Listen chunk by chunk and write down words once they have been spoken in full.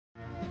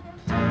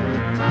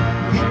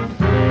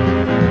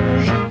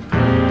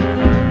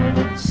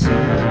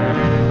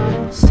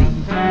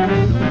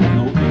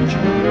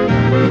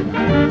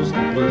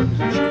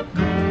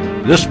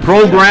This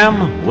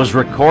program was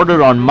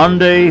recorded on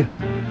Monday,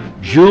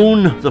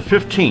 June the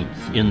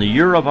 15th, in the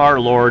year of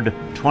our Lord,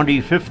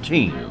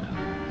 2015.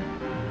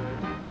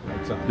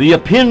 The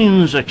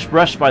opinions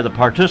expressed by the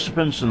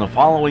participants in the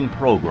following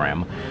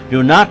program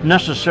do not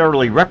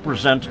necessarily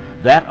represent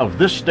that of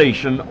this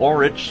station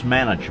or its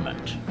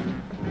management.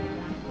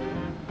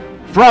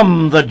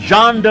 From the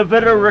John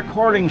DeVita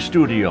Recording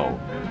Studio,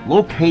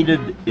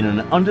 located in an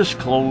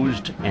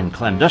undisclosed and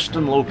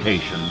clandestine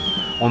location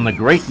on the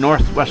great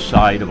northwest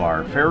side of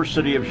our fair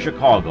city of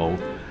Chicago,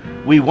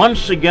 we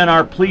once again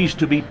are pleased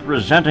to be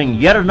presenting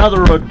yet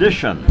another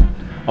edition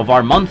of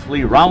our monthly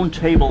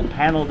roundtable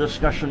panel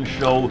discussion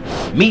show,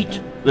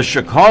 Meet the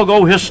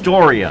Chicago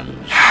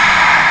Historians.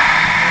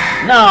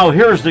 Now,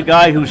 here's the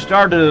guy who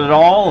started it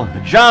all,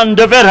 John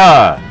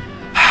DeVita.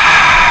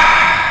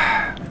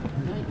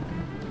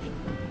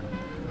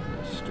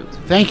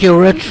 Thank you,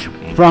 Rich.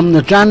 From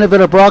the John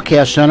DeVita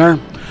Broadcast Center,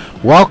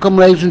 welcome,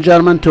 ladies and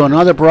gentlemen, to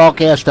another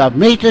broadcast of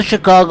Meet the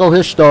Chicago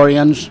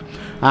Historians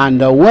on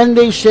the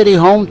Windy City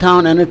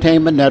Hometown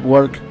Entertainment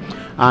Network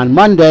on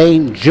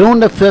Monday,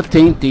 June the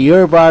 15th, the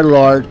year of our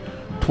Lord,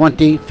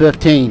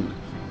 2015.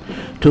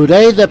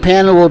 Today, the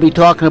panel will be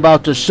talking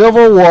about the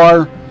Civil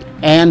War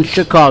and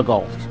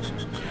Chicago.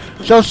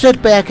 So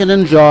sit back and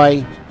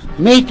enjoy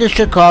Meet the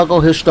Chicago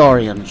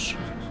Historians.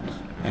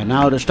 And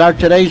now to start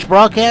today's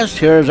broadcast,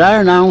 here's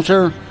our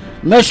announcer,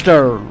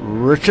 Mr.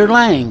 Richard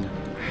Lang.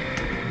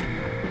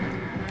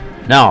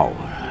 Now,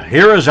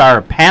 here is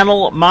our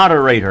panel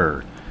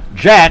moderator,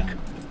 Jack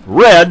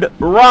Red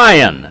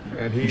Ryan.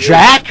 And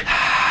Jack?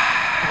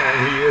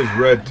 And he is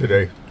red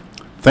today.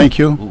 Thank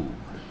you.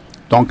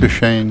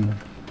 Dankeschön.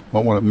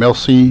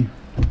 Merci.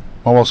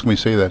 How else can we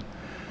say that?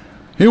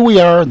 Here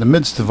we are in the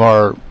midst of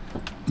our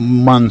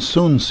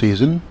monsoon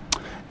season,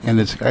 and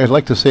I'd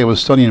like to say it was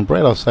sunny and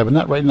bright outside, but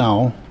not right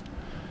now.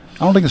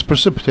 I don't think it's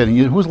precipitating.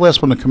 Who was the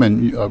last one to come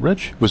in?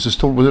 Rich? Was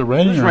it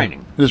raining? It is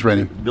raining. It is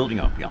raining. Building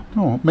up, yeah.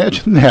 Oh,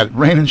 imagine that.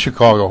 Rain in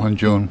Chicago in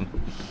June.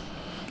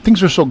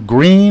 Things are so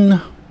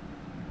green,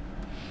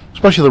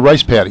 especially the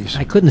rice paddies.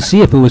 I couldn't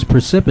see if it was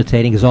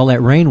precipitating because all that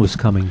rain was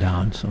coming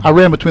down. So I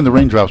ran between the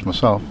raindrops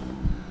myself.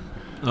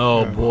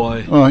 Oh,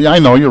 boy. Oh, yeah, I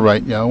know. You're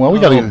right. Yeah, well, we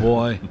got to... Oh,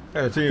 boy.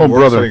 Yeah, it's even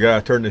worse when you got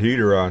to turn the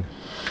heater on.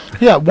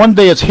 Yeah, one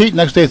day it's heat,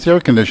 next day it's the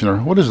air conditioner.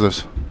 What is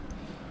this?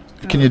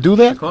 Can you do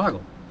that?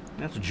 Chicago.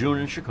 That's June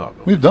in Chicago.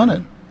 We've done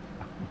it.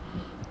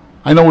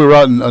 I know we were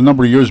out a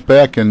number of years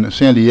back in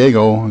San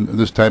Diego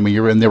this time of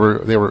year, and they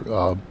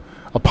were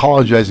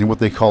apologizing what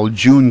they call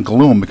June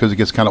gloom because it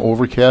gets kind of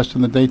overcast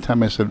in the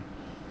daytime. I said,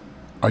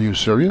 "Are you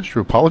serious?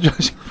 You're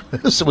apologizing for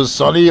this? It was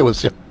sunny. It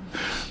was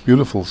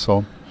beautiful."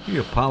 So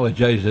You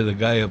apologize to the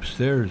guy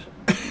upstairs.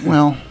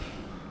 well,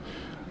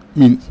 I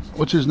mean,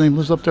 what's his name?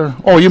 Lives up there?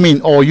 Oh, you mean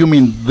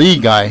the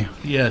guy?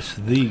 Yes,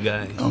 the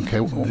guy.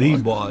 Okay, well, The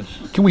boss.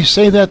 Can we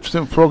say that to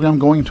the program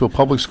going to a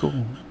public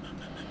school?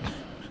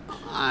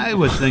 I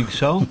would think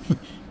so.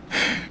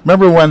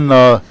 Remember when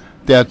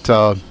that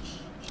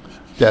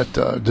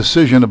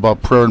decision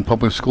about prayer in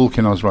public school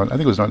came out? I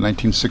think it was around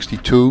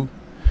 1962.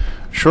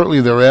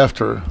 Shortly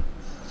thereafter,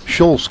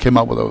 Schultz came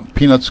out with a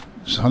Peanuts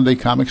Sunday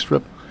comic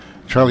strip.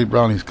 Charlie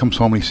Brown, he comes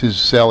home and he sees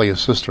Sally,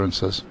 his sister, and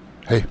says,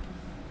 "Hey,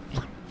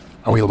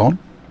 are we alone?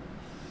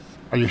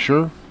 Are you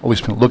sure?"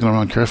 Always looking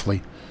around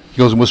carefully. He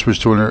goes and whispers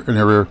to her in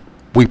her ear,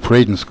 "We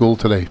prayed in school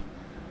today."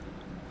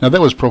 Now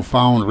that was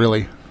profound,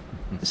 really.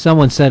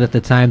 someone said at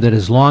the time that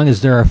as long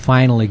as there are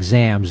final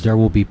exams, there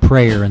will be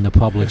prayer in the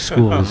public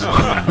schools.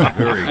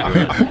 Very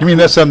good. You mean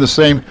that's on the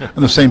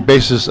same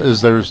basis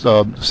as there's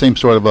the same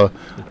sort of a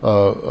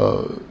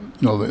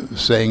the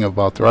saying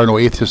about there are no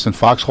atheists in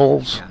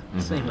foxholes? Yeah,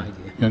 same idea.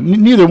 You know,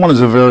 neither one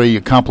is a very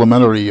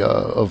complimentary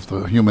of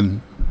the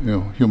human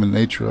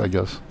nature, I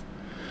guess.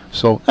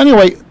 So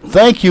anyway,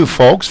 thank you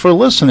folks for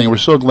listening. We're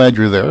so glad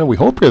you're there. We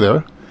hope you're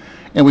there,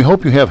 and we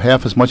hope you have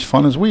half as much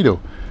fun as we do.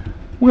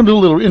 We're going to do a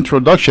little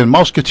introduction,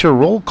 Musketeer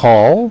roll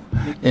call,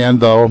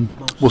 and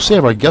we'll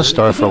save our guest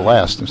star for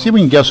last. And see if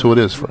we can guess who it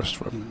is first.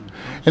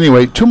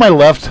 Anyway, to my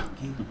left,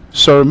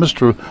 sir,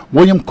 Mr.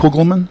 William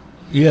Kugelman.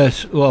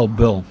 Yes, well,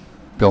 Bill.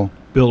 Bill.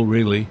 Bill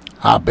Reilly.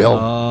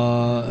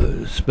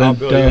 Bill.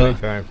 Spent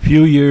a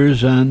few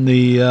years on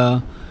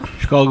the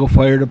Chicago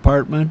Fire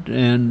Department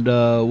and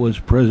was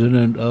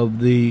president of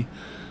the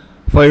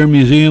Fire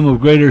Museum of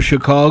Greater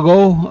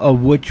Chicago,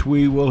 of which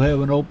we will have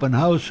an open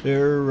house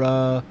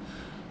here.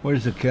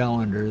 Where's the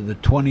calendar? The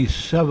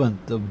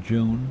 27th of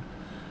June,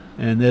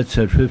 and that's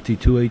at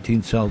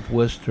 5218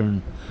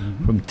 Southwestern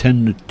from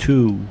 10 to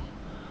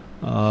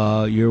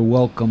 2. You're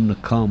welcome to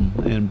come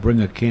and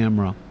bring a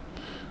camera.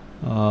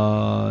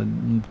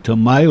 To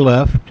my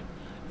left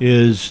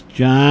is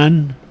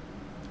John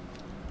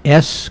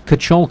S.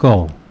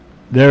 Kacholko.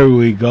 There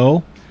we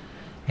go.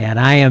 And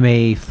I am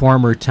a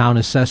former town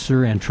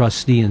assessor and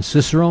trustee in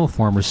Cicero,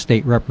 former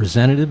state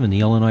representative in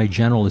the Illinois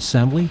General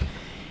Assembly,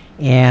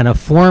 and a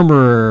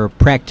former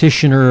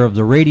practitioner of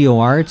the radio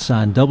arts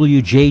on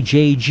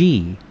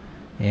WJJG.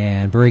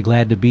 And very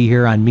glad to be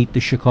here on Meet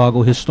the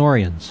Chicago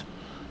Historians.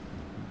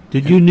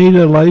 Did you need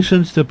a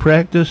license to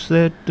practice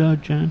that,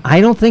 John?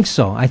 I don't think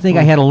so. I think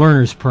I had a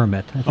learner's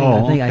permit. I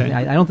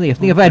think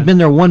if I had been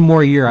there one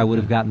more year, I would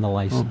have gotten the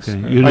license. Okay.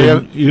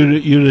 You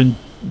didn't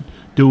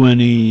do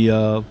any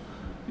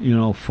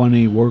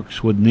funny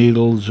works with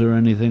needles or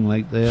anything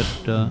like that?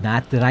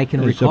 Not that I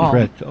can recall.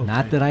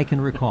 Not that I can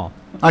recall.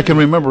 I can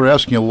remember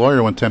asking a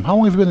lawyer one time, how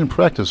long have you been in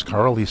practice,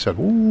 Carl? He said,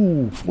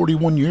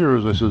 41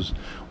 years. I says,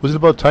 was it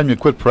about time you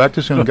quit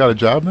practicing and got a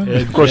job then?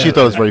 Of course, he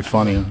thought it was very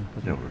funny.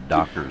 There were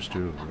doctors,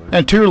 too. Right?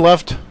 And to your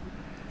left?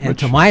 And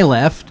to my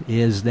left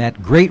is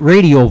that great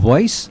radio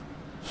voice.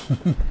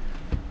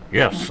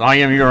 Yes, I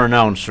am your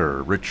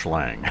announcer, Rich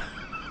Lang.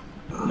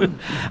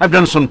 I've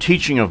done some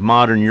teaching of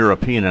modern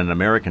European and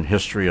American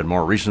history, and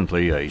more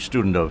recently a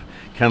student of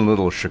Ken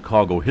Little's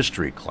Chicago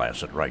history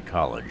class at Wright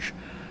College.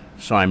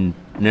 So I'm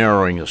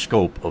narrowing the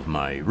scope of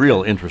my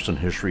real interest in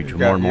history to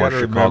more and more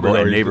Chicago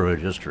and neighborhood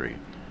history.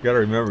 You got to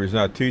remember, he's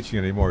not teaching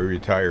anymore. He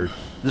retired.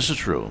 This is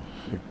true.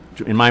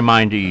 In my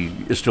mind, he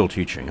is still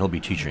teaching. He'll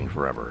be teaching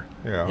forever.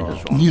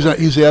 Yeah.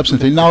 He's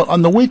absentee. Now,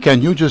 on the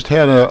weekend, you just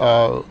had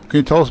can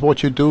you tell us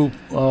what you do?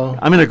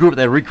 I'm in a group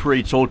that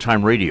recreates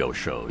old-time radio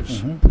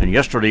shows. Mm-hmm. And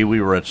yesterday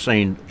we were at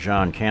St.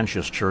 John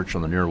Cantius Church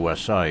on the near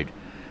west side,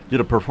 did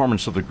a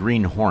performance of the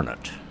Green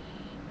Hornet.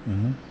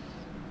 Mm-hmm.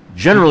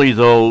 Generally,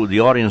 though,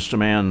 the audience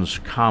demands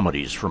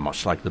comedies from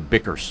us, like the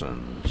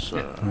Bickersons,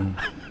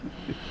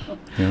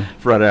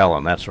 Fred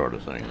Allen, that sort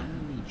of thing.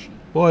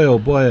 Boy, oh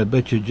boy, I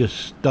bet you just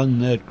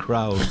stunned that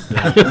crowd.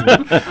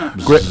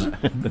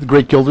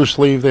 Great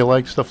Gildersleeve, they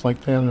like stuff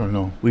like that, or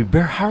no? We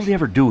hardly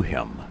ever do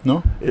him.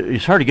 No?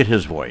 It's hard to get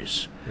his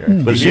voice.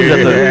 Yeah. But it seems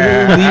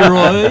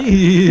that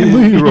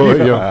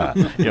Leroy, yeah.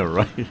 Yeah,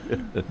 right.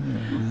 The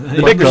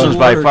Bickersons,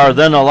 by far,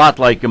 then a lot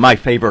like My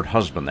Favorite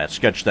Husband, that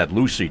sketch that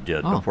Lucy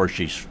did before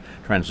she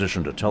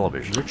transitioned to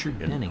television. Richard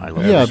Denning.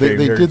 Yeah, they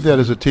did that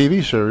as a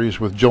TV series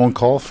with Joan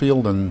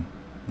Caulfield and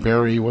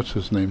Barry, what's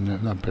his name?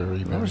 Not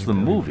Barry. That was the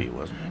movie,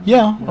 wasn't it?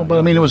 Yeah, but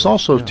I mean, it was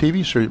also a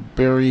TV series.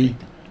 Barry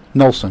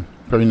Nelson.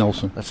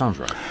 That sounds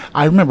right.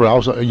 I remember I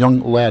was a young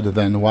lad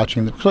then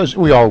watching because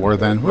we all were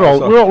then. We're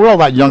all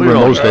that younger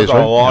in those days,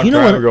 right? A long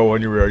time ago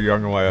when you were a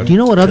young lad. Do you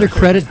know what other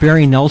credit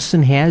Barry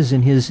Nelson has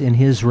in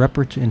his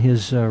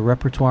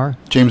repertoire?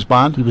 James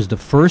Bond. He was the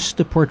first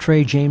to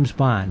portray James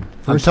Bond.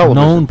 First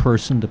known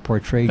person to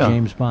portray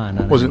James Bond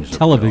on a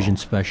television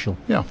special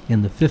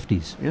in the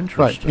 50s. Interesting.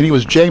 Right, and he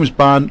was James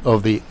Bond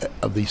of the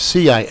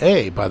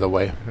CIA, by the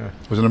way.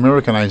 It was an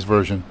Americanized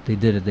version. They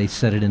did it. They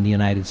said it in the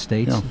United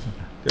States. Yeah.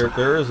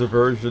 There is a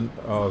version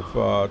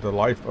of the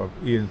life of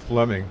Ian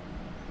Fleming,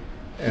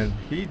 and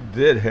he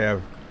did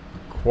have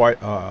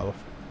quite a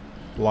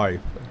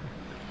life.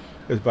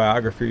 His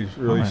biography is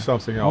really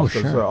something else.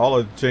 Sure. All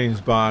of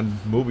James Bond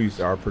movies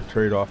are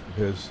portrayed off of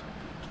his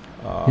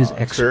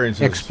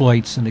experiences.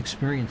 Exploits and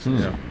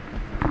experiences. Yeah.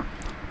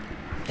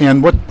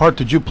 And what part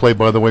did you play,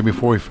 by the way,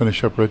 before we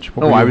finish up, Rich?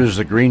 I was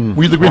the Green.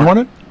 Were you the Green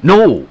Hornet?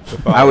 No,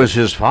 I was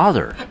his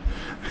father,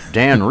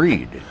 Dan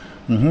Reed.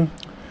 Mm-hmm.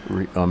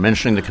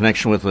 Mentioning the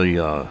connection with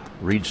the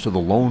Reeds to the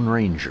Lone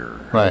Ranger.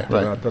 Right.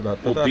 Well,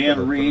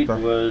 Dan Reed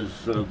was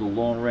the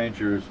Lone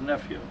Ranger's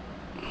nephew.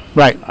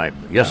 Right.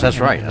 Yes, that's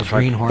right. That's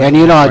right.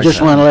 And I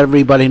just want to let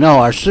everybody know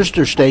our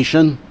sister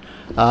station,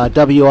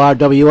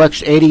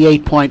 WRWX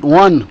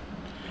 88.1,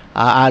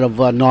 out of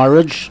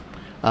Norwich,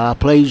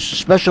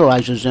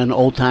 specializes in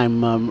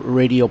old-time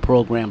radio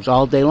programs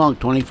all day long,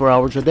 24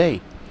 hours a day.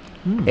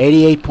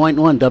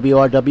 88.1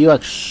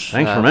 WRWX.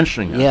 Thanks for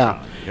mentioning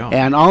that. Yeah.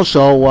 And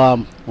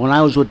also, when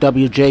I was with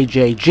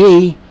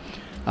WJJG,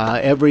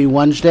 every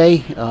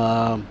Wednesday,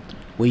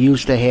 we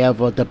used to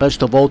have the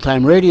best of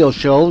old-time radio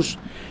shows,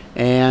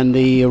 and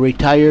the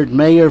retired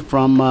mayor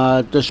from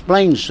Des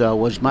Plaines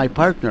was my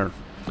partner,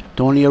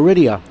 Tony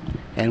Aridia,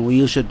 and we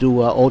used to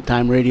do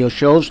old-time radio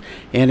shows.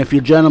 And if you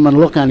gentlemen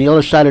look on the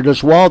other side of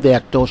this wall,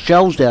 those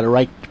shelves that are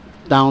right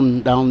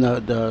down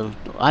the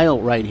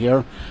aisle right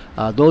here,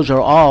 those are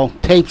all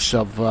tapes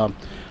of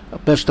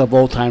best of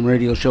old-time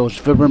radio shows.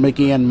 Fibber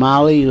McGee and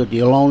Molly,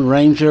 the Lone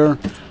Ranger,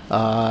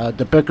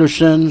 the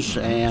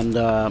Bickersons, and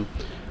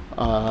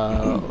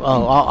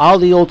all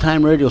the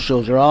old-time radio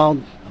shows are all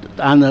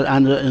on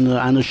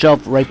the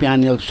shelf right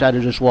behind the other side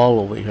of this wall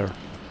over here.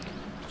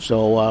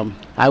 So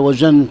I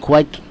was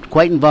quite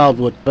involved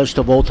with best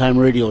of old-time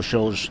radio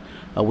shows.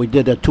 We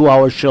did a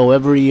 2-hour show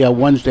every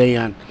Wednesday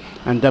on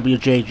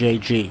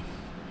WJJG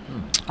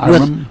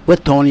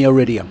with Tony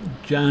Aridia.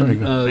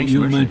 John,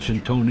 you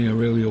mentioned Tony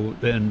Aurelio,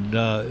 and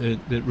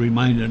it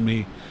reminded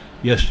me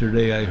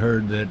yesterday I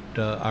heard that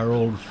our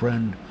old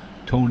friend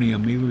Tony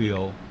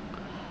Emilio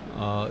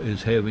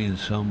is having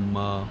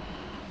some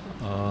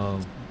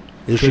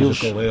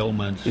physical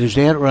ailments. Is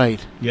that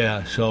right?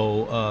 Yeah,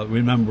 so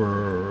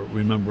remember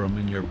him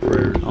in your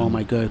prayers. Oh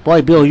my God,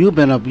 boy, Bill, you've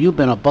been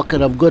a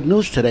bucket of good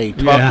news today,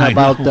 talking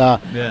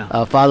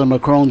about Father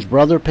Macron's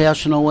brother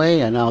passing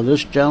away, and now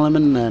this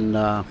gentleman,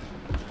 and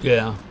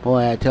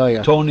boy, I tell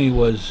you, Tony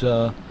was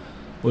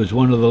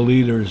one of the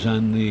leaders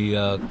on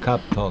the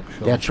Cop Talk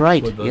show. That's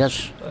right.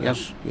 Yes.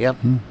 Yep.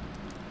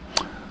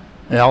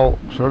 Al,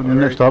 certainly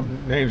next up.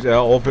 Name's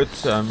Al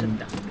Opitz.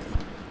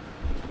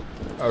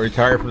 I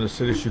retired from the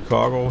city of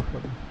Chicago.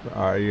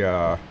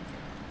 I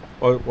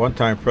one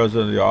time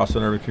president of the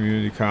Austin Urban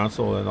Community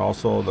Council and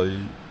also the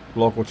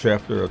local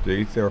chapter of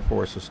the 8th Air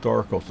Force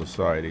Historical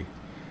Society.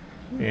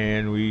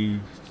 And we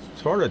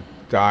sort of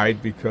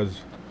died because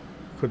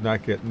we could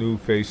not get new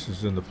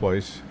faces in the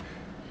place.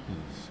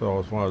 So it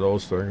was one of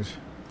those things.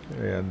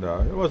 And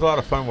it was a lot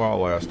of fun while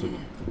it lasted.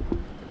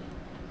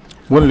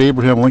 What did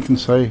Abraham Lincoln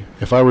say?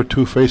 If I were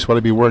Two-Faced, would I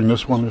be wearing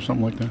this one or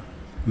something like that?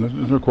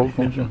 Is there a quote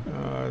from you?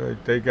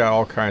 They got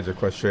all kinds of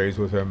cliches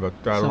with him, but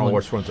I don't know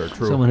which ones are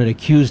true. Someone had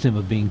accused him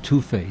of being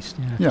two-faced.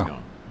 Yeah.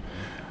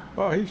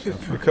 Well, he's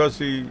just because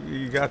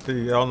he got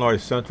the Illinois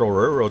Central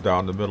Railroad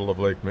down the middle of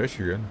Lake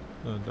Michigan.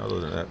 Other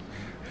than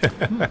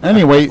that.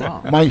 Anyway,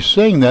 my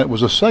saying that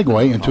was a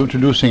segue into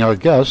introducing our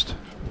guest,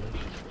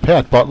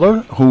 Pat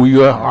Butler, who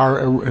you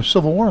are a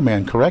Civil War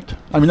man, correct?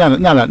 I mean,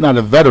 not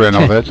a veteran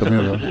of it. I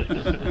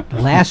mean,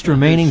 last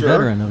remaining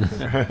veteran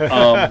of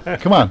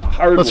it. Come on,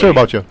 Hardly. let's hear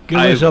about you. Give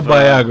us a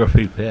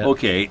biography, Pat.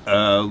 Okay,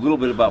 a little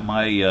bit about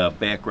my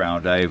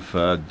background. I've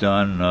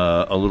done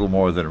a little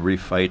more than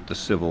refight the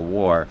Civil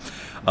War.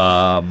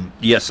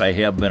 Yes, I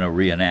have been a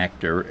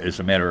reenactor. As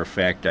a matter of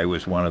fact, I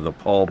was one of the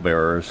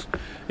pallbearers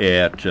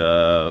at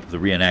the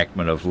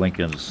reenactment of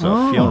Lincoln's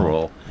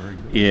funeral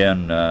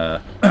in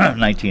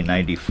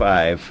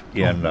 1995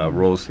 in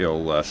Rose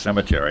Hill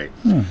Cemetery.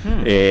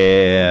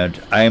 And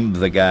I'm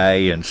the guy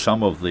in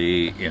some of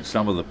the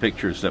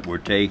pictures that were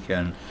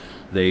taken.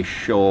 They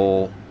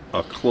show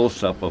a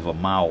close-up of a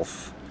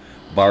mouth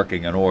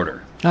barking an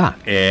order.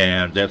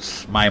 And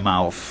that's my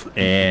mouth.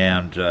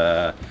 And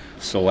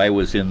so I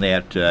was in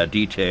that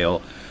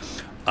detail.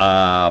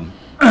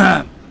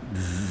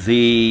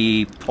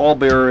 The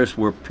pallbearers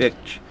were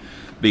picked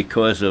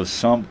because of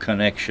some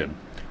connection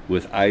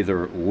with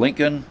either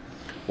Lincoln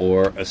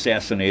or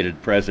assassinated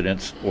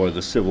presidents or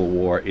the Civil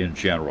War in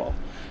general.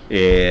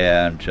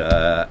 And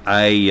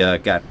I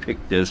got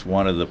picked as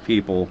one of the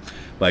people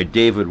by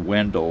David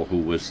Wendell, who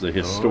was the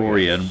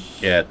historian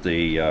at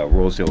the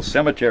Rose Hill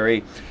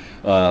Cemetery,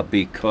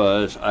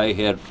 because I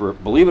had,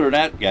 believe it or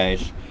not,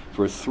 guys,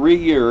 for 3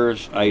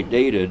 years I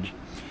dated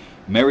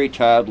Mary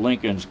Todd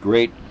Lincoln's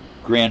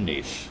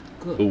great-grandniece,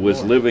 who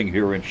was living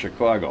here in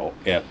Chicago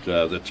at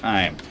the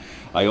time.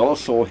 I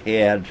also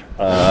had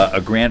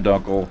a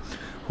granduncle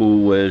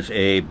who was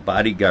a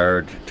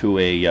bodyguard to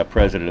a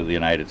president of the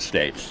United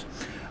States,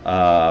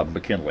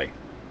 McKinley.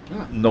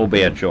 No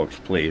bad jokes,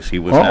 please. He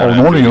was not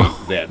on duty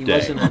that day. He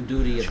wasn't on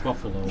duty at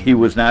Buffalo. He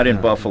was not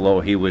in Buffalo.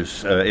 He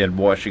was in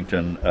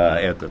Washington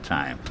at the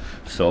time.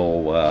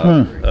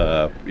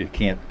 So you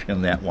can't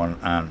pin that one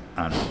on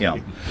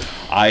him.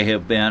 I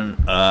have been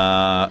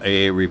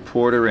a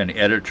reporter and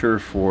editor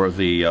for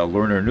the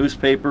Lerner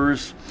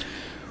newspapers,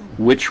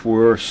 which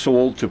were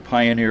sold to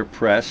Pioneer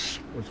Press,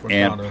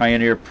 and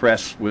Pioneer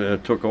Press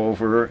took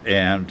over,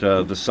 and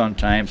the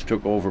Sun-Times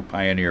took over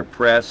Pioneer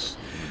Press.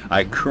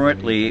 I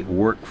currently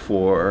work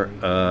for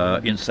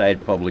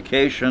Inside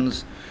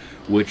Publications,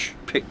 which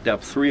picked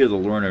up 3 of the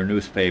Lerner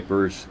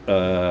newspapers.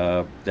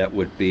 That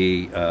would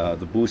be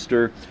the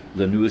Booster,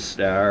 the News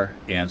Star,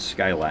 and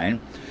Skyline.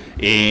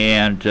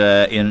 And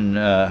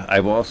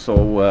I've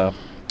also,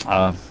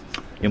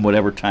 in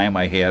whatever time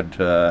I had,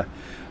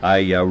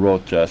 I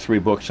wrote 3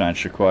 books on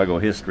Chicago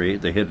history: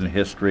 The Hidden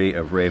History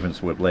of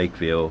Ravenswood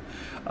Lakeview,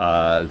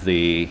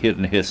 The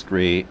Hidden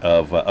History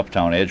of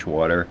Uptown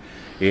Edgewater,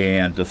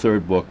 and the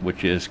 3rd book,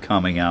 which is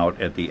coming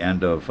out at the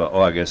end of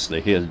August, The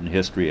Hidden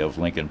History of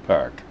Lincoln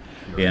Park.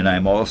 And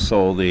I'm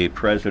also the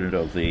president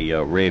of the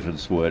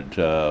Ravenswood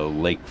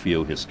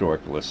Lakeview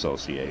Historical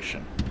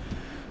Association.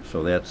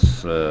 So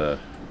that's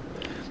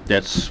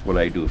what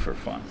I do for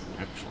fun.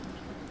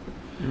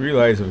 You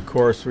realize, of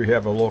course, we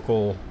have a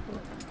local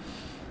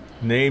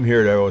name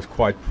here that was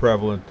quite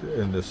prevalent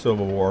in the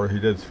Civil War. He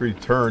did 3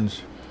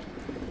 turns.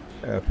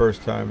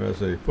 First time as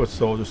a foot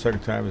soldier,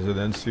 second time as an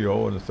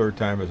NCO, and the 3rd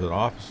time as an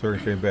officer,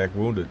 and came back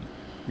wounded.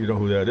 You know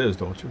who that is,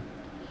 don't you?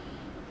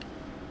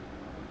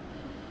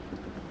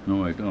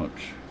 No, I don't.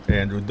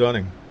 Andrew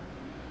Dunning.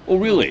 Oh,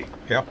 really?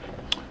 Yeah.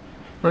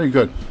 Very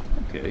good.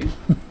 Okay.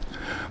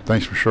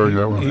 Thanks for sharing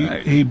that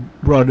one. He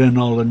brought in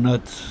all the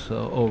nuts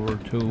over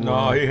to.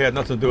 No, he had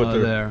nothing to do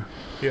with there.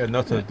 He had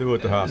nothing to do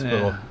with the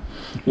hospital. Yeah.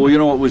 Well, you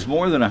know, it was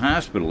more than a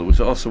hospital. It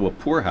was also a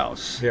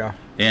poorhouse. Yeah.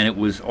 And it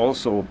was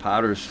also a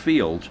potter's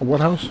field.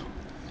 What house?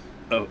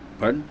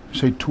 Pardon? You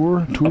say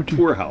tour? A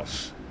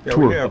poorhouse. Yeah,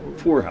 Tour. we have.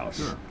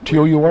 Poorhouse.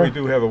 T-O-U-R? We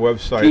do have a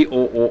website.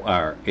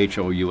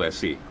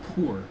 P-O-O-R-H-O-U-S-E.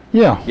 Poor.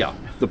 Yeah. Yeah,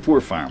 the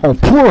poor farm. Oh,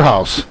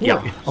 poorhouse.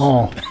 Yeah.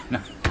 Oh,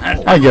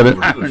 I get it.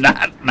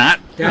 Not.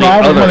 No,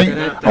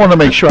 I want to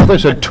make sure. I thought you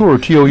said tour,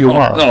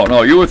 T-O-U-R.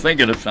 No, you were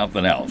thinking of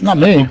something else. Not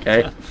me.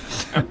 Okay.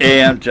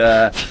 And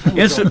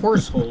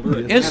Horse holder.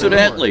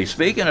 incidentally,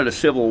 speaking of the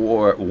Civil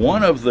War,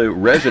 one of the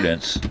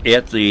residents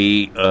at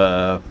the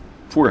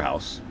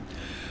poorhouse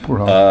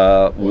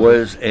Poorhouse.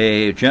 was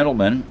a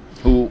gentleman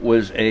who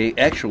was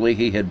actually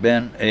he had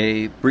been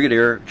a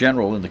brigadier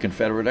general in the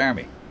Confederate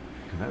Army.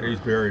 He's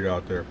buried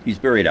out there. He's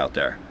buried out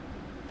there.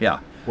 Yeah.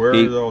 Where,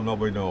 He- though,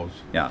 nobody knows.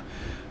 Yeah.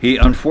 He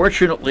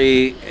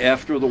unfortunately,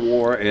 after the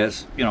war,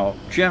 as you know,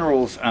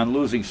 generals on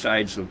losing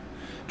sides of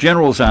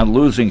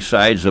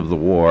the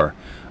war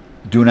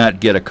do not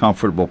get a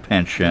comfortable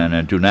pension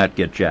and do not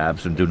get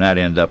jobs and do not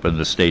end up in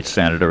the state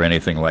senate or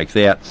anything like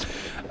that.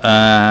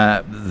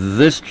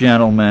 This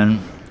gentleman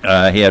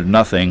had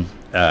nothing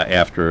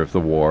after the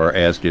war,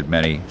 as did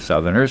many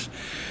Southerners.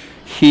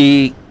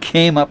 He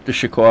came up to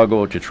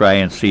Chicago to try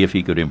and see if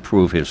he could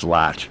improve his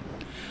lot.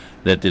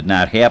 That did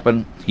not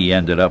happen. He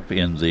ended up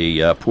in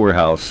the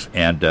poorhouse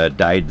and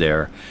died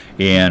there,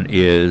 and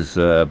is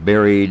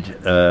buried,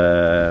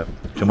 to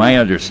my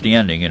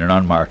understanding, in an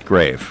unmarked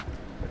grave.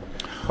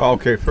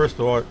 Okay, first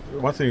of all,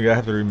 one thing you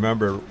have to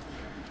remember,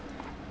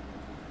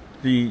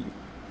 the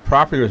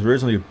property was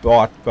originally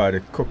bought by the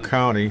Cook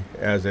County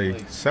as a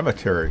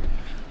cemetery.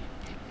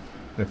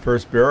 The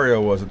first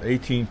burial was in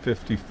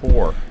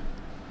 1854.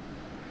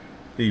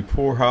 The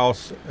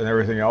poorhouse and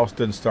everything else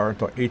didn't start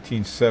until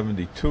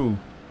 1872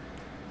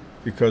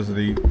 because of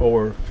the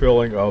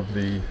overfilling of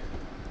the,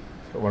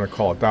 I want to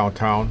call it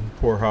downtown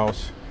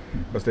poorhouse,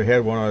 because they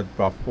had one at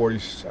about 40,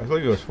 I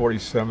believe it was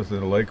 47th in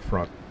the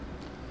lakefront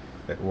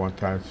at one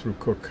time through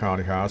Cook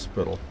County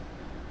Hospital.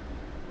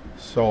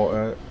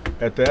 So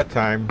at that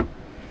time,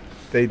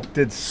 they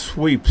did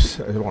sweeps,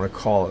 I want to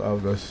call it,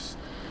 of this.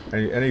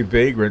 Any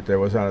vagrant that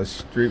was on the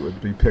street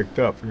would be picked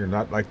up. You're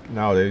not like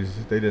nowadays;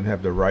 they didn't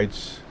have the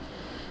rights,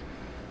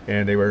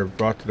 and they were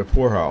brought to the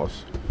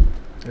poorhouse.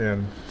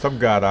 And some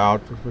got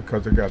out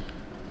because they got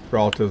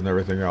relatives and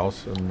everything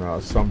else,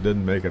 and some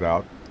didn't make it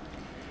out.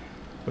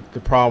 But the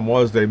problem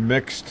was they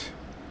mixed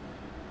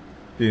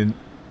the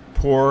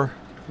poor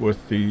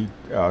with the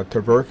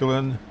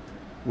tuberculin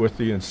with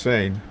the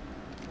insane,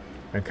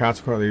 and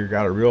consequently you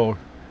got a real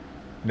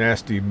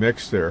nasty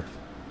mix there.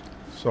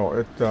 So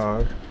it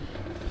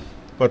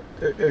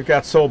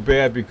got so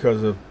bad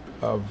because of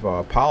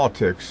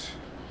politics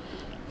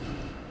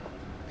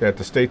that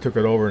the state took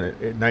it over in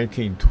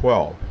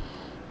 1912.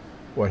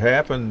 What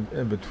happened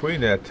in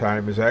between that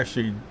time is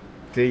actually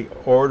they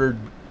were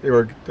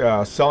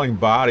selling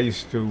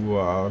bodies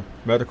to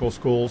medical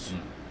schools,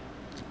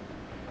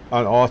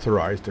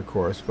 unauthorized, of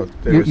course. But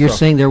You're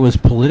saying there was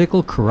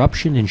political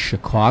corruption in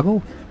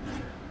Chicago?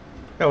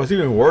 that was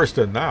even worse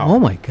than now. Oh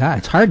my God,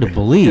 it's hard to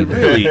believe.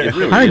 It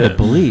really Hard to is.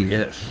 believe.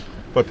 Yes.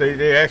 But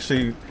they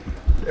actually,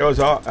 it was,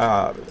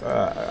 I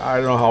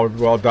don't know how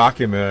well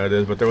documented it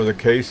is, but there was a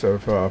case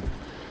of,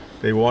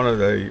 they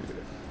wanted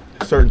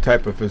a certain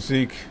type of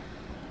physique,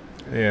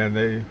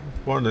 and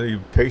one of the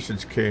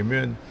patients came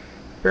in,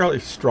 fairly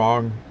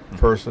strong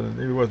person,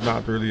 he was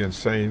not really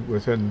insane.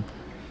 Within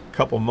a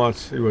couple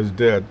months, he was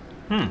dead,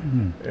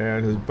 and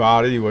his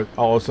body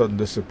all of a sudden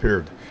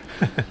disappeared.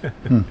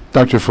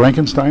 Dr.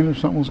 Frankenstein or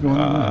something was going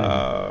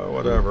on?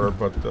 Whatever,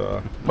 but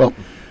Well,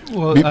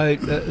 Well,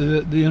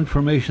 the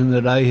information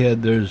that I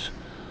had, there's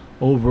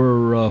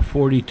over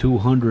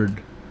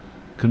 4,200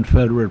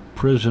 Confederate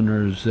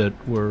prisoners that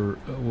were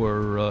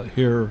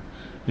here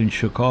in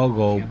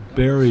Chicago,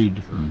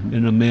 buried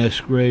in a mass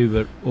grave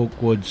at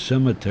Oakwood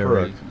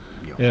Cemetery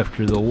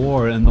after the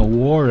war, and the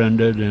war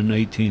ended in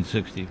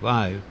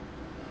 1865.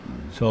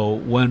 So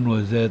when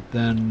was that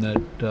then? That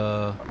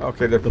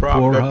okay,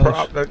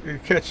 the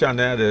catch on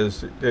that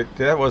is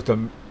that was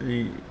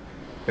the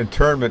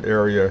internment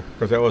area,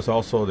 because that was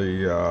also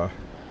the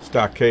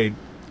stockade.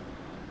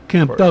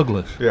 Camp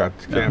Douglas. Yeah,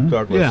 Camp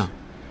Douglas. Yeah.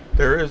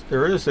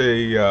 There is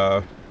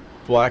a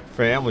black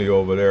family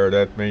over there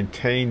that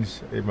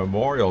maintains a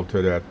memorial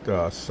to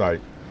that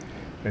site,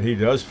 and he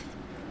does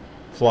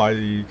fly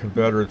the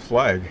Confederate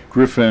flag.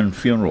 Griffin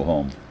Funeral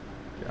Home.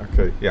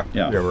 Okay, yeah,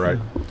 Yeah. right.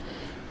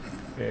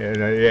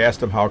 And I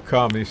asked him how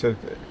come. He said,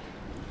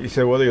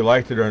 whether you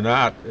liked it or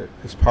not,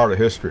 it's part of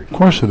history. of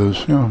course it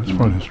is. Yeah, it's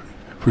part of history,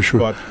 for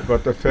sure.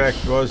 But the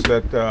fact was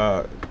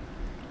that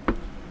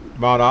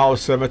Mount Olive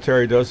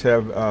Cemetery does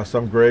have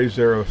some graves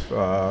there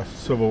of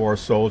Civil War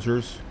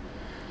soldiers.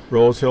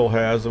 Rose Hill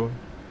has them.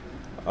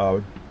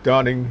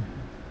 Dunning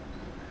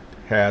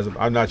has them.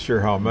 I'm not sure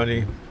how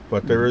many,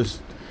 but there is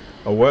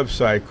a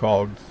website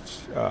called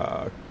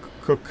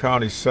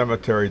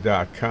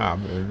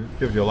CookCountyCemetery.com, and it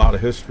gives you a lot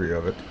of history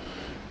of it.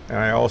 And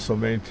I also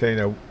maintain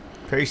a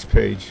face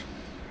page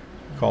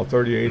called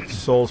 38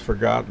 Souls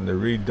Forgotten, the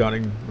Reed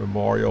Dunning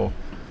Memorial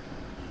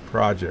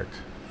Project.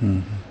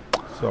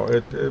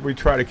 So we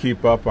try to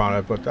keep up on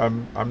it, but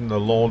I'm the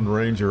lone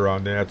ranger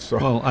on that. So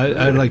Well,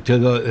 I'd like to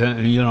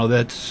go.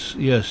 That's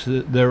yes,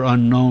 they're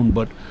unknown,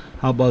 but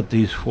how about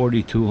these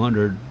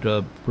 4,200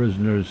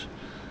 prisoners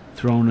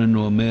thrown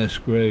into a mass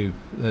grave?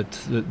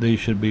 They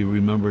should be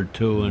remembered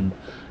too. And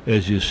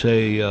as you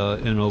say,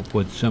 in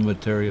Oakwood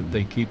Cemetery, if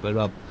they keep it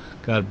up,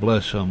 God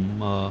bless them.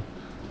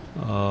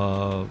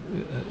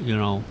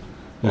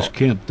 This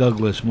Camp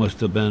Douglas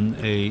must have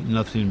been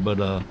nothing but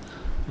a.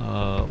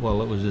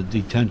 Well, it was a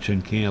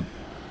detention camp,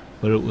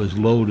 but it was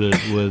loaded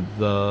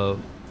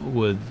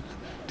with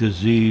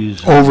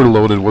disease.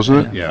 Overloaded,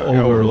 wasn't it? Yeah.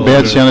 Overloaded.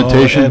 Bad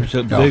sanitation?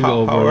 Big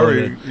However,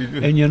 overloaded. you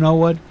do- And you know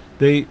what?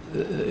 They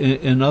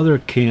in other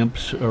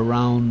camps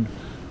around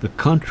the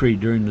country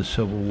during the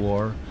Civil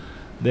War,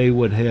 they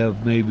would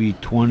have maybe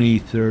 20,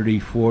 30,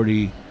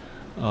 40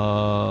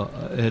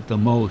 at the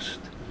most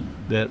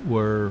that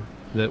were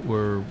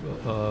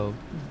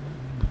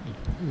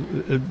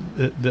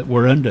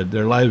ended.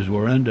 Their lives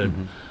were ended.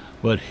 Mm-hmm.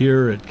 But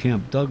here at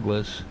Camp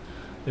Douglas,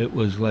 it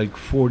was like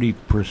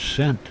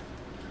 40%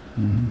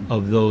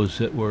 of those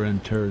that were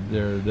interred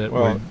there that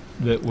were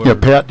Yeah,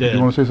 Pat, dead.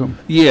 you want to say something?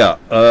 Yeah,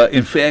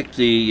 in fact,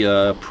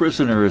 the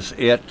prisoners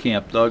at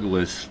Camp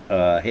Douglas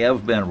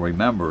have been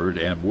remembered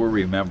and were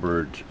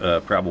remembered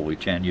probably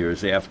 10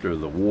 years after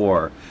the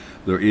war.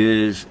 There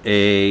is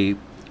a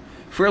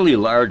fairly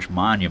large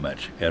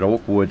monument at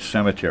Oakwood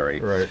Cemetery,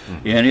 Right.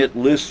 and it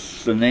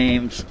lists the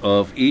names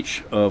of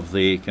each of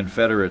the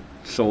Confederate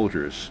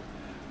soldiers.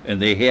 And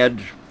they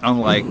had,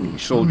 unlike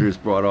soldiers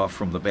brought off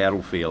from the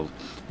battlefield,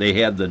 they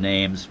had the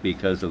names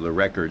because of the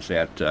records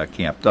at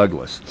Camp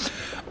Douglas.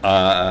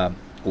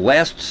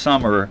 Last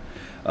summer,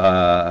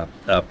 a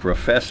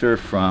professor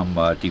from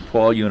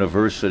DePaul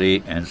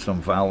University and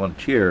some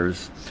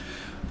volunteers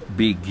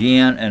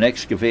began an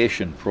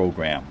excavation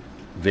program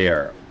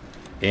there.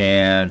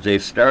 And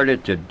they've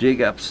started to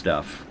dig up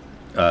stuff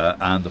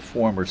on the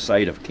former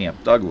site of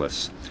Camp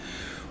Douglas.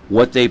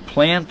 What they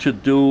plan to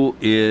do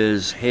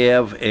is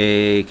have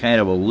a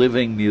kind of a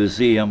living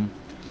museum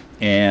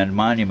and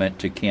monument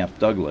to Camp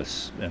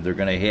Douglas. And they're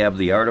going to have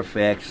the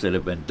artifacts that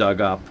have been dug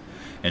up.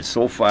 And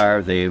so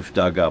far, they've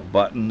dug up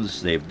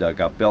buttons, they've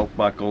dug up belt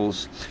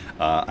buckles.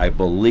 I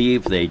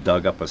believe they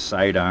dug up a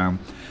sidearm,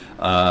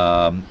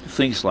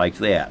 things like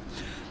that.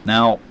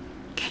 Now,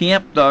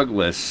 Camp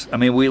Douglas, I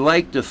mean, we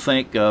like to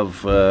think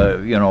of,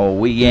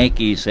 we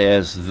Yankees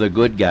as the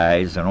good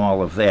guys and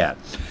all of that.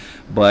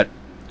 But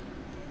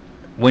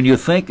when you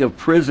think of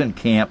prison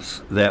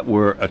camps that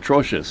were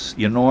atrocious,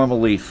 you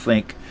normally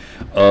think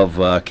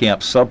of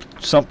Camp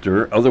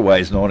Sumter,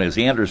 otherwise known as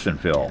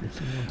Andersonville,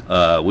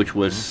 which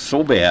was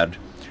so bad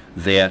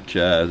that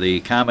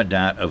the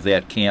commandant of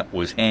that camp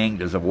was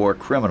hanged as a war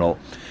criminal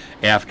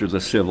after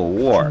the Civil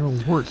War.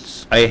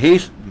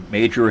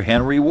 Major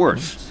Henry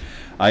Wirtz.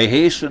 I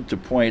hasten to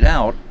point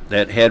out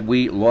that had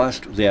we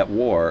lost that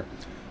war,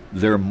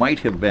 there might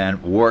have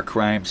been war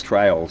crimes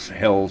trials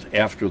held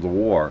after the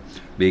war,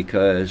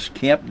 because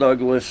Camp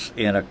Douglas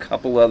and a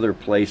couple other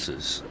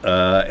places,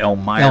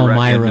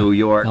 Elmira in New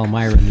York,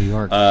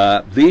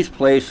 these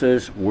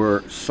places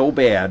were so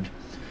bad,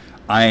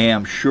 I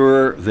am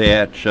sure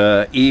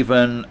that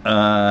even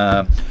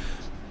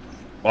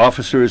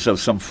officers of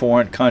some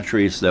foreign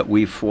countries that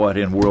we fought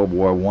in World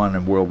War I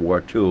and World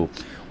War II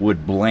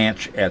would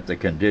blanch at the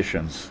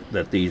conditions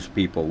that these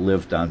people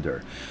lived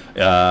under.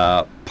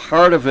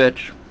 Part of it,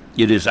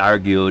 it is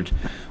argued,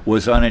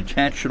 was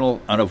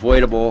unintentional,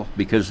 unavoidable,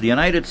 because the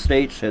United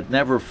States had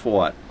never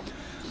fought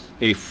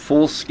a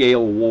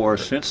full-scale war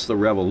since the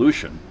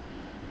Revolution,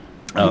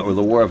 or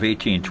the War of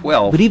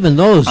 1812, but even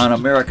those on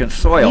American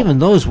soil. Even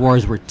those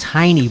wars were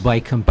tiny by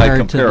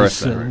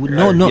comparison.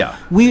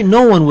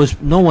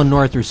 No one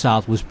north or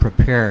south was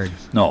prepared.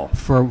 No.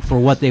 For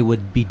what they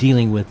would be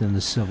dealing with in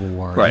the Civil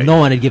War. Right. No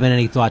one had given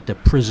any thought to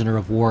prisoner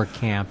of war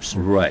camps.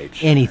 Or right.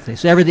 Anything.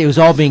 So everything was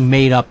all being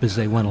made up as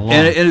they went along.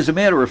 And as a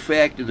matter of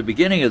fact, at the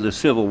beginning of the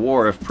Civil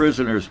War, if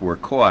prisoners were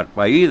caught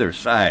by either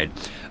side,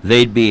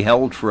 they'd be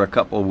held for a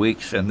couple of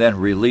weeks and then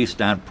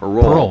released on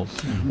parole.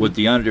 With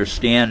the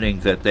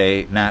understanding that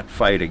they not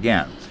fight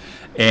again.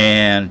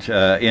 And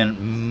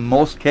in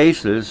most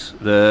cases,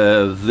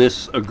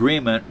 this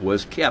agreement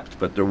was kept,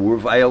 but there were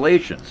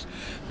violations.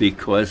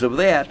 Because of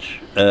that,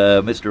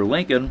 Mr.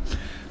 Lincoln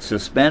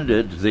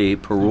suspended the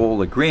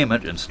parole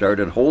agreement and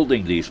started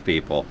holding these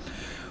people.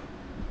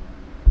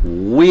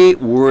 We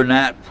were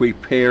not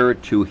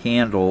prepared to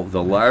handle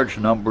the large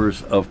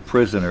numbers of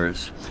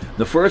prisoners. In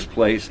the first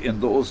place,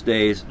 in those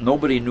days,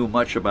 nobody knew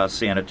much about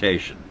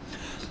sanitation.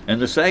 In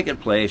the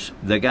second place,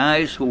 the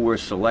guys who were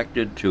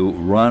selected to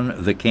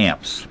run the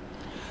camps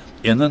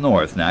in the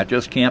North, not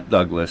just Camp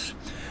Douglas,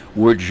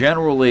 were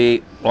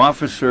generally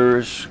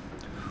officers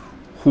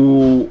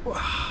who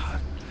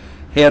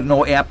had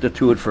no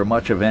aptitude for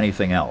much of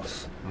anything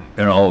else.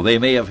 You know, they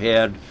may have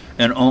had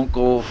an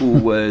uncle who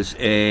was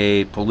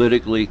a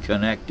politically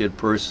connected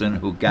person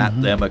who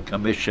got them a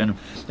commission,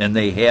 and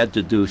they had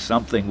to do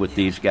something with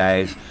these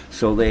guys,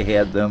 so they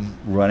had them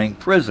running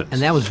prisons.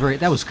 And that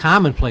was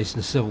commonplace in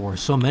the Civil War.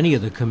 So many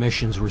of the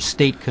commissions were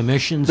state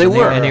commissions, and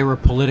they were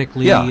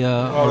politically arranged.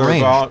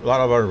 A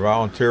lot of them were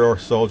volunteer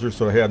soldiers,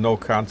 so they had no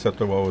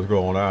concept of what was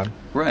going on.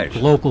 Right. The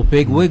local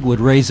bigwig would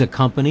raise a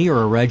company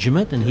or a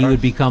regiment, and he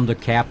would become the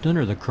captain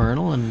or the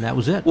colonel, and that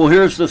was it. Well,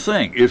 here's the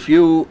thing: if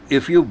you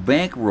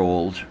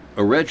bankrolled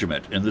a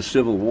regiment in the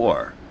Civil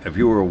War, if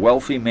you were a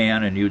wealthy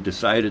man and you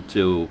decided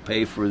to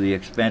pay for the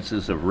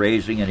expenses of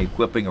raising and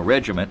equipping a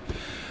regiment,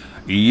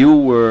 you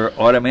were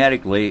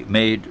automatically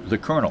made the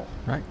colonel.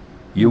 Right.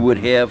 You would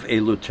have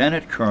a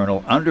lieutenant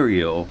colonel under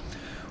you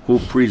who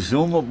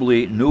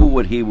presumably knew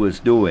what he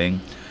was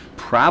doing,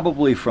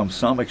 probably from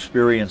some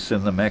experience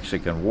in the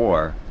Mexican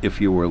War,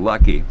 if you were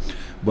lucky.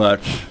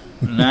 But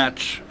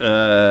not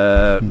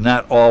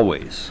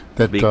always,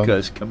 That,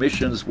 because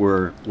commissions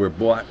were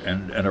bought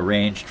and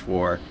arranged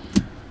for.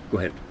 Go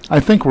ahead. I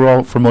think we're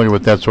all familiar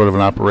with that sort of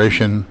an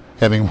operation,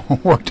 having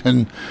worked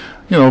in,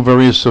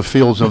 various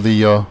fields of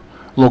the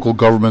local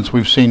governments.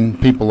 We've seen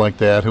people like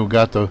that who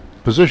got the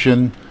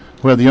position,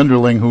 who had the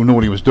underling who knew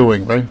what he was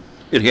doing, right?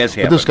 It has But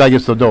happened. this guy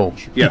gets the dough.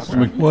 Yes.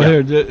 Well,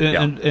 Yeah.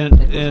 here,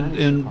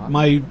 and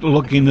my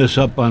looking this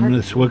up on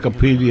this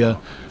Wikipedia,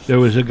 there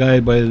was a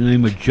guy by the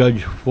name of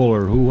Judge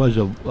Fuller who was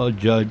a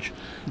judge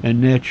and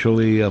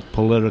naturally a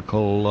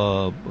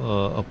political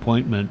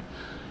appointment,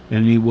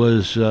 and he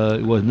was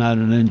not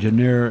an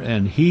engineer,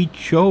 and he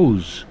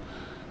chose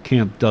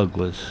Camp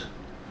Douglas,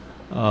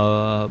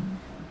 and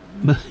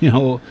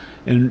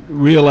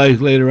realized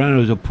later on it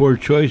was a poor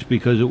choice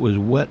because it was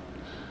wet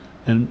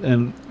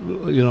and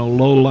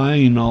low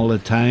lying all the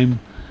time,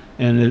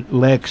 and it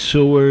lacked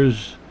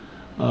sewers.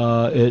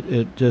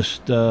 It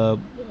just that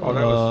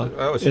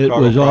was it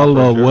Chicago was all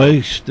proper, the yeah.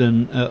 waste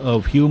and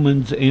of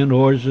humans and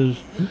horses.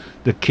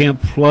 The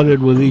camp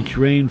flooded with each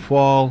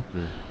rainfall.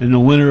 In the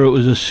winter, it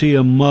was a sea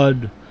of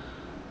mud.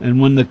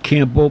 And when the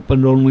camp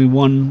opened, only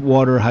one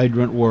water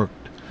hydrant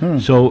worked.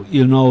 So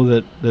you know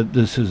that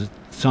this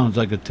sounds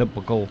like a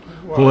typical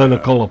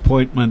political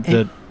appointment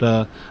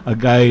that a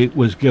guy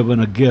was given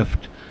a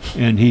gift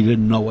and he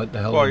didn't know what the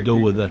hell to do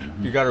with it.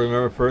 You got to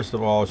remember, first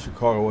of all,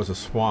 Chicago was a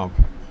swamp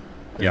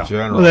in Yeah.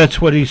 general. Well, that's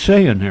what he's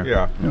saying here.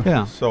 Yeah.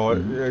 Yeah. So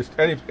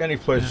any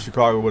place in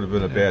Chicago would have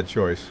been a bad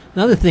choice.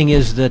 Another thing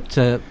is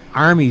that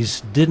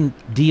armies didn't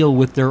deal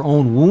with their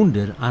own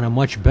wounded on a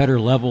much better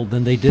level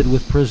than they did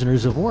with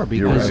prisoners of war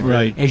because,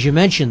 right. as you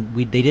mentioned,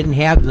 they didn't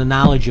have the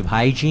knowledge of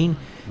hygiene.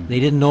 They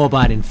didn't know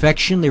about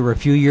infection. They were a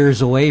few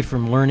years away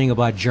from learning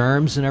about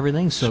germs and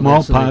everything. So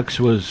Smallpox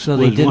was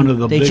they was one of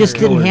the They big just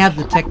didn't killers. have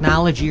the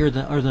technology or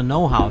the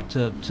know-how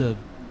to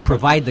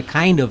provide the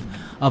kind of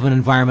an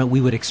environment we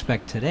would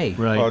expect today.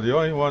 Right. The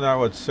only one I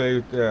would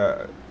say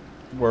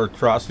where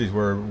atrocities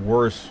were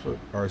worse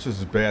or just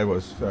as bad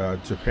was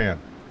Japan.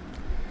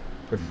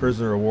 The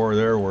prisoner of war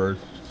there were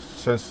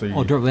essentially.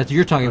 Oh,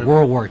 you're talking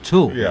World War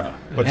II. Yeah.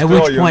 But At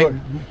still, which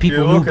point people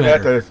you're knew looking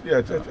better.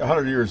 at the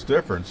 100 years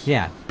difference.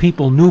 Yeah,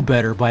 people knew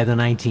better by the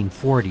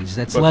 1940s.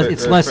 It's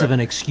less of an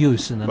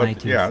excuse in the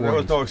 1940s. Yeah, there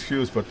was no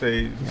excuse, but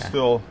they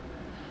still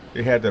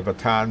they had the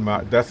baton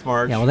death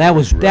march. Yeah, well,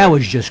 that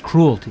was just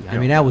cruelty. I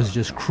mean, that was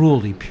just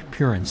cruelty,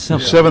 pure and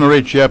simple. 7 or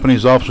 8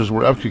 Japanese officers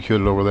were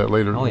executed over that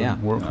later. Oh, yeah.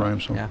 War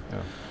crimes. So. Yeah.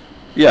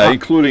 Yeah,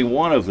 including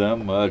one of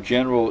them,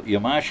 General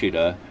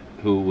Yamashita,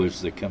 who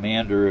was the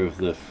commander of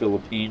the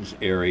Philippines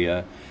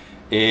area,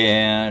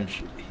 and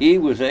he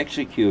was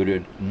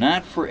executed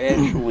not for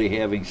actually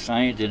having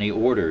signed any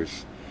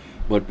orders,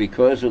 but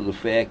because of the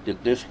fact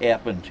that this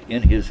happened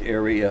in his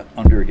area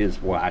under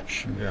his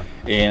watch. Yeah.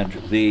 And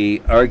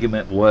the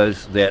argument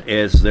was that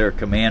as their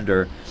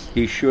commander,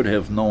 he should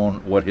have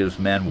known what his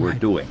men were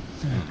doing.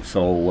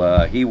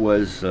 So he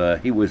was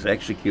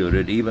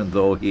executed, even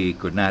though he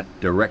could not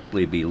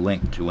directly be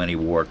linked to any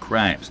war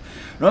crimes.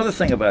 Another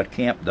thing about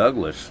Camp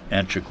Douglas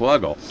and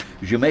Chicago,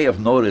 as you may have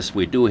noticed,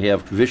 we do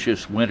have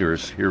vicious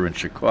winters here in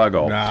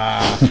Chicago.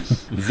 Nah.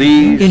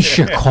 These In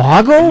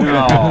Chicago?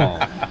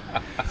 No.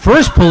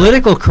 First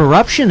political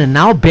corruption and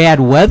now bad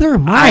weather?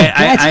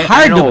 That's I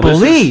hard know to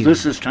believe.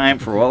 This is time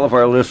for all of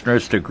our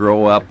listeners to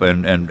grow up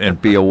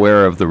and be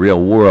aware of the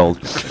real world.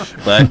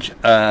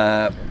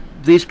 But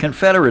these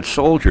Confederate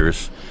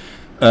soldiers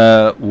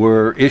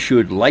were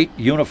issued light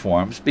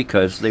uniforms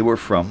because they were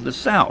from the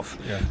South.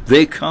 Yeah.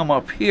 They come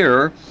up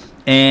here,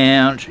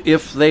 and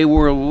if they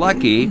were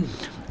lucky,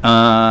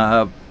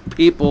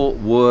 people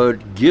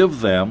would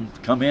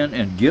come in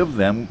and give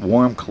them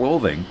warm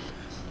clothing.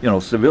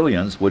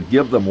 Civilians would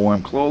give them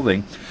warm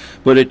clothing,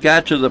 but it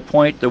got to the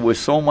point there was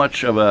so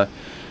much of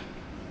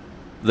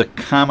the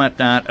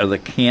commandant of the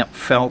camp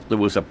felt there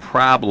was a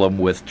problem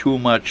with too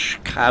much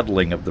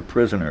coddling of the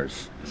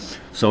prisoners.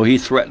 So he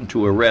threatened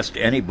to arrest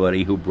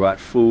anybody who brought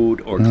food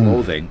or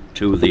clothing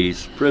to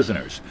these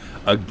prisoners.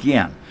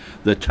 Again,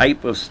 the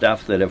type of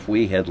stuff that if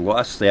we had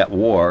lost that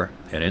war,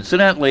 and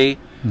incidentally,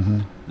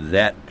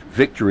 that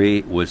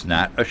victory was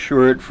not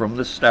assured from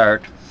the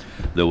start.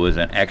 There was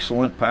an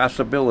excellent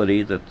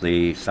possibility that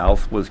the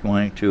South was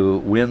going to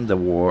win the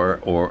war,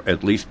 or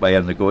at least by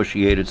a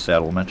negotiated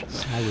settlement.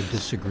 I would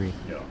disagree.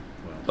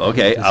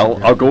 Okay,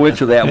 I'll go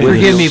into that with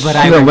Forgive you. me, but See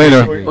I you would later.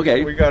 disagree.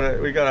 Okay. We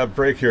got a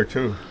break here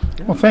too.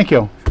 Well, thank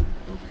you.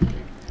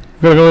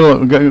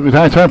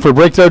 Got time for a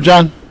break there,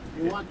 John?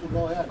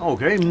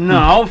 Okay,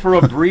 now for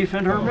a brief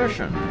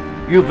intermission.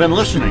 You've been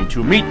listening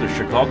to Meet the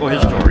Chicago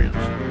Historians.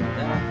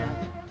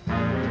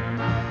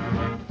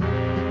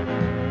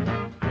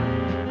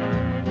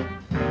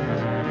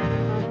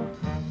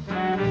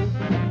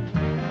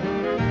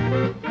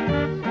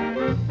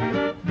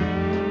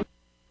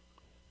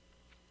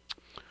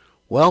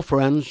 Well,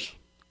 friends,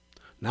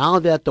 now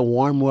that the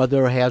warm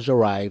weather has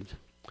arrived,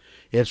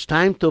 it's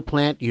time to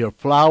plant your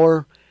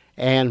flower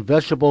and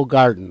vegetable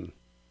garden.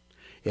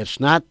 It's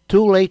not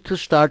too late to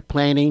start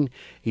planting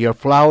your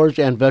flowers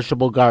and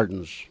vegetable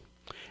gardens.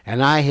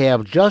 and I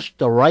have just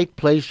the right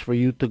place for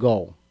you to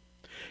go.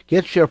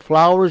 Get your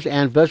flowers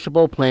and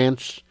vegetable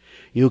plants.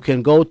 You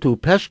can go to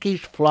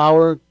Pesky's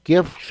Flower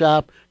Gift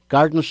Shop,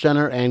 Garden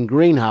Center, and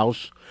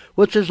Greenhouse,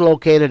 which is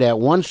located at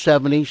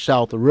 170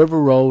 South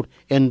River Road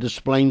in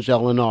Des Plaines,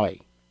 Illinois.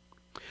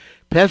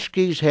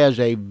 Pesky's has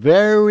a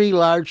very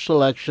large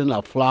selection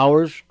of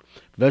flowers,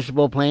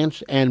 vegetable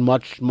plants, and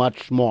much,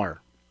 much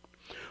more.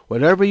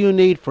 Whatever you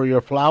need for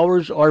your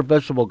flowers or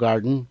vegetable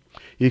garden,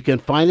 you can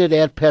find it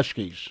at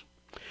Pesky's.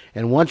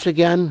 And once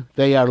again,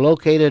 they are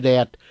located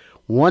at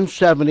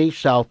 170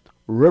 South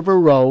River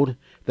Road.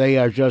 They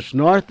are just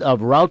north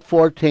of Route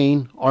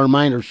 14 or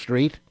Minor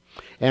Street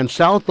and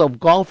south of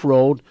Gulf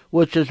Road,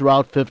 which is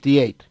Route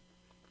 58,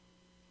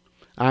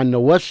 on the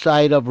west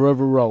side of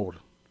River Road.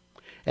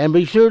 And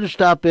be sure to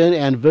stop in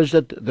and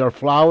visit their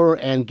flower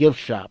and gift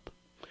shop.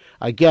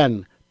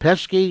 Again,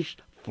 Pesky's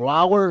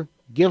Flower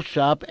Gift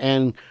Shop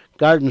and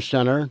Garden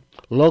Center,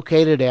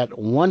 located at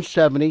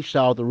 170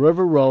 South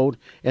River Road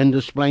in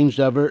Des Plaines,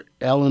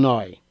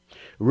 Illinois.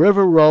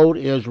 River Road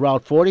is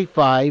Route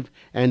 45,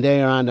 and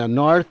they are on the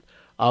north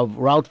of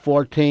Route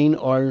 14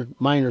 or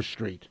Minor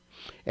Street,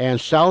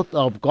 and south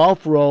of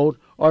Gulf Road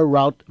or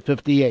Route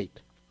 58.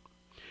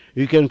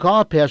 You can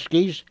call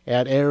Pesky's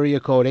at area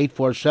code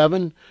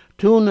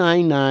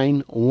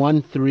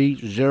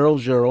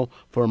 847-299-1300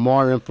 for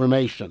more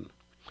information.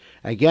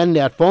 Again,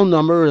 that phone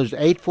number is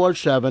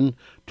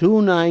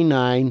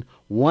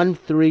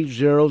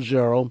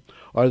 847-299-1300,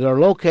 or they're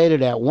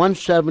located at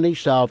 170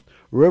 South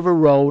River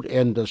Road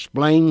in Des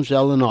Plaines,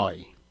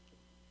 Illinois.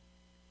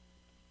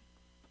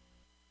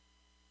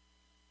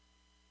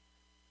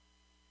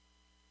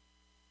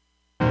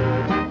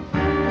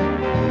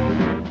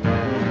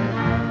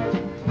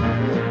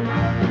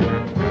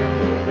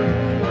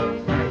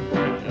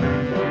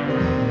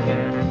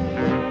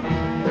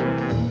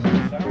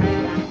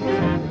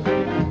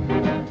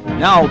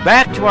 Now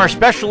back to our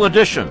special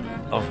edition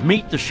of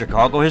Meet the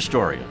Chicago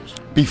Historians.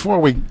 Before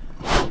we, you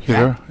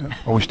there?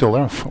 Are we still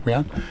there? Are we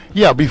on?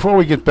 Yeah. Before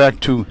we get back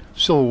to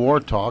Civil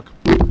War talk,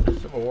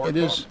 it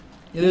is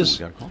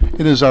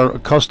our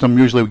custom.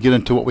 Usually, we get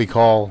into what we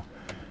call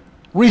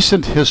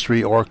recent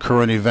history or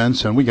current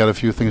events, and we got a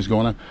few things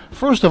going on.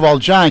 First of all,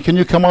 John, can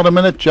you come out a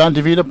minute? John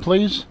DeVita,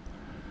 please.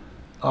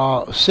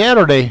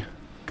 Saturday,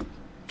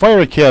 Fire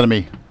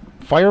Academy,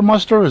 Fire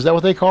Muster. Is that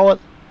what they call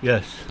it?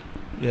 Yes.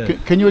 Yes.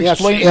 Can you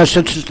explain? Yes,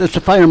 it's a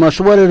fire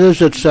muster. What it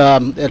is, it's a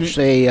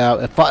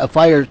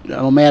fire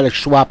nomadic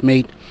swap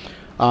meet.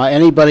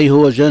 Anybody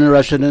who is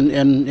interested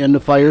in the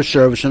fire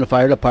service and the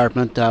fire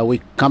department,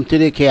 we come to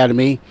the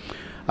academy,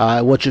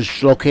 which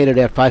is located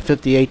at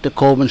 558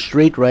 DeKalb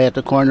Street, right at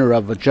the corner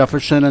of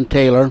Jefferson and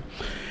Taylor.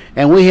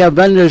 And we have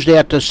vendors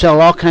that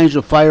sell all kinds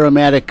of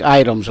fire-o-matic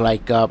items,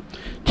 like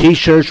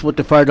T-shirts with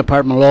the fire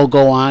department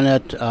logo on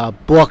it,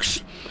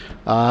 books.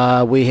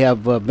 We have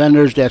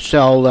vendors that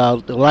sell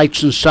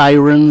lights and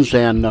sirens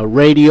and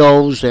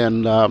radios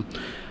and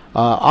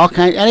all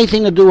kinds,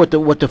 anything to do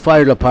with the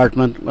fire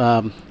department.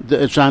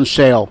 It's on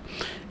sale.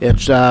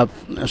 It's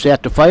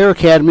at the Fire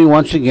Academy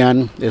once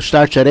again. It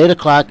starts at 8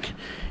 o'clock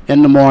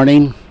in the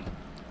morning.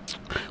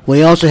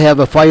 We also have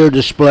a fire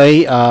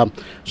display.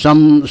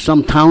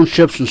 Some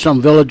townships and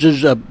some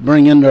villages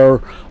bring in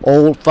their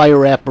old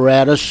fire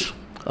apparatus.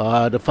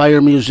 The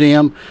Fire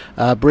Museum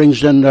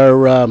brings in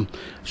their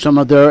some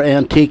of their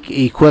antique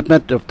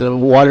equipment, the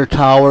water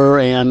tower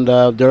and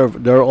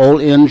their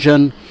old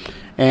engine.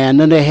 And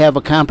then they have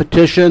a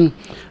competition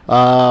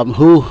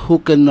who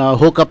can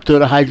hook up to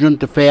the hydrant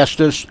the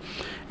fastest.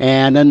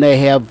 And then they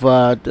have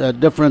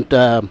different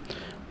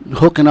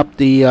hooking up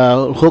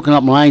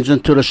lines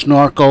into the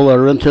snorkel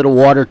or into the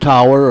water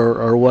tower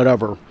or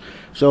whatever.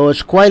 So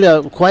it's quite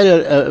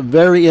a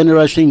very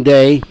interesting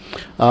day.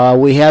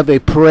 We have a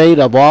parade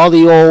of all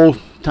the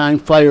old-time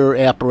fire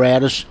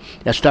apparatus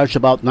that starts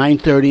about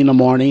 9:30 in the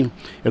morning.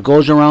 It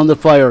goes around the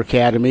Fire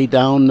Academy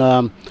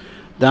down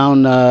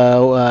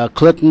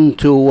Clinton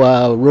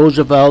to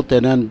Roosevelt,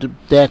 and then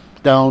back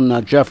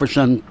down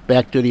Jefferson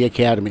back to the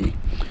Academy.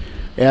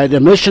 The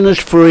admission is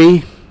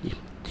free.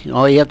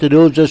 All you have to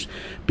do is just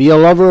be a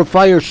lover of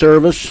fire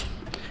service.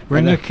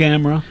 Bring a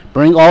camera.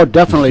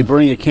 Definitely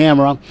bring a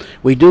camera.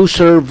 We do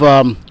serve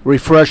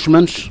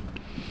refreshments.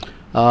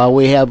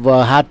 We have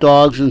hot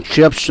dogs and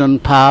chips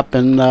and pop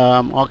and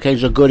all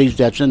kinds of goodies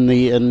that's in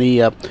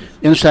the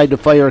inside the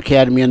Fire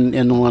Academy in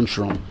the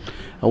lunchroom.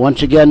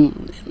 Once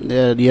again,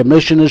 the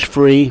admission is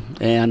free,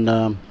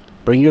 and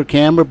bring your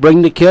camera,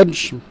 bring the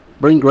kids,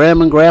 bring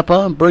Grandma and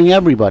Grandpa, and bring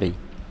everybody.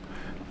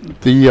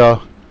 The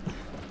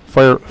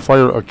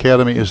Fire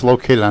Academy is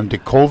located on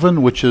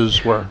DeKalb, which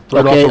is where?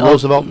 Right off of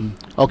Roosevelt?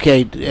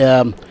 Okay.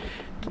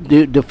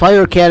 The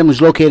Fire Academy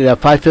is located at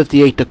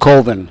 558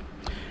 DeKalb.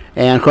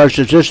 And, of course,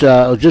 it's just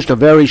a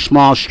very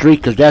small street,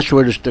 because that's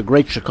where the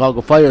Great Chicago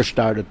Fire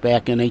started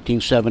back in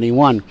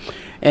 1871.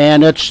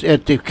 And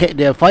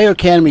the Fire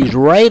Academy is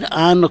right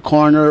on the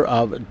corner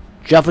of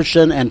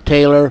Jefferson and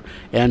Taylor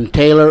and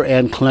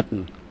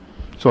Clinton.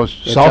 So it's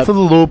south of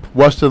the Loop,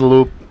 west of the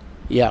Loop,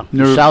 Yeah,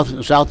 Near-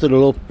 south of the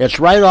Loop. It's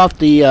right off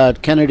the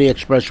Kennedy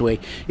Expressway.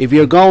 If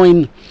you're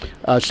going,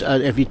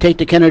 if you take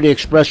the Kennedy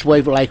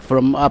Expressway like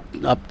from up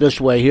this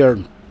way here,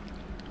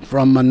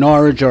 from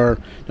Norwich or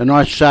the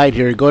north side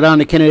here, go down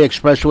the Kennedy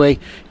Expressway,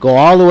 go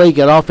all the way,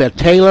 get off at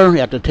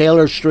the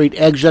Taylor Street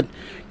exit,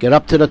 get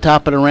up to the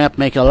top of the ramp,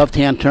 make a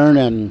left-hand turn,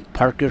 and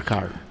park your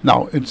car.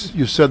 Now,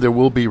 you said there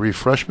will be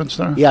refreshments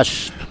there?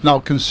 Yes. Now,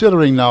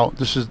 considering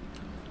this is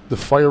the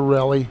fire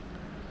rally,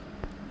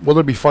 will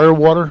there be fire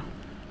water?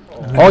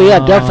 Oh yeah,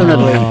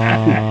 definitely.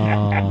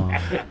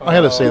 I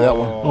had to say that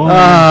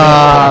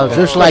one.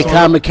 Just like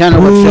Tom McKenna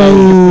would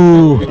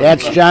say.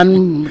 That's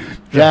John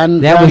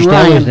Ryan.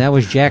 That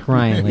was Jack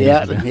Ryan. ladies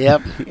and gentlemen.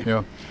 Yep.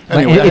 Yeah. But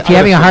Anyway, if you're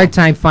having a hard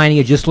time finding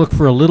it, just look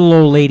for a little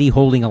old lady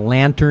holding a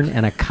lantern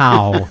and a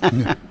cow.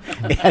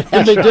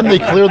 didn't they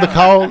clear the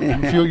cow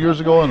a few years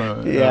ago in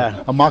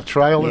a mock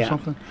trial or Yeah.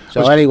 something?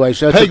 So anyway,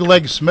 so Peg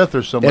Leg Smith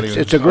or somebody.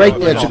 it's a great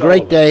day. It's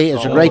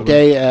a great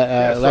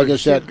day. Like I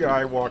said,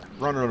 guy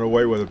running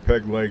away with a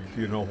peg leg.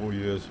 You know who he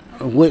is.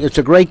 it's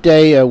a great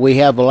day. We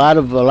have a lot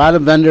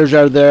of vendors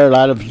are there. A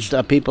lot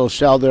of people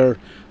sell their,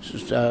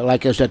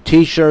 like I said,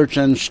 T-shirts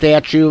and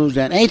statues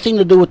and anything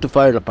to do with the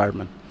fire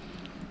department.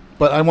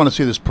 But I want to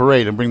see this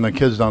parade and bring the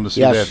kids down to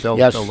see Yes, that.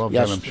 They'll love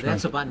yes. that, I'm sure.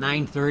 That's about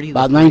 9:30.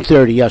 About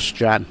 9:30, yes,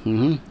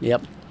 John.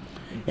 Yep.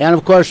 And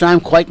of course, I'm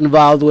quite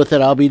involved with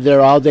it. I'll be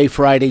there all day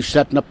Friday,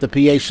 setting up the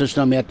PA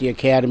system at the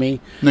academy.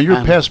 Now,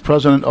 you're past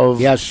president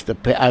of... Yes,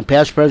 I'm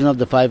past president of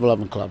the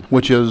 511 Club.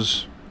 Which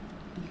is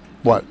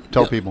what?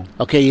 Tell people.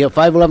 Okay,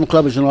 511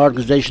 Club is an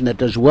organization that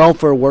does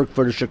welfare work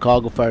for the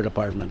Chicago Fire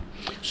Department,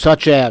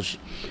 such as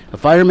a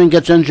fireman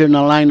gets injured in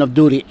the line of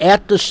duty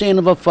at the scene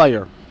of a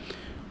fire.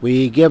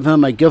 We give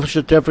him a gift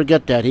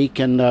certificate that he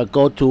can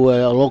go to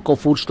a local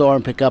food store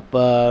and pick up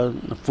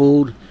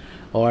food,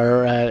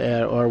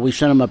 or we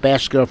send him a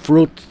basket of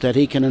fruit that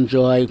he can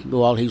enjoy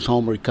while he's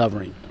home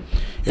recovering.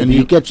 If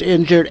he gets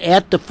injured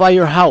at the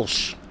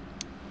firehouse,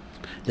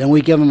 then we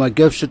give him a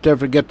gift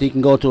certificate. He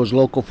can go to his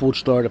local food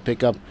store to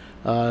pick up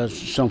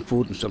some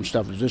food and some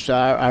stuff. Is this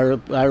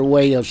our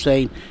way of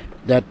saying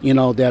that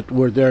that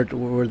we're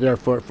there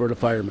for the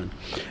firemen?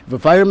 If a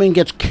fireman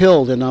gets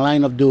killed in the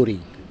line of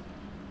duty,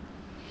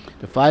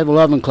 the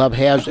 511 Club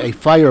has a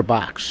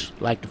firebox,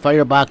 like the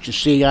firebox you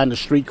see on the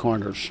street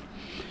corners.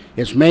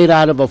 It's made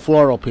out of a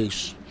floral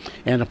piece,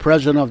 and the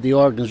president of the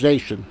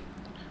organization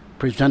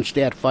presents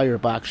that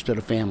firebox to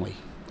the family.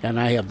 And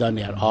I have done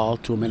that all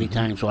too many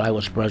times while I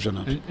was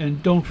president.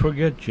 And don't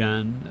forget,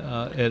 John,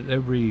 at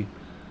every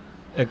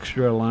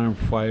extra alarm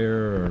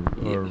fire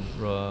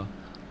or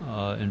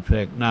in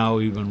fact now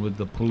even with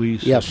the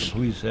police, Yes. if the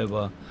police have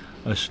a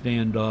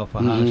standoff, a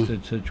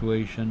hostage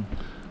situation,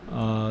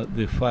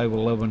 the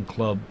 511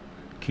 Club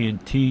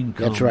canteen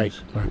comes That's right.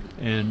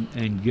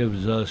 and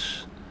gives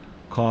us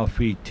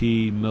coffee,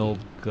 tea, milk,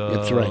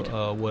 That's right.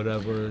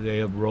 whatever. They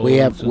have rolls We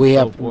have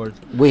so forth.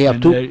 we have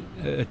And two.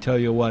 I tell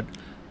you what,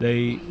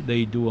 they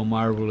do a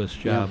marvelous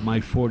job. Yeah. My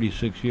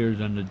 46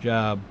 years on the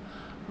job,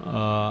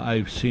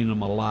 I've seen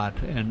them a lot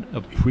and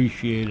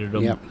appreciated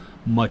them Yep.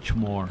 much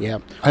more. Yeah,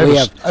 I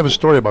have a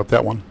story about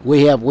that one.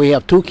 we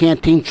have two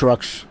canteen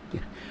trucks.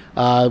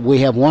 We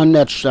have one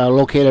that's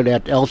located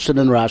at Elston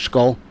and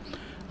Roscoe.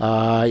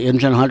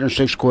 Engine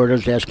 106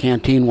 quarters. That's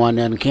Canteen 1.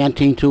 And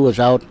Canteen 2 is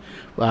out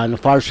on the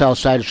far south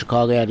side of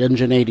Chicago at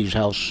Engine 80's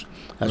house.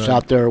 That's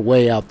out there,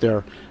 way out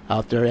there.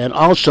 And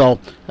also,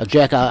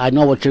 Jack, I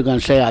know what you're going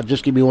to say. I'll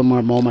just give you one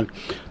more moment.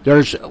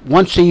 There's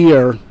once a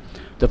year,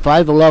 the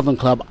 511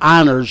 Club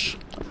honors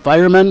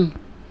firemen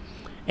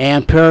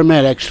and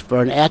paramedics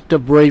for an act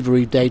of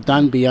bravery they've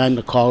done beyond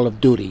the call of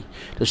duty.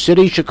 The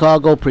city of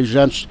Chicago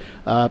presents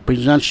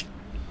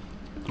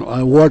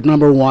award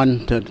number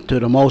 1 to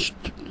the most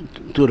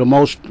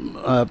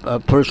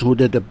person who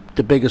did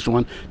the biggest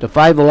one. The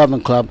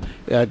 511 Club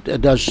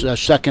does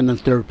second and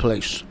third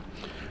place.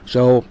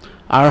 So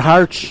our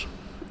hearts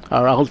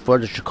are out for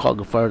the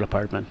Chicago Fire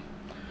Department,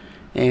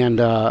 and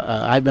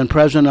I've been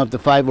president of the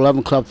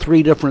 511 Club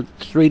three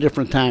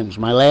different times.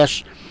 My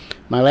last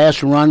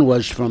run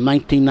was from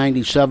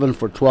 1997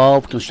 for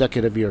 12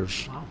 consecutive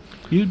years.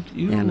 You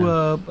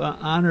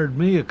honored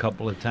me a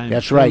couple of times.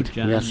 That's too, right.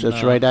 John. Yes,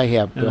 that's right. I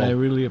have. And Bill. I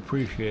really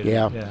appreciate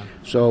Yeah. it. Yeah.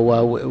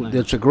 So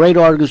it's a great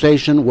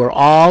organization. We're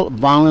all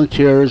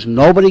volunteers.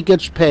 Nobody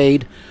gets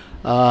paid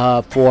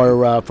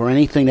for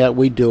anything that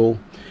we do.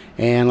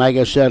 And like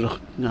I said,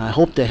 I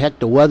hope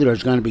the weather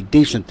is going to be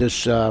decent this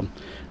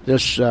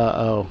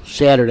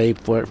Saturday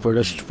for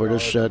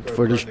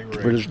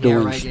this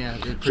doings.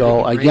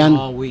 So again,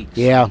 all week.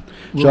 yeah.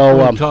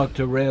 We'll talk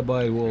to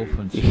Rabbi Wolf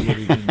and see what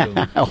he can do.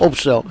 I hope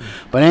so.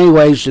 But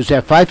anyways, it's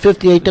at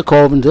 558 to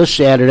Colvin this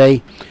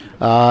Saturday.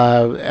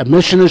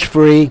 Admission is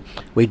free.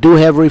 We do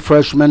have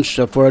refreshments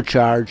for a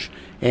charge,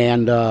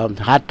 and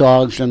hot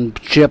dogs and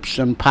chips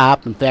and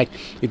pop. In fact,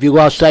 if you go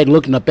outside and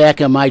look in the back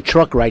of my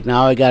truck right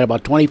now, I got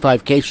about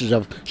 25 cases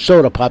of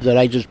soda pop that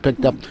I just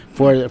picked up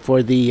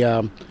for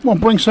the. Well,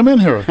 bring some in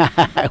here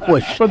I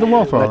wish. for the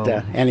welfare.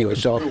 But anyway,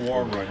 so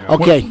Warm right now.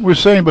 okay. We were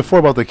saying before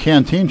about the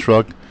canteen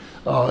truck.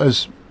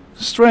 As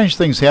strange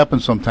things happen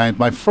sometimes.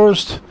 My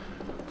first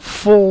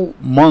full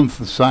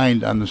month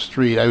assigned on the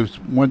street,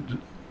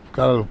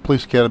 got out of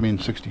police academy in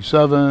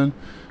 '67,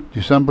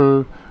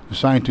 December,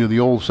 assigned to the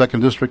old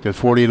 2nd District at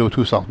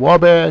 4802 South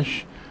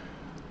Wabash.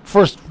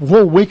 First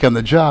whole week on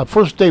the job,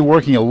 first day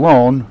working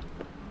alone,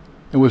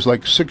 it was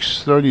like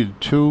 6:30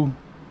 to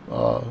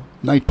 2,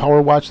 night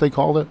power watch they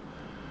called it.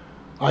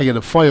 I get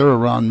a fire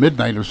around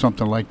midnight or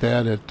something like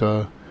that at,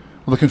 the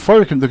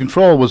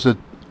control was at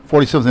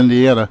 47th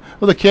Indiana.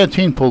 Well, the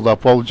canteen pulled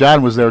up. Well,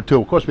 John was there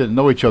too. Of course, we didn't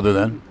know each other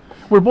then.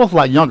 We were both a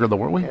lot younger, though,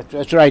 weren't we?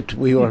 That's right.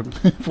 We were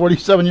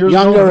 47 years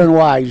younger old. and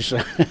wise.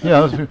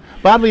 Yeah,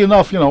 oddly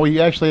enough, we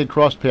actually had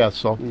crossed paths.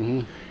 So,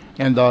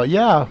 and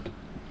yeah,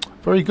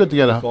 very good to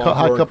get a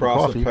hot cup of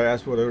coffee. The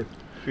pass with a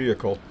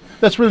vehicle.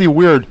 That's really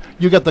weird.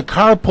 You got the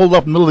car pulled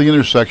up in the middle of the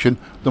intersection.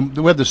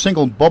 We had the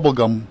single bubble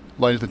gum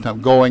light at the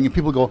time going, and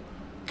people go,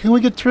 "Can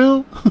we get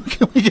through?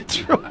 Can we get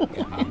through?"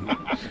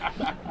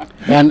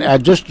 And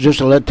just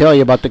to tell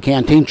you about the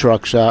canteen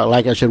trucks,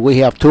 like I said, we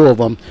have 2 of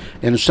them.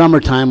 In the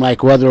summertime,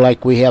 like weather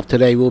like we have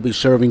today, we'll be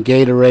serving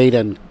Gatorade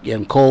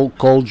and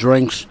cold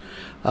drinks.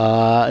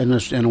 In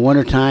the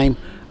wintertime,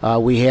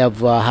 we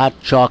have hot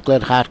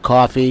chocolate, hot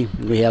coffee.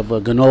 We have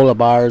granola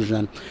bars,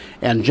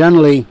 and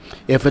generally,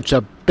 if it's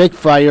a big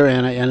fire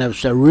and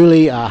it's a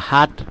really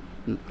hot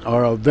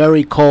or a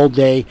very cold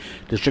day,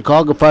 the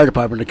Chicago Fire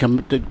Department,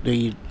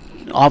 the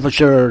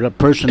officer or the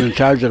person in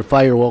charge of the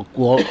fire will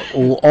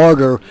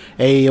order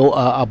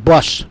a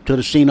bus to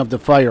the scene of the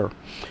fire.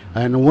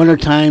 In the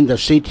wintertime, the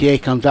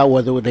CTA comes out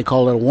with what they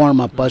call it a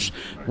warm-up bus.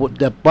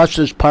 The bus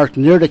is parked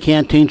near the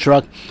canteen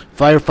truck.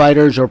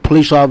 Firefighters or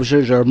police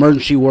officers or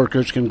emergency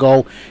workers can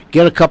go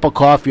get a cup of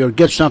coffee or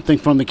get something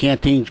from the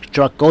canteen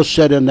truck, go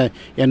sit in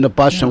the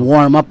bus and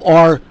warm up,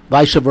 or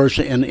vice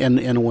versa in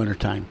the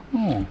wintertime.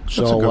 Oh, that's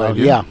so, a good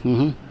idea. yeah.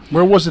 Mm-hmm.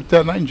 Where was it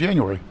that night in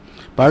January?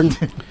 Pardon?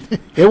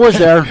 It was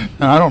there.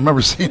 No, I don't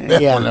remember seeing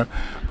that Yeah. one there.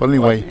 But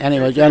anyway.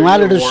 Anyways, and a lot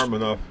of this. Warm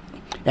enough.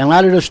 And a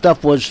lot of this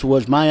stuff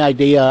was my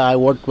idea. I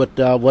worked with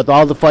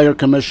all the fire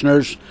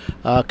commissioners,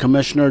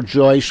 Commissioner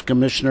Joyce,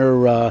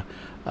 Commissioner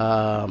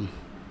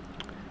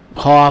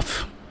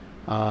Hoff.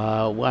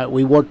 I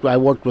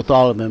worked with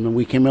all of them, and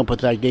we came up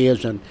with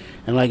ideas. And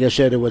like I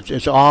said,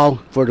 it's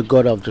all for the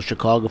good of the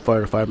Chicago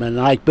Fire Department.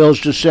 And like Bill's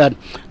just said,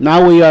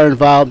 now we are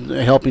involved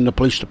in helping the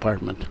police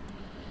department.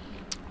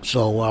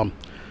 So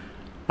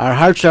our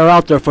hearts are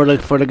out there for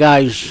the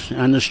guys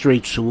on the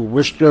streets who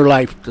risk their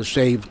life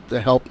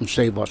to help and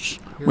save us.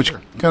 Which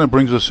kind of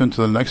brings us into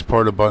the next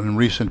part about in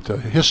recent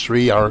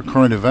history, our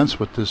current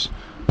events with this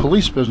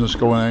police business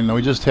going on. Now,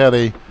 we just had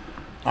a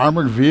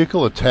armored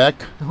vehicle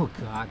attack. Oh,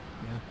 God.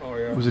 Oh,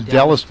 yeah. Was it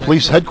Dallas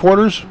Police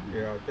Headquarters?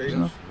 Yeah,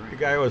 the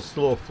guy was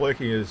still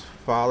flaking. His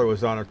father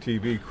was on a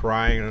TV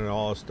crying and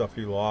all the stuff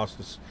he lost.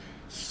 His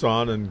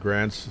son and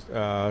his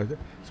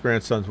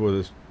grandson's with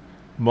his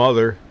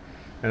mother.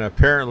 And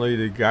apparently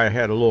the guy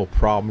had a little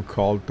problem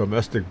called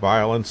domestic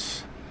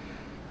violence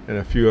and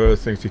a few other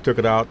things. He took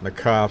it out in the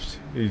cops.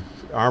 He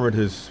armored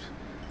his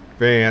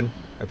van.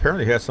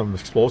 Apparently he had some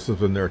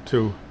explosives in there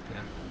too.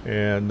 Yeah.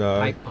 And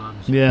pipe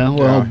bombs. Yeah,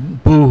 well,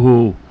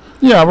 boo-hoo.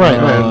 Yeah,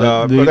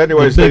 right. But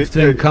anyways, the big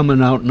thing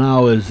coming out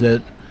now is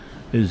that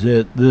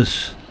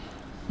this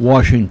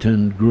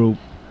Washington group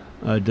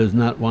does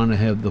not want to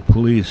have the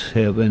police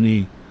have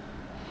any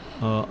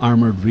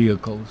armored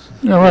vehicles,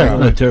 Yeah, right.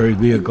 military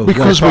vehicles.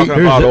 Because we're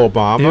talking about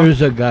Obama.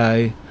 Here's a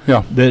guy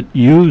Yeah. that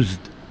used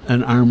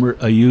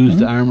a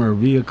used armor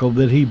vehicle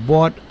that he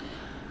bought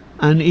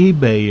on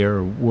eBay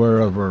or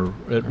wherever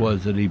it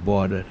was that he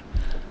bought it,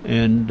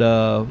 and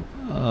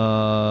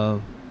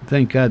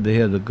thank God they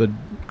had a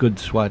good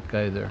SWAT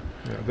guy there.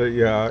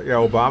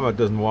 Obama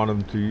doesn't want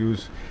them to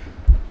use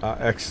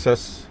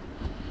excess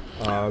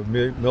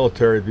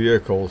military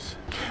vehicles.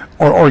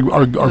 Or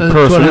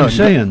That's what I'm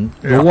saying.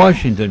 The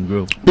Washington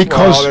group.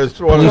 Because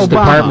Police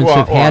departments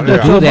have had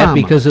to do that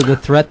because of the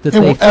threat that it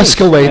they will face.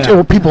 escalate.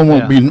 Yeah. People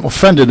won't be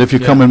offended if you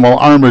come in well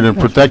armored and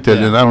protected,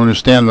 Yeah. and I don't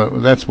understand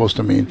what that's supposed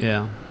to mean.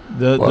 Yeah,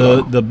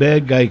 Well, the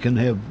bad guy can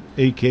have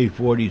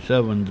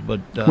AK-47s,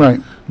 but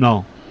Right.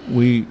 no,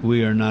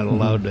 we are not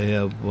allowed to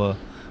have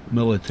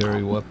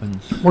military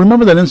weapons. Well,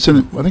 remember that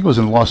incident, I think it was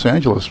in Los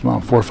Angeles,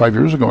 4 or 5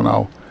 years ago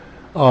now.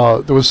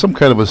 There was some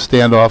kind of a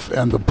standoff,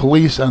 and the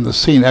police on the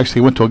scene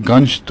actually went to a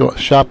gun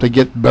shop to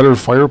get better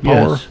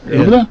firepower. Yes,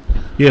 Remember that?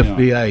 The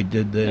FBI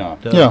did that.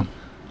 Yeah.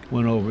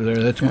 Went over there.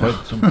 That's quite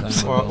some time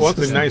ago. Well, one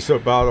thing nice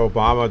about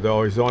Obama,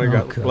 though, he's only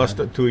got God. less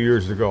than 2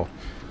 years to go.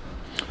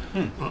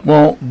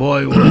 Well,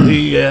 Boy, will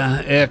he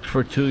act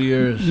for 2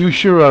 years. you're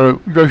sure are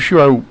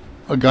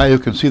a guy who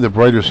can see the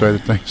brighter side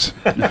of things.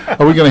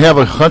 Are we going to have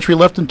a country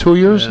left in 2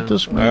 years at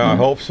this point? I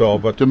hope so,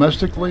 but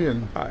Domestically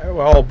and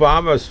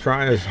Obama's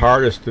trying his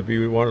hardest to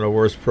be one of the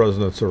worst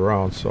presidents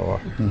around. So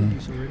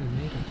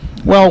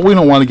Well, we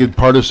don't want to get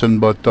partisan,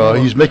 but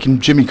he's making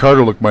Jimmy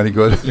Carter look mighty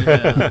good.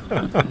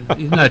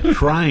 He's not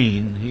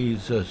trying.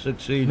 He's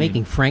succeeding.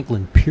 Making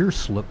Franklin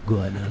Pierce look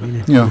good. I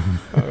mean, Yeah.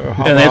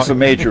 And that's a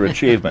major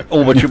achievement.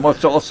 Oh, but you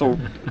must also,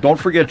 don't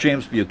forget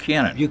James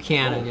Buchanan.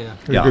 Buchanan, yeah.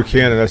 Yeah.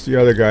 Buchanan, that's the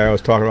other guy I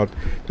was talking about.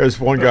 There's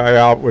one guy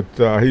out with,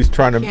 he's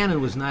trying to,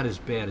 Buchanan was not as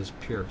bad as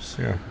Pierce.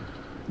 yeah.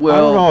 Well, I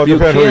don't know, it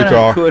depends who you Buchanan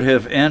talk. could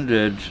have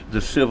ended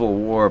the Civil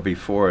War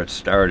before it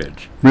started.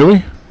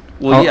 Really?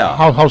 Well, how,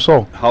 yeah. How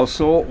so? How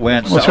so?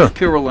 When Well, South sure.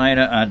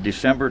 Carolina on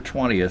December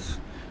 20th,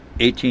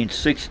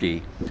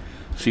 1860,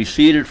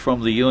 seceded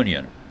from the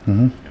Union.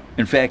 Mm-hmm.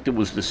 In fact, it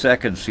was the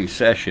second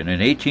secession.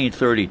 In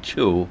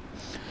 1832,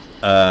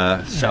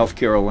 South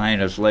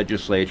Carolina's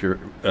legislature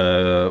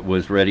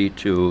was ready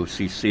to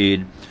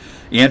secede.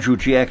 Andrew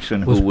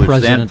Jackson, who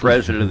was then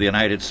president of the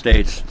United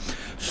States,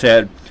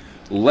 said,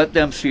 "Let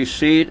them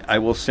secede. I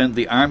will send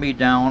the army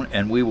down,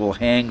 and we will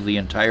hang the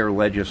entire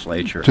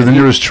legislature." To the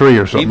nearest tree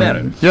or something. He meant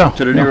it. Yeah.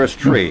 To the nearest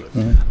tree.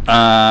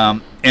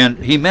 And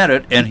he meant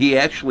it, and he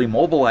actually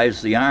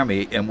mobilized the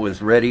army and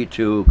was ready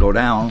to go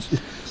down.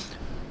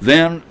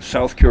 Then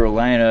South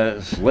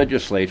Carolina's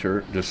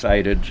legislature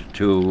decided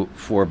to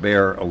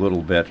forbear a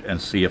little bit and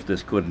see if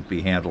this couldn't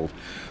be handled.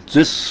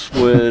 This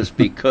was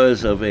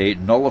because of a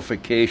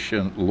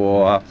nullification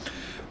law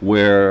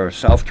where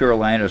South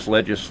Carolina's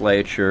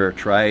legislature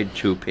tried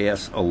to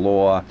pass a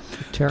law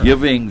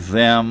giving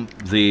them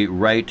the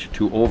right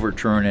to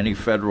overturn any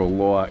federal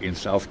law in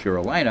South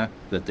Carolina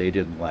that they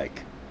didn't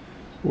like.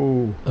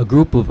 Ooh. A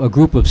group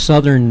of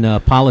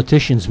Southern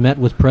politicians met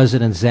with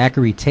President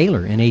Zachary Taylor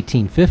in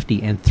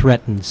 1850 and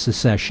threatened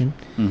secession.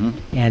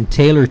 Mm-hmm. And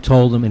Taylor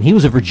told them, and he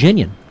was a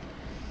Virginian,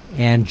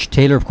 and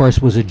Taylor, of course,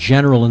 was a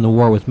general in the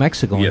war with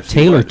Mexico. Yes, and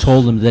Taylor he was.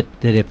 told them that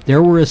if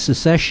there were a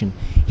secession,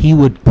 he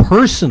would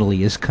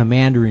personally, as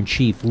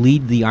commander-in-chief,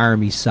 lead the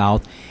army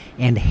south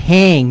and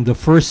hang the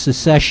first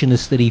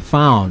secessionists that he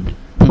found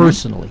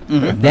personally.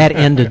 Mm-hmm. That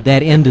ended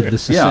the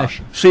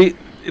secession. Yeah. See,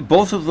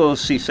 both of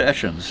those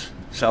secessions,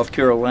 South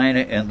Carolina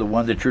and the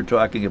one that you're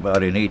talking about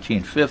in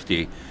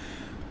 1850,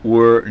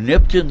 were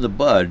nipped in the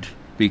bud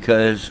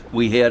because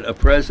we had a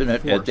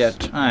president at that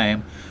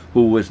time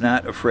who was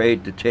not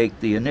afraid to take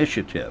the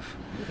initiative.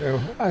 Yeah,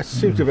 I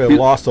seem to have been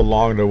lost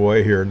along the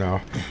way here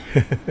now.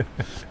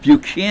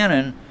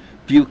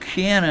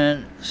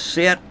 Buchanan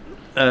sat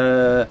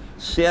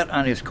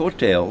on his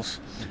coattails,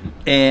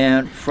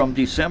 and from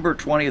December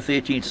 20th,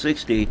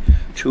 1860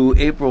 to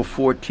April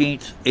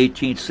 14th,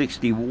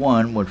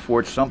 1861, when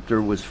Fort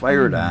Sumter was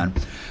fired on,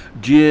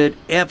 did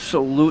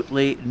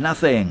absolutely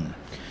nothing.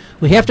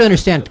 We have to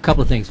understand a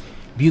couple of things.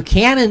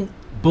 Buchanan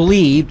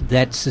believed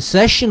that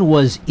secession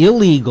was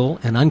illegal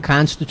and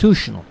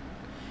unconstitutional.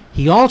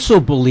 He also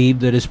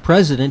believed that as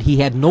president he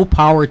had no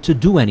power to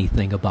do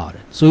anything about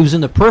it. So he was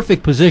in the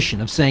perfect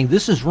position of saying,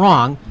 this is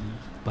wrong,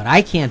 but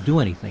I can't do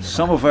anything about it.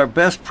 Some of our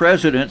best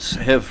presidents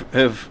have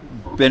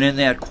been in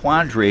that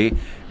quandary,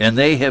 and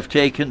they have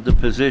taken the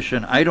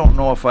position, I don't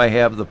know if I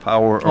have the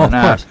power or of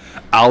not. course.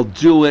 I'll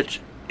do it,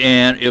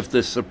 and if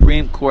the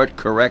Supreme Court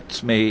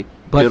corrects me,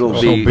 But it'll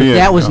so be... be it.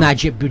 that was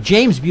Yeah. not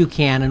James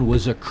Buchanan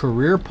was a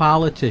career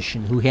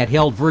politician who had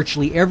held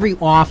virtually every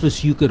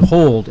office you could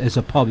hold as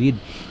a public.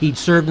 He'd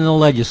served in the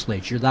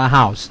legislature, the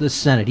House, the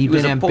Senate. He'd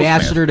was been a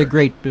ambassador to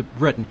postmaster. Great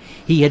Britain.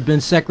 He had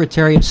been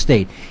Secretary of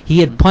State. He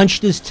had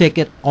punched his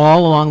ticket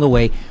all along the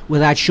way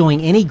without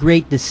showing any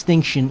great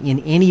distinction in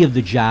any of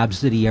the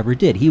jobs that he ever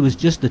did. He was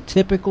just a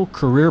typical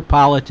career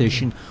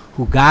politician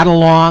who got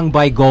along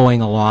by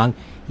going along.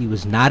 He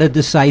was not a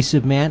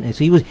decisive man. As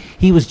he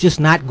was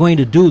just not going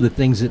to do the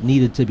things that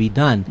needed to be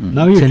done.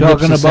 Now to you're nip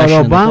talking about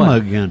secession in the Obama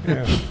bud.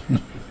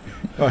 again.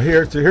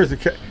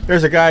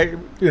 There's a guy,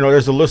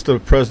 there's a list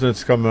of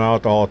presidents coming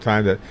out all the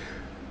time that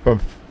from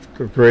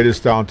the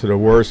greatest down to the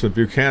worst, and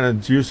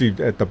Buchanan's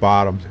usually at the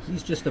bottom.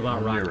 He's just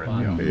about rock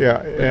bottom. Yeah,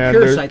 and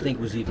Pierce, there's- I think,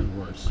 was even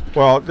worse.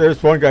 well,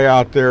 there's one guy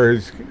out there.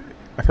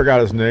 I forgot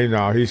his name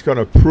now. He's going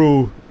to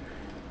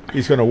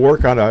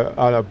work on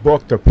a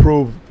book to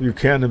prove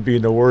Buchanan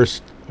being the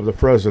worst of the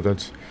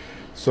presidents.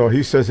 So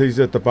he says he's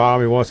at the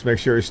bottom. He wants to make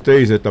sure he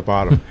stays at the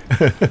bottom.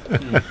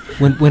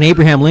 When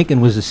Abraham Lincoln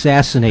was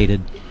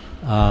assassinated,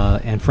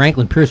 and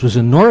Franklin Pierce was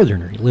a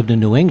Northerner, he lived in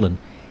New England,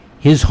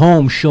 his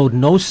home showed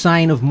no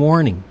sign of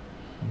mourning,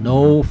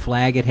 no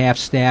flag at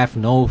half-staff,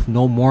 no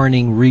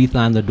mourning wreath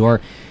on the door.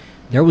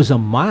 There was a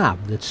mob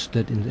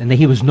and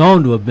he was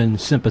known to have been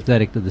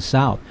sympathetic to the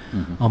South.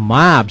 A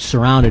mob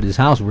surrounded his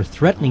house, were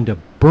threatening to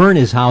burn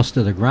his house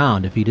to the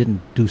ground if he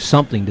didn't do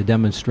something to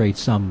demonstrate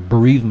some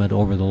bereavement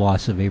over the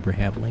loss of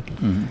Abraham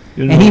Lincoln.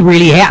 You know, And he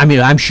really had,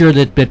 I'm sure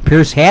that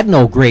Pierce had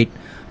no great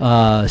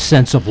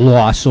sense of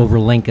loss over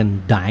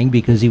Lincoln dying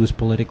because he was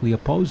politically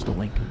opposed to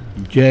Lincoln.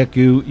 Jack,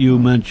 you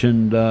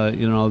mentioned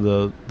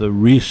the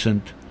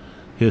recent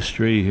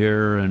history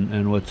here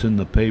and what's in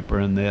the paper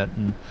and that,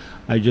 and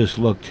I just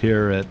looked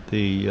here at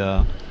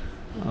the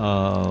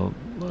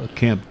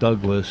Camp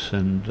Douglas,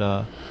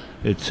 and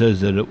it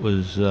says that it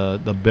was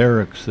the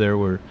barracks there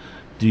were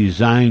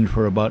designed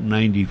for about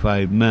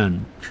 95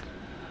 men,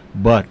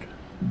 but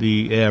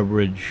the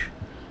average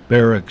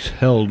barracks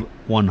held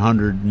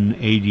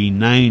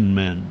 189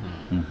 men.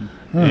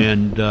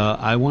 And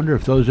I wonder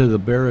if those are the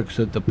barracks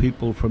that the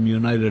people from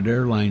United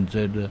Airlines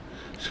had to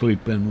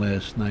sleep in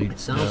last night. It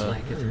sounds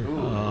like it.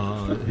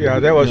 Yeah,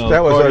 that was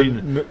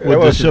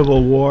the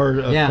Civil War.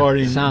 Yeah,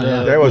 According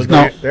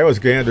that was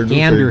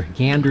Gander.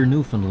 Gander,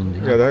 Newfoundland.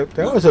 Yeah,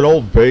 that was an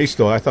old base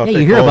though. I thought.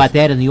 Hey, you hear about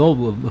that in the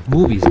old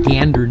movies,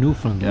 Gander,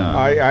 Newfoundland. Yeah.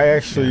 I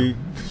actually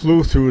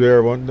flew through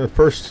there. The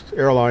first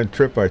airline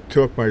trip I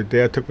took, my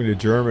dad took me to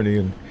Germany,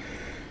 and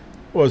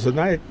it was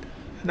an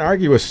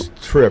arduous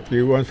trip.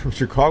 You went from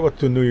Chicago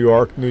to New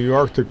York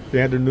to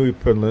Gander,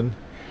 Newfoundland.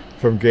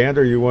 From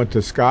Gander, you went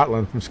to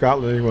Scotland. From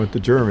Scotland, you went to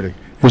Germany.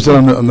 Was that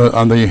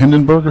on the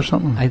Hindenburg or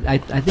something? I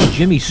think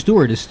Jimmy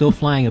Stewart is still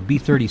flying a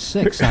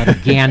B-36 out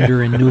of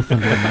Gander in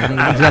Newfoundland. I think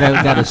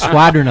he's got a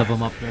squadron of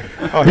them up there.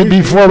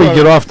 Before we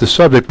get off the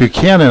subject,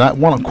 Buchanan,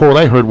 one quote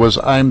I heard was,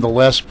 "I'm the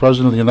last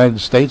president of the United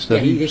States."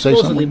 Did he say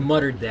supposedly something?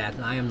 muttered that.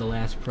 I am the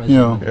last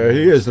president. Yeah,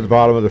 he is at the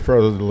bottom of the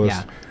front of the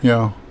list.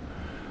 Yeah.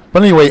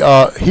 But anyway,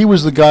 he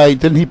was the guy.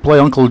 Didn't he play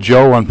Uncle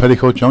Joe on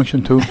Petticoat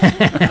Junction too?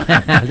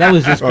 That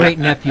was his great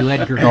nephew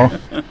Edgar. No.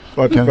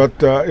 But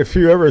if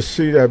you ever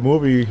see that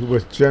movie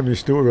with Jimmy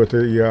Stewart with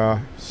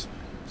the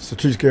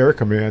Strategic Air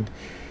Command,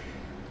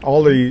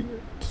 all the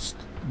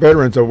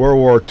veterans of World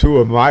War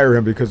II admire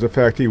him because of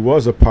the fact he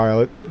was a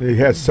pilot. He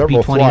had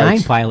several B-29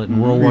 flights. pilot in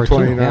World War II.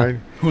 B-29.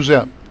 Who's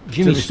that?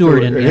 Jimmy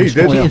Stewart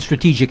in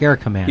Strategic Air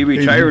Command. He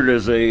retired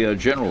as a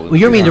general. Well,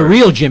 you mean the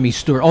real Jimmy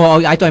Stewart?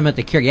 Oh, I thought I meant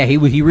the character. Yeah,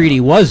 he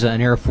really was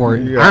an Air Force,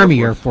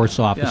 Army Air Force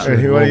officer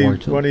in World War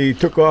II. When he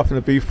took off in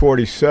the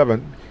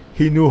B-47,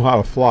 he knew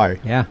how to fly.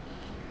 Yeah.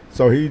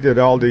 So he did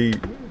all the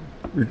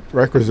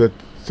requisite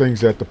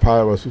things that the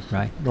pilot was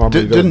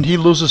normally Didn't he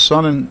lose his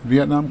son in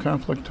Vietnam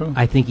conflict too?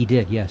 I think he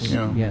did. Yes.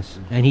 Yeah. Yes.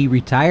 And he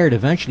retired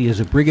eventually as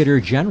a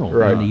brigadier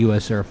general in the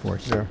U.S. Air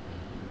Force. Yeah.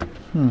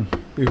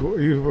 He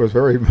was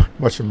very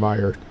much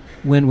admired.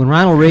 When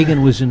Ronald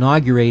Reagan was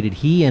inaugurated,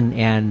 he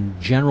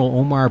and General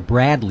Omar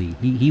Bradley,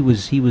 he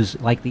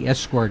was like the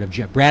escort of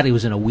Bradley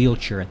was in a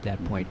wheelchair at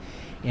that point,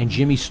 and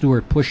Jimmy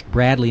Stewart pushed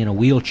Bradley in a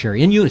wheelchair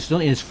still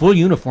in his full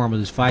uniform with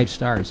his 5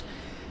 stars,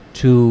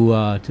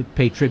 to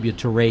pay tribute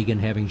to Reagan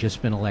having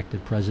just been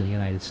elected president of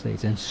the United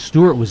States, and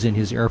Stewart was in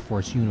his Air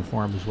Force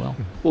uniform as well.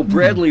 Well,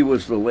 Bradley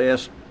was the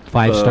last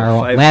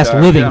last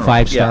living general.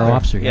 5-star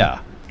officer.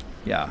 Yeah.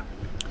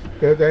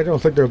 I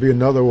don't think there'll be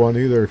another one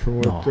either,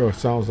 from what it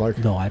sounds like.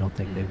 No, I don't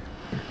think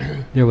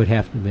there would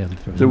have to be a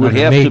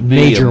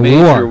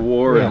major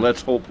war, and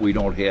let's hope we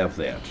don't have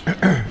that.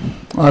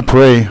 I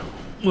pray.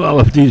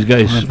 Well, if these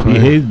guys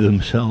behave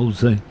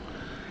themselves, they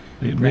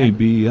may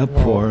be up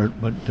for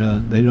it, but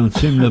they don't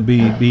seem to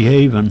be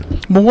behaving.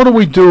 But what do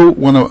we do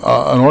when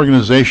an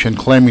organization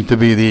claiming to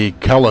be the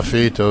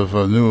caliphate of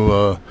a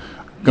new,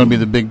 going to be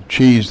the big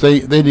cheese,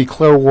 they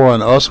declare war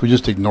on us? We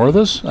just ignore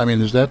this? I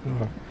mean, is that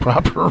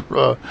proper?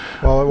 Well,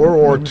 World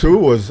War II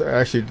was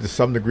actually to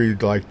some degree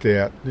like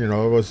that. You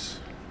know, it was.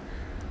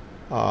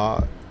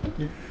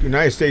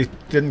 United States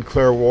didn't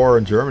declare war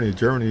on Germany.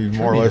 Germany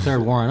more or less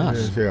declared war on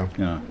us.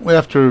 Yeah. Well,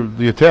 after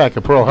the attack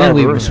at Pearl Harbor. Then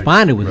we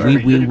responded with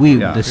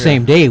the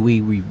same day we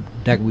issued.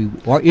 That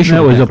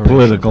was a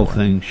political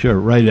thing, sure.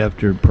 Right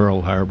after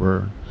Pearl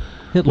Harbor.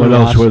 Hitler what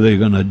else lost. were they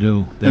going to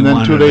do? And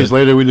then 2 days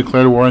later, we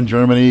declared war on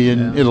Germany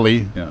and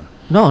Italy. Yeah.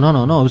 No.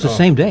 It was the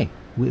same day.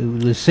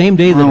 The same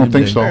day. I don't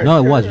think so.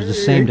 No, it was. It was the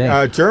same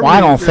day. Germany, well, I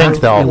don't think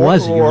so. It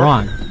was. You're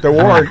wrong. The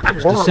war.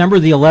 It was December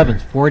the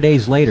 11th. 4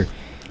 days later,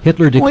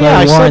 Hitler declared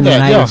I war said on the that.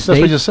 United Yeah, States. that's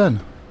what you just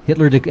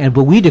said.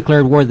 But we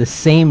declared war the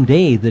same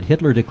day that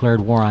Hitler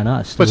declared war on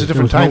us. But it's a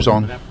different time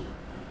zone.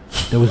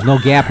 There was no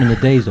gap in the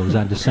days. It was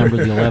on December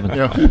the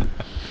 11th.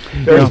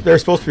 There's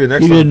supposed to be an He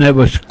excellent. didn't have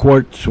a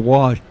quartz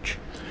watch.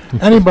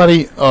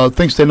 Anybody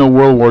thinks they know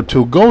World War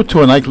II, go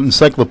to an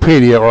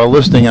encyclopedia or a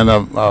listing and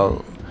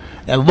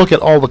look at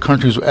all the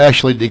countries who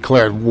actually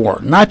declared war.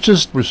 Not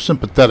just were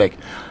sympathetic.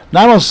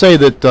 Now, I don't say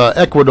that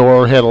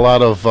Ecuador had a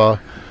lot of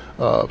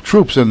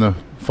troops in the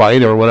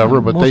fight or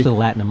whatever, but most they of the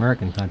Latin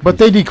American countries. But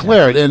they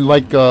declared, and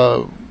like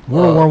World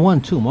War I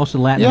too. Most of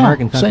the Latin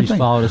American countries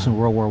followed us in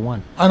World War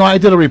I. I know. I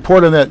did a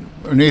report on that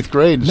in 8th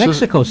grade.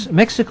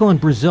 Mexico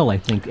and Brazil, I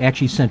think,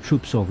 actually sent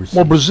troops overseas.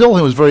 Well, Brazil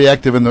was very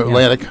active in the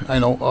Atlantic. I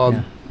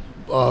know.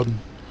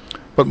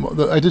 But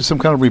I did some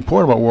kind of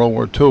report about World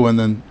War II, and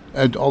then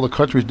all the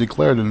countries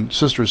declared, and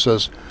Sister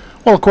says,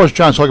 well, of course,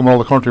 John's talking about all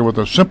the country with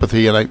their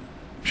sympathy, and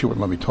she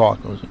wouldn't let me talk.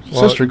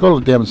 Sister, go to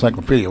the damn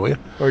encyclopedia, will you?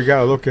 Well, you got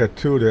to look at,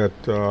 too,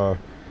 that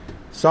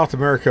South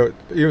America,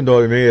 even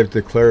though they may have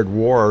declared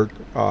war,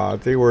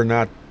 they were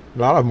not, a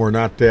lot of them were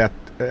not that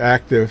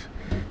active.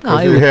 No,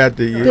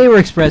 they were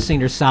expressing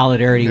their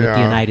solidarity with the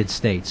United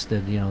States.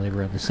 That they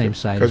were on the same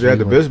side. Because they had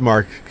the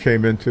Bismarck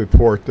came into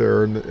port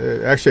there, and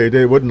actually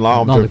they wouldn't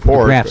allow them to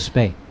port. The Graf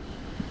Spee.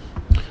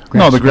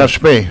 The Graf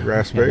Spee.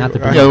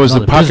 It was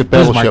the pocket battleship.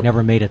 Bismarck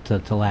never made it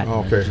to Latin.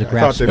 Okay. It was the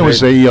Graf Spee. It was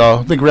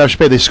the Graf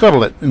Spee. They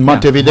scuttled it in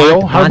Montevideo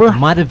Harbor.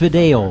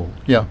 Montevideo.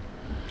 Yeah,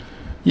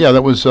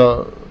 that was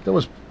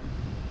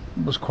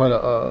quite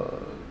a.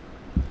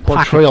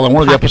 portrayal on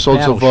one of the pocket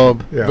episodes of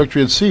battleship. Yeah.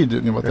 Victory at Sea,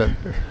 didn't you, about that?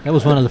 That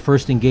was one of the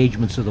first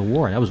engagements of the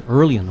war. That was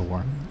early in the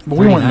war. But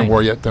we weren't in the 39,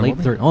 war yet then, Late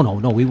were we? Oh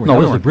no, we were. No, That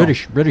we was the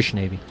weren't, no. British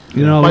Navy.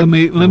 You know, Mike- let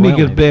me Royal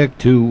get Navy. back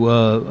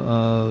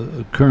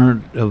to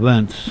current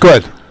events.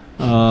 Good.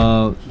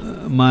 My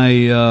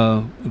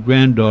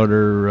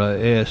granddaughter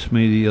asked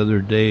me the other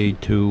day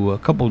a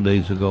couple of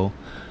days ago,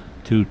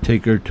 to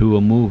take her to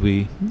a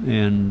movie,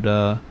 and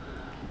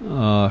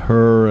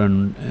her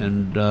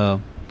and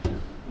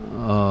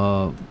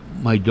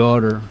my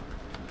daughter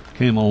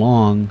came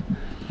along,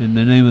 and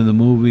the name of the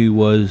movie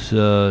was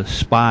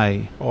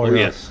Spy, Oh,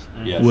 Yes.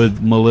 Yes.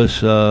 with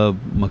Melissa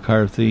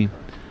McCarthy,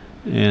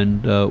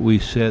 and we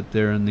sat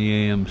there in the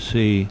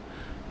AMC,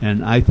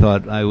 and I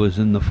thought I was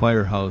in the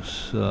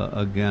firehouse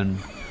again,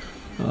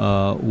 and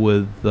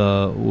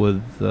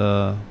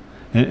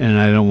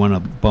I don't want to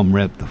bum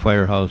rap the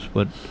firehouse,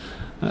 but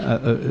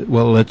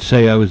well, let's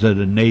say I was at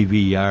a Navy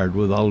yard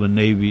with all the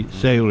Navy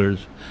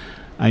sailors.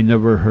 I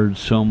never heard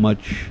so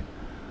much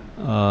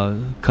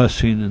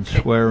cussing and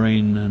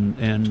swearing,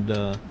 and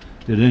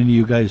did any of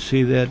you guys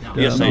see that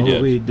Yes, I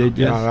did. movie? Did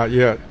you? No, not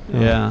yet.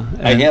 Yeah,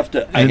 I have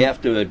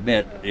and to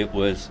admit, it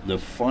was the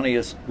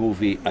funniest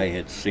movie I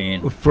had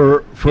seen.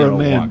 for in a a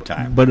man, long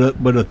time. but a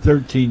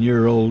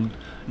 13-year-old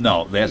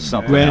No, that's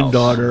something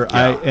granddaughter.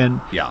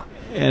 else. Yeah.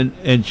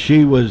 And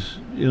she was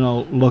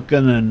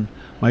looking, and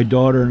my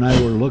daughter and I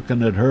were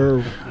looking at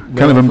her.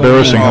 Kind of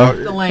embarrassing, huh?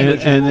 The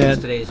language And in that-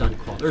 today is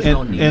uncalled. There's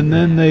no need. And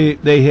then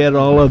they had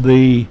all of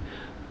the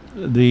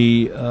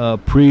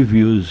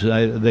previews.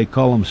 They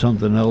call them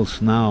something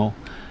else now,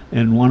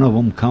 and one of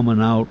them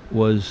coming out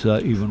was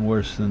even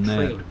worse than that.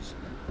 Trailers.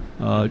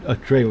 A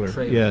trailer,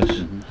 Trailer.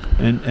 yes.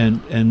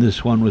 And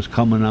this one was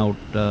coming out,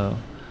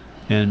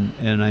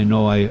 and I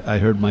know I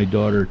heard my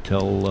daughter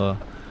tell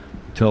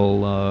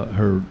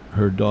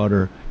her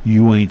daughter,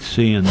 "You ain't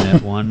seeing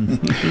that one."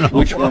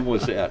 Which one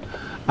was that?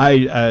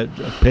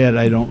 Pat,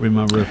 I don't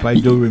remember. If I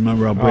do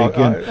remember, I'll break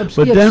in. Yes.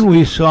 But then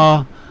we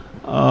saw,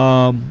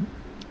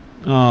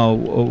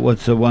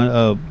 what's the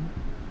one?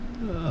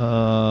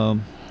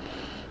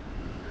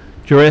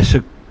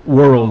 Jurassic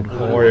World.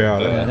 Oh, yeah.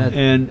 Yeah, that-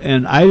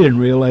 And I didn't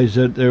realize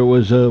that there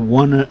was a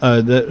one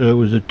that there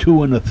was a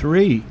 2 and a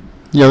 3.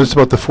 Yeah, that's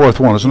about the fourth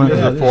one, isn't it? Yeah,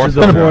 the this fourth is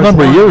one. the Been a fourth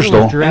number of one. years, It was though.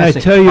 And I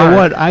Jurassic tell you Park.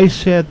 what, I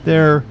sat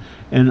there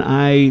and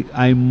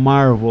I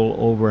marvel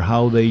over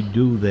how they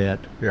do that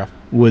Yeah.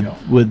 with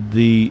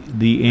the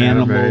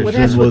animals Animation. Well,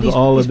 that's and what with these,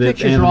 all these of it.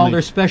 pictures are all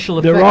their special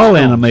effects. They're all films.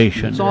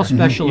 animation. It's all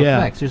special Yeah.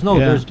 effects. There's no,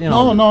 Yeah. there's you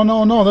know.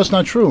 No, that's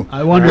not true.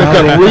 I wonder They've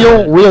how got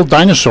they real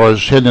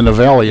dinosaurs hidden in the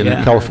valley in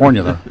Yeah.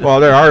 California there. Well,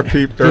 there are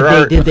people. There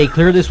are. Did they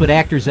clear this with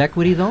Actors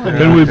Equity though? I Can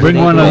mean, we did bring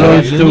they one go of to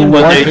those a to union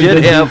with what They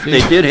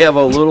that? did have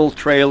a little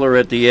trailer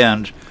at the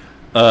end.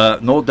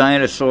 No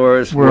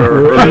dinosaurs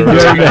were-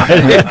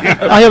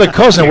 I had a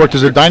cousin that worked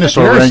as a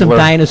dinosaur There are some wrangler.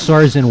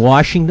 dinosaurs in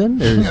Washington.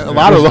 There's, a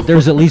lot of them.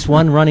 There's at least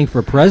one running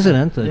for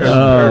president.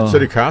 Our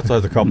city council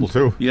has a couple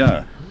too.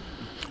 Yeah.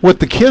 With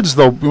the kids,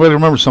 though, you gotta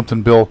remember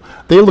something, Bill.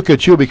 They look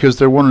at you because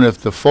they're wondering if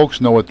the folks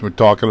know what we're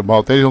talking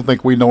about. They don't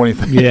think we know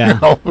anything. Yeah, you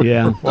know?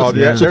 yeah. Well,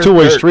 Yeah. It's a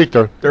two-way street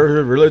there. There's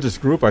a religious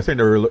group. I think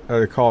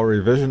they call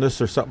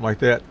revisionists or something like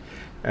that,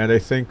 and they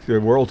think the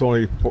world's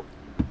only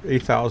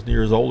 8,000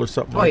 years old or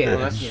something like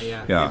that.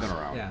 yeah. Yeah.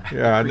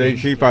 Yeah, and they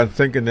keep on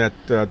thinking that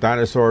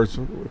dinosaurs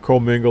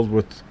commingled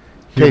with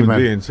human Cavemen.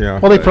 beings. Yeah.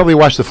 Well, they probably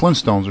watched the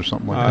Flintstones or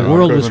something like I that. The don't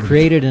world was couldn't-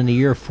 created in the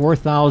year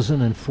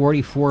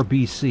 4044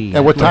 BC.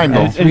 At what time,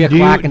 though? At 3 do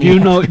you, o'clock in do the you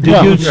know?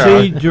 Did you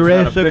see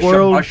Jurassic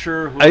World?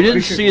 I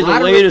didn't see the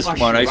Roderick latest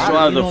Usher. one. I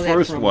saw You the know that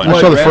first from- one.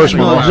 I saw the first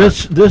No, one.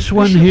 this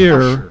one Bishop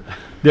here, Usher.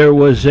 there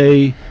was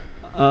a.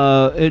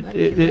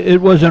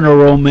 It wasn't a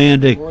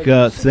romantic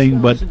thing,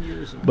 but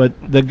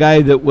the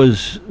guy that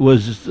was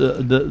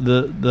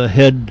the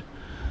head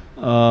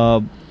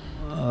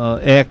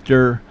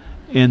actor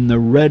in the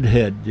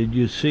redhead. Did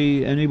you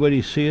see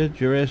anybody see it?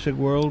 Jurassic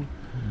World.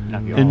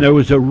 And there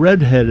was a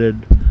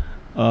redheaded.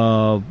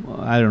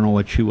 I don't know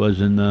what she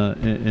was in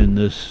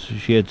this.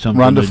 She had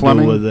something Rhonda to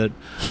Fleming? do with it.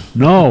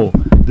 No,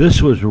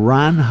 this was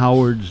Ron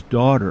Howard's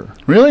daughter.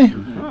 Really?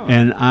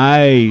 And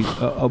I,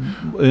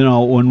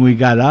 when we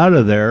got out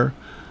of there,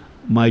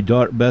 my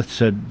daughter Beth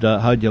said,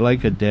 "How'd you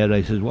like it, Dad?"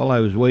 I said, "Well, I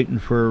was waiting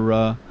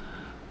for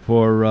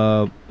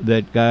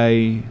that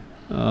guy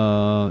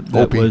that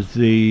Opie. was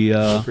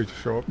the Free to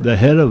show up. the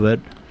head of it,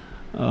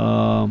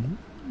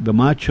 the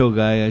macho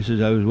guy." I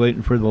says, "I was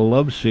waiting for the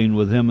love scene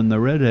with him and the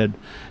redhead,"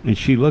 and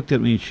she looked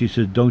at me and she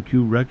said, "Don't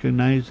you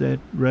recognize that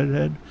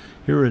redhead?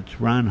 Here it's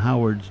Ron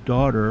Howard's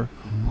daughter,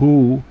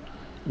 who."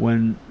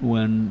 When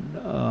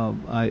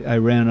I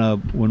ran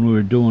when we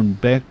were doing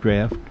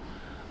Backdraft,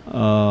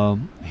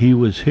 he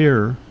was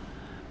here,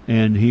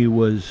 and he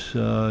was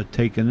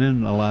taking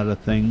in a lot of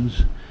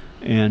things,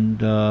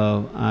 and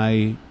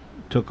I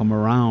took him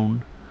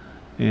around,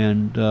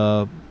 and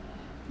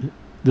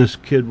this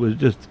kid was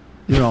just,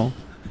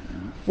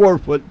 4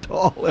 foot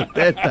tall at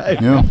that time.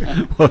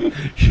 Yeah. Well,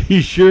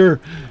 she sure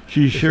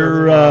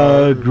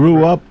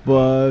grew up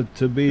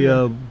to be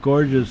a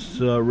gorgeous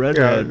Yeah,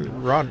 redhead.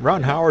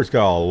 Ron Howard's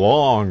got a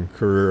long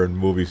career in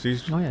movies. He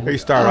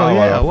started Oh, out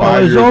yeah. at Well, 5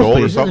 it was years old Opie. or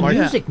He was something a like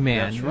that. Music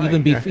Man. That's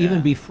right.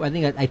 Even before,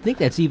 I think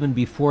that's even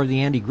before the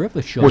Andy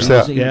Griffith Show. What's He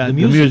was that? Yeah, the the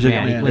Music Music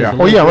Man. He Man. plays Yeah. the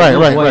Oh, little- yeah, right,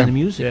 little right, boy in right. The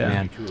Music Yeah.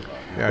 Man.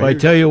 Yeah, Well, I he-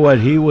 tell you what,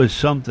 he was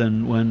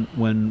something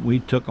when we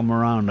took him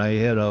around.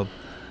 I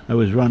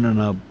was running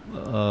a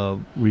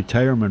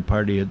retirement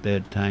party at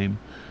that time,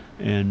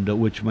 and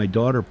which my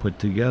daughter put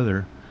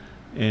together,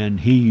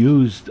 and he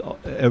used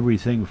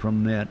everything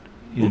from that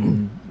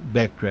in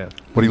Backdraft.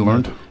 What he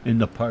learned? In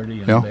the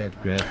party in Yeah.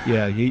 Backdraft.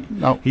 Yeah,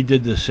 Now- he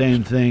did the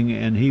same thing,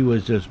 and he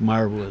was just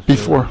marvelous.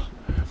 Before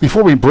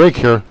we break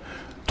here,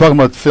 talking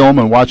about film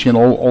and watching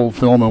old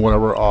film and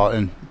whatever,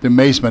 and the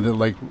amazement that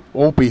like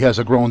Opie has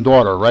a grown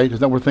daughter, right? Is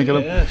that what we're thinking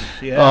of? Yes,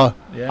 yeah.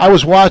 Yeah. I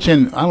was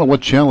watching, I don't know what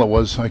channel it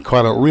was. I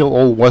caught a real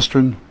old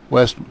Western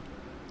last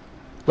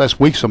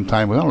week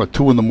sometime. I don't know,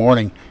 2 in the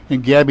morning,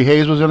 and Gabby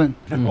Hayes was in it.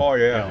 Oh,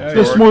 yeah.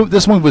 This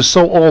movie was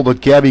so old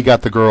that Gabby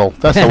got the girl.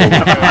 That's the movie.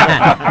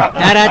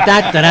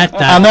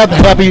 Da-da-da-da-da-da. On that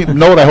happy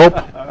note, I hope.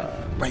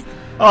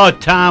 Oh,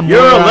 Tom,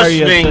 You're where are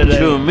you listening today?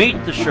 to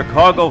Meet the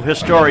Chicago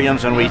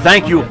Historians, and we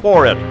thank you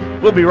for it.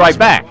 We'll be right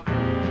back.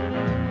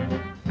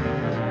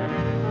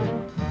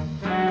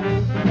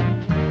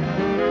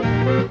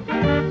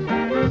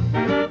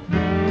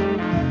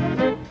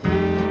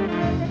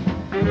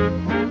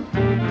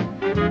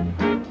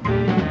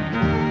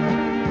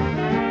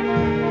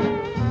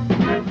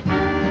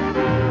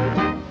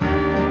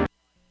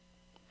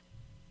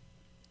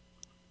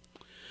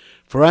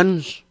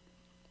 Friends,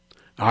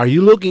 are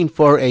you looking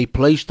for a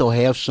place to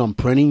have some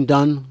printing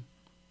done?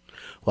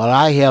 Well,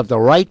 I have the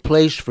right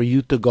place for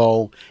you to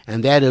go,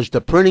 and that is the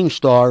printing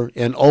store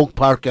in Oak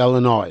Park,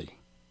 Illinois.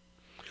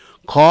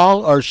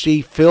 Call or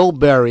see Phil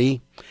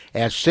Berry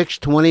at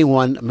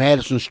 621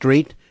 Madison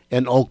Street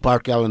in Oak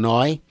Park,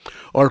 Illinois,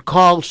 or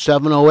call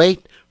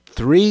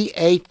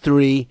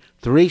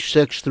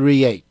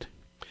 708-383-3638.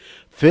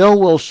 Phil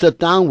will sit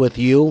down with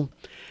you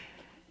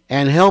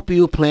and help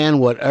you plan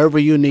whatever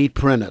you need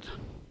printed.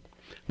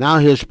 Now,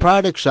 his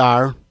products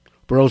are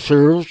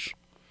brochures,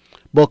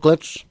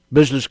 booklets,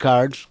 business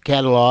cards,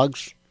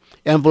 catalogs,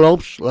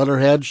 envelopes,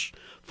 letterheads,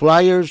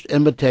 flyers,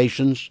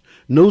 invitations,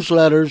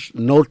 newsletters,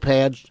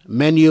 notepads,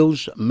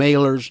 menus,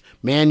 mailers,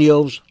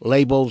 manuals,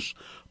 labels,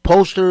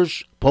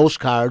 posters,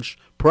 postcards,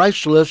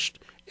 price lists,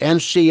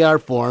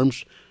 NCR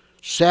forms,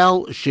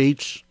 sell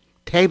sheets,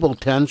 table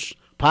tents,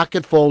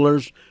 pocket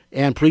folders,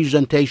 and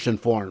presentation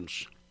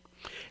forms.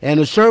 And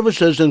his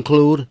services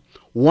include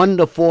 1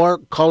 to 4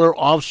 color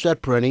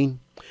offset printing,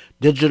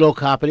 digital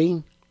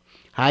copying,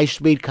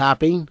 high-speed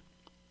copying,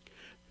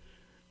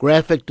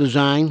 graphic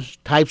designs,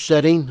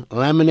 typesetting,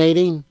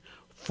 laminating,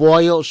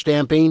 foil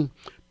stamping,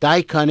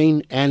 die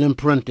cutting, and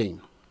imprinting.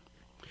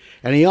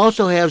 And he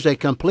also has a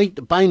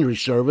complete bindery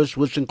service,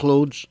 which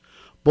includes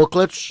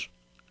booklets,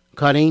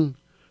 cutting,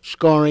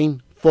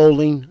 scoring,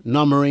 folding,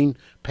 numbering,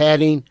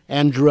 padding,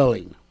 and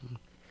drilling.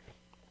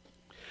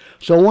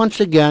 So once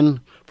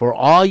again, for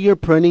all your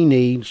printing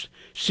needs,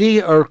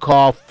 see or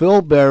call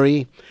Phil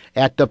Berry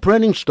at the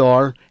printing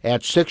store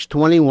at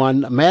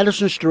 621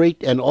 Madison Street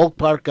in Oak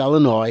Park,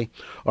 Illinois,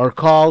 or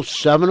call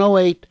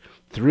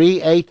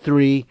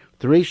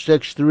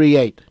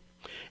 708-383-3638.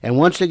 And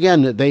once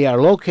again, they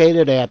are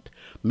located at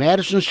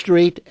Madison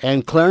Street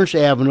and Clarence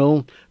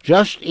Avenue,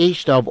 just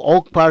east of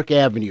Oak Park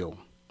Avenue.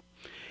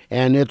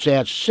 And it's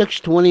at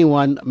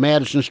 621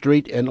 Madison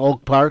Street in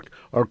Oak Park,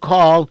 or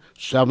call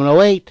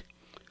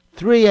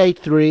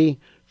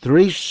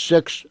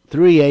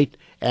 708-383-3638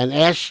 and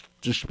ask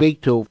to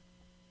speak to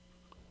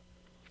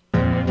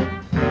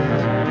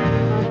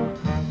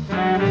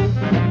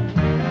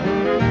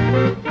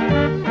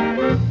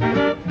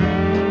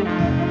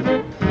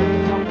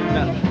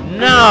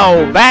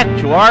Now, back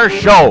to our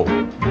show.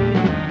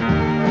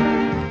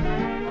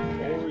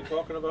 What were we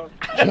talking about?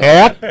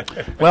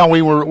 Well,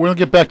 we're going to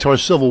get back to our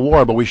Civil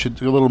War, but we should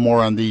do a little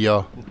more on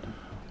the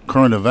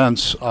current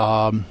events. You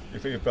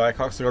think the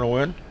Blackhawks are going to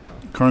win?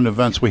 Current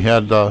events, we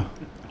had,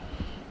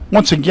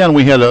 once again,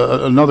 we had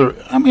another,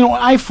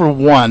 I, for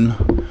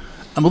one,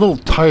 I'm a little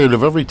tired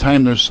of every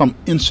time there's some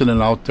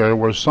incident out there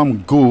where some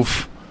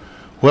goof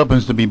who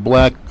happens to be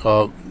black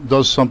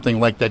does something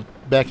like that.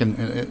 Back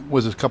in,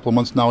 was it a couple of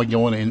months now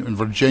ago in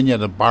Virginia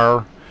at a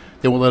bar.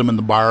 They won't let them in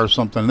the bar or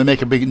something. They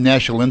make a big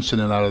national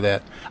incident out of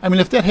that. I mean,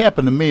 if that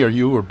happened to me or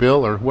you or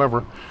Bill or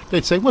whoever,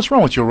 they'd say, "What's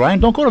wrong with you, Ryan?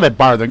 Don't go to that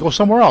bar then. Go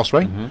somewhere else,"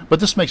 right? Mm-hmm. But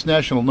this makes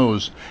national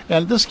news,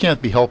 and this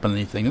can't be helping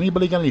anything.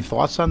 Anybody got any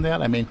thoughts on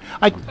that? I mean,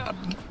 I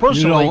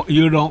personally,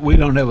 We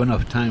don't have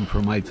enough time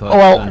for my thoughts.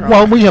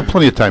 well, we have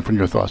plenty of time for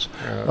your thoughts.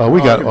 We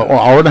got an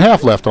hour and a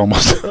half left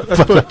almost.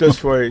 Let's put it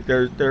this way: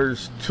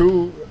 there's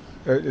two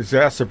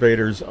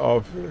exacerbators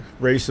of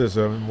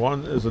racism.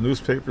 One is the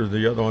newspaper,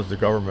 the other one's the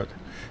government.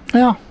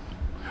 Yeah.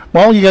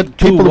 Well, you got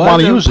people that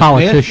want to use it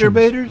Politicians.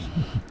 Masturbators?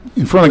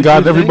 in front of God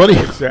and everybody.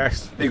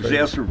 Exacerbators.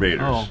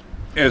 Exacerbators, Oh.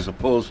 as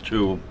opposed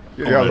to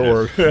Yeah, the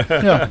word.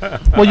 Yeah.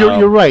 Well,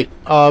 you're right.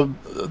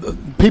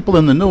 People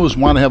in the news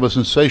want to have a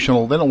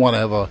sensational. They don't want to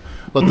have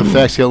let the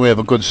facts get. We have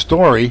a good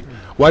story.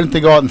 Why didn't they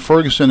go out in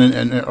Ferguson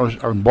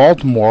or in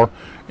Baltimore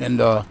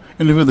and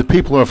interview the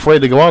people who are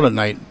afraid to go out at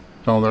night?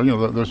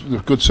 There's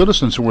good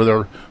citizens who were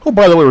there, who,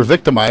 by the way, were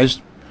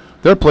victimized.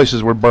 Their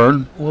places were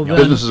burned.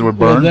 Businesses were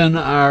burned. Well,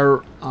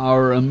 then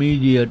our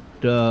immediate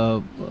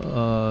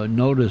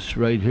notice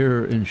right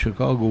here in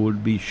Chicago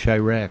would be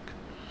Chirac.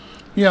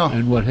 Yeah.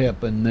 And what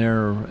happened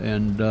there,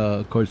 and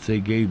of course they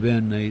gave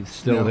in. They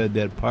still had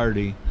that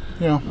party.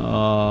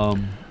 Yeah.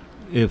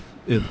 If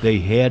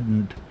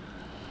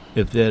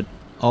that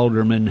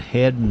alderman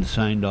hadn't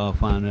signed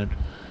off on it,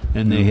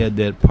 and they had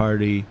that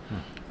party,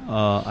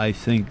 I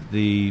think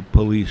the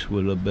police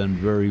would have been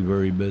very,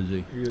 very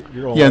busy.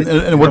 And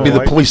it would be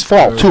the police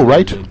fault too,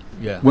 right?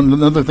 Yeah.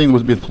 Another thing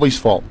would be the police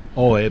fault.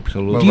 Oh,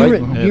 absolutely.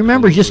 Do you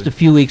remember just a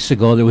few weeks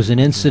ago there was an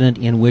incident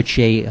in which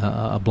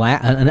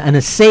an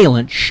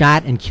assailant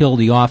shot and killed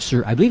the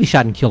officer? I believe he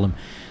shot and killed him.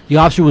 The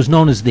officer was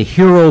known as the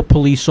hero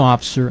police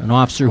officer, an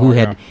officer who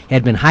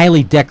had been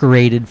highly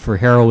decorated for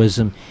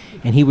heroism,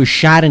 and he was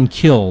shot and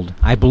killed,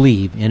 I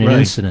believe, in an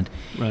incident.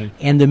 Right.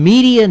 And the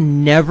media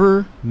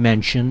never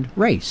mentioned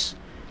race.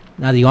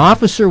 Now, the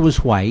officer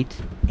was white,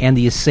 and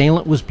the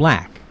assailant was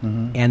black.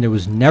 And there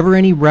was never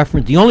any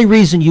reference. The only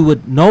reason you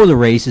would know the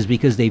race is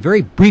because they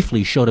very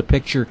briefly showed a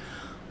picture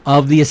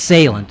of the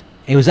assailant.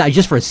 It was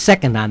just for a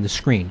second on the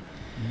screen.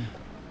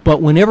 But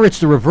whenever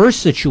it's the reverse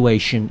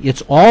situation,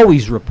 it's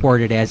always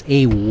reported as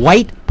a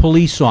white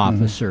police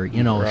officer,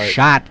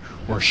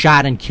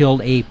 shot and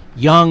killed a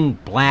young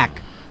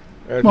black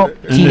and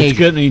teenager. it's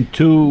getting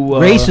too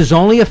race is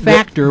only a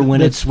factor when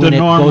it goes one way. It's the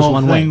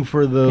normal thing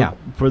for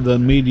the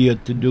media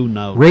to do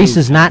now. Race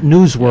is not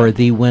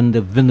newsworthy when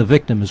the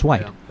victim is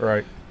white.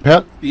 Right.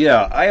 Pat?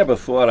 Yeah, I have a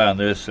thought on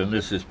this, and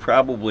this is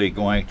probably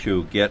going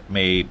to get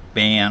me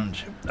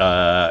banned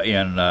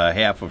in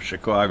half of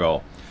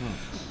Chicago.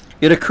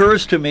 It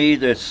occurs to me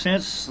that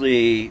since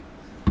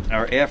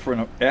our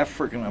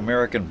African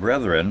American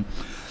brethren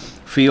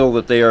feel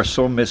that they are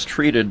so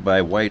mistreated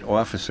by white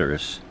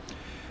officers,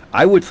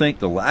 I would think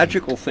the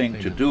logical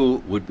thing to do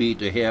would be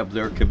to have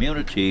their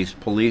communities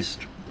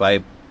policed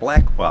by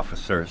black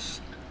officers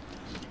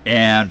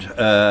and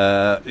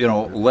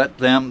let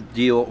them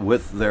deal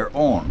with their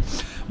own.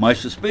 My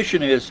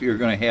suspicion is you're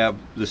going to have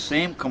the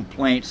same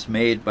complaints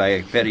made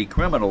by petty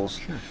criminals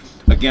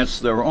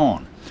against their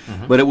own,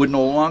 but it would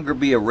no longer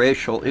be a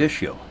racial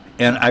issue.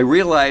 And I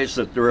realize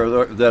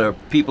that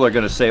people are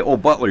going to say, "Oh,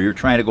 Butler, you're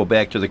trying to go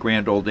back to the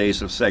grand old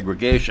days of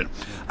segregation."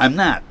 I'm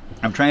not.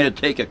 I'm trying to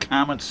take a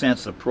common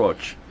sense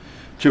approach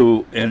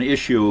to an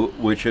issue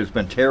which has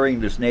been tearing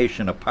this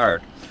nation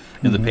apart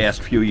in the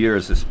past few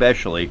years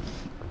especially.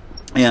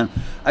 And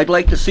I'd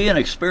like to see an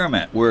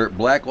experiment where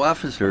black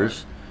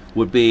officers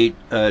would be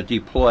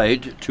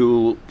deployed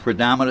to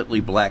predominantly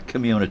black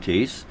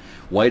communities.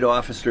 White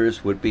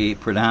officers would be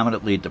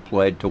predominantly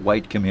deployed to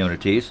white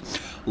communities.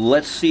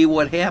 Let's see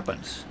what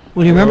happens.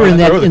 Well, you remember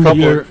there was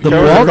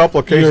a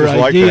couple of cases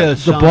like that.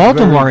 The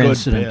Baltimore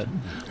incident.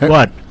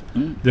 But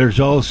there's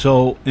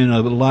also, in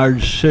a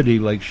large city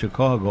like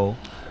Chicago,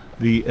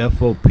 the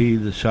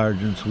FOP, the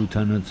sergeants,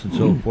 lieutenants, and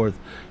so forth,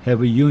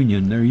 have a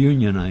union. They're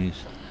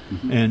unionized.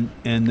 And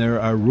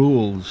there are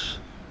rules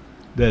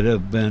that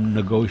have been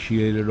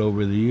negotiated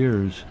over the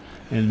years,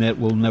 and that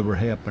will never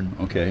happen.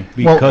 Okay.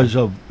 Because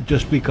of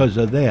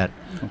that.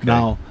 Okay.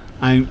 Now,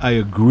 I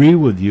agree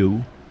with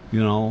you.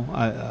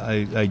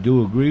 I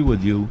do agree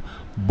with you,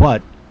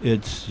 but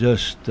it's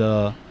just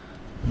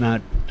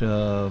not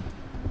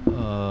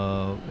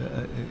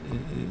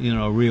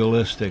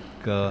realistic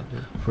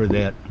for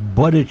that.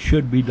 But it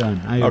should be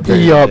done. I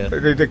agree with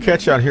that. The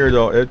catch on here,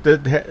 though,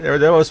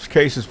 there was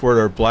cases where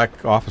there are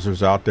black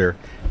officers out there,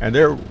 and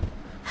they're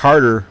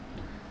harder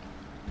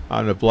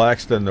on the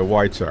blacks than the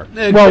whites are.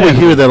 Exactly. Well, we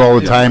hear that all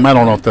the time. I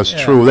don't know if that's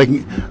true.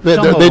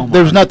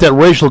 There's not that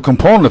racial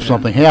component if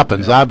something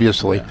happens,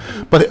 obviously.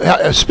 Yeah.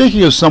 But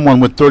speaking as someone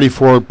with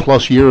 34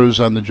 plus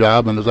years on the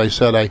job, and as I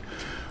said,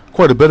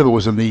 quite a bit of it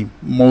was in the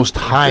most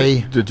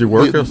high. Did you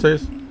work those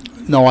days?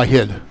 No, I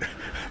hid.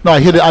 No, I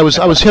hid. I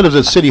was hid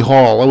at City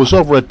Hall. I was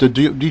over at the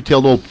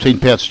detailed old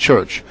St. Pat's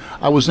Church.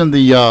 I was in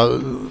the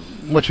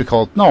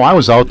No, I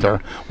was out there.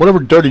 Whatever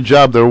dirty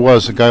job there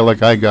was, a guy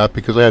like I got,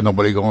 because I had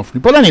nobody going for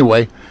me. But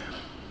anyway,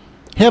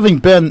 having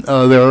been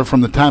there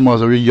from the time I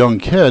was a young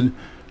kid,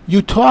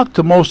 you talk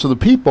to most of the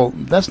people.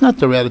 That's not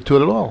their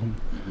attitude at all.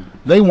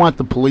 They want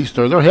the police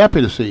there. They're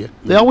happy to see you.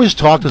 They always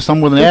talk to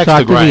someone with an axe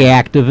to grind. They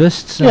talk to the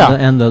activists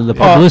and the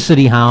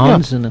publicity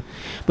hounds. Yeah.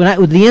 But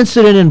with the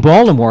incident in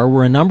Baltimore,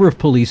 where a number of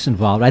police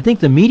involved, I think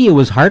the media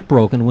was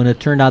heartbroken when it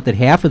turned out that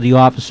half of the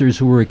officers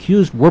who were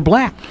accused were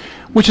black.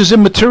 Which is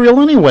immaterial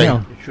anyway.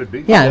 It should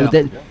be. Yeah.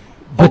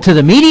 But to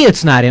the media,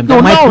 it's not him.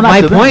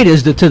 My point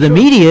is that to the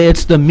media,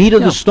 it's the meat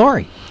of the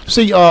story.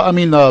 See,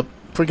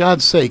 for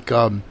God's sake,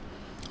 a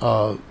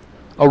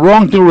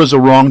wrongdoer is a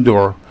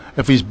wrongdoer.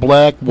 If he's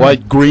black,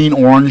 white, green,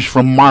 orange,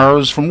 from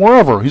Mars, from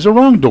wherever, he's a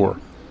wrongdoer.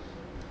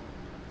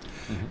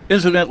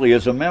 Incidentally,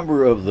 as a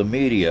member of the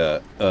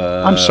media,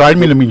 I'm sorry, I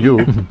didn't mean to mean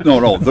you.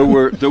 no,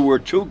 there were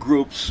two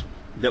groups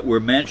that were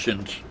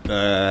mentioned.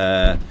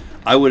 I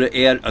would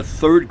add a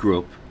third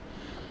group.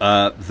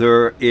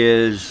 There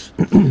is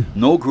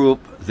no group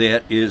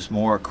that is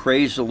more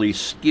crazily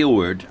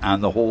skewered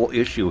on the whole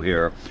issue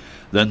here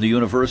than the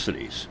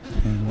universities.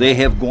 They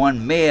have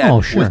gone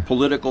mad with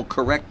political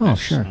correctness. Oh,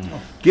 sure.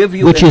 Give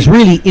you Which is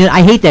really,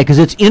 I hate that because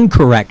it's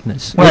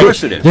incorrectness. Of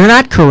course it is. They're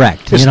not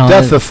correct. It's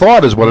death of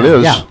thought is what it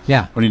is.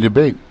 Yeah. When you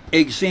debate.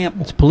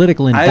 Example. It's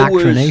political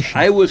indoctrination.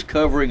 I was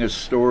covering a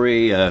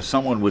story.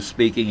 Someone was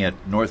speaking at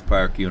North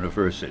Park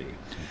University.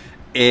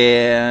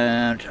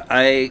 And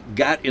I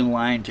got in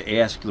line to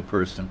ask the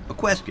person a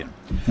question.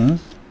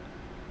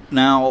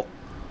 Now,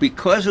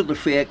 because of the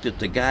fact that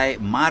the guy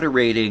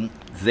moderating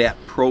that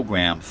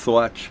program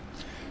thought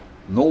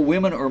no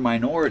women or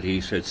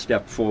minorities had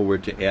stepped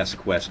forward to ask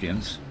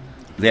questions,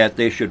 that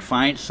they should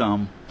find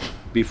some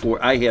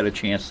before I had a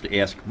chance to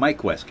ask my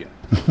question.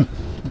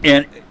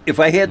 And if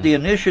I had the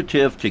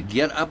initiative to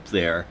get up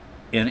there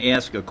and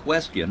ask a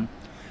question,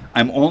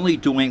 I'm only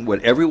doing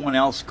what everyone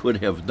else could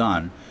have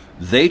done.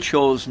 They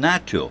chose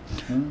not to.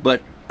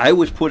 But I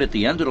was put at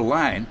the end of the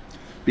line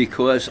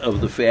because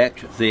of the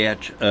fact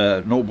that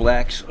no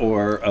blacks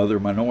or other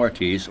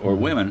minorities or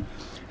women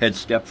had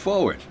stepped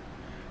forward.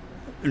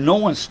 No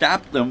one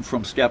stopped them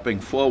from stepping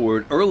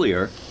forward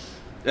earlier.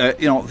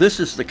 This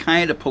is the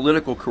kind of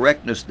political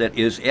correctness that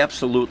is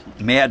absolute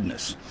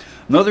madness.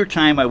 Another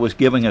time I was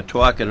giving a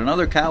talk at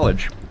another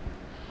college,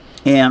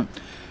 and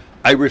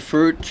I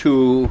referred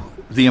to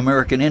the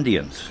American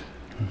Indians.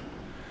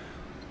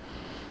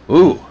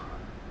 Ooh,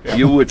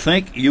 you would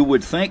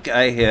think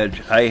I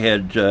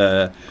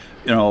had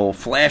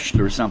flashed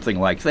or something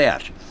like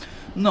that.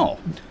 No,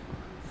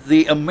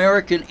 the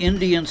American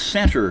Indian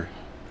Center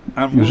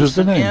on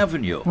Wilson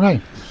Avenue.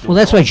 Right. Well,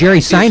 that's why Jerry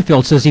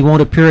Seinfeld says he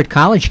won't appear at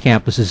college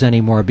campuses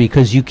anymore,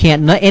 because you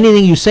can't.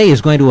 Anything you say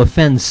is going to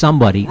offend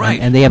somebody,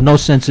 Right. and they have no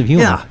sense of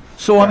humor. Yeah.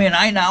 So I mean,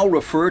 I now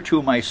refer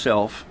to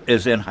myself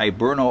as an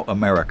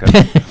Hiberno-American.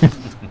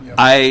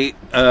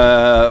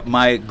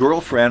 My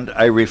girlfriend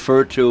I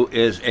refer to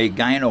as a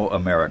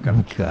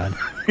Gyno-American. Oh, God.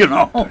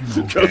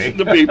 Just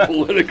to be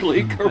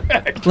politically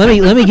correct. Let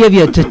me give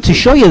you to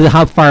show you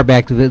how far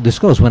back this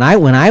goes. When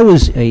I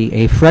was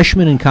a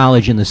freshman in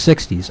college in the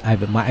 '60s,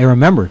 I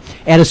remember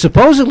at a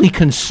supposedly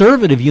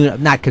conservative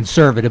not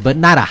conservative, but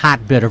not a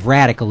hotbed of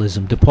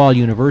radicalism, DePaul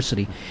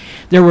University,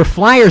 there were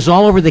flyers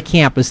all over the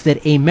campus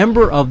that a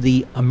member of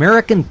the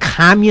American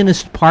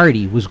Communist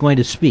Party was going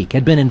to speak,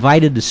 had been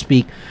invited to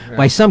speak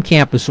by some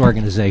campus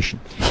organization.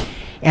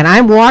 And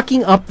I'm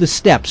walking up the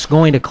steps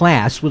going to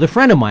class with a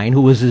friend of mine who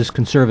was as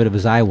conservative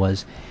as I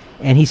was.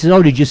 And he said,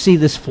 "Oh, did you see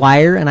this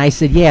flyer?" And I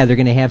said, "Yeah, they're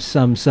going to have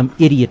some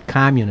idiot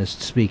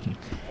communist speaking."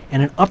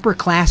 And an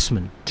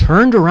upperclassman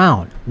turned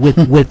around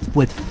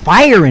with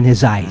fire in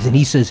his eyes. And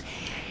he says,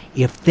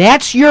 "If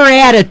that's your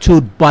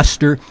attitude,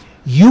 Buster,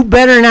 you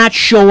better not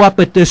show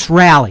up at this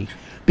rally.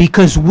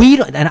 Because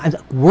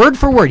word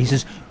for word, he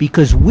says,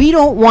 because we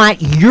don't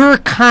want your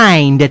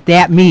kind at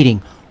that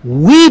meeting.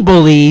 We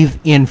believe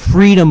in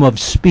freedom of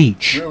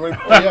speech."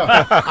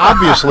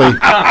 Obviously.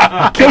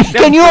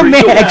 Can you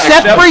imagine?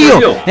 Except for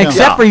you.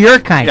 Except for your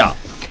kind. Yeah.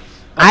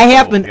 I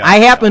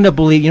happen to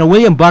believe,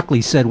 William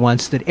Buckley said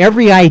once that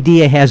every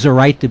idea has a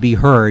right to be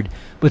heard,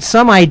 but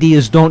some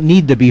ideas don't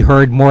need to be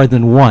heard more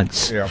than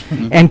once. Yeah.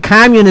 And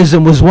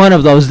communism was one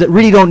of those that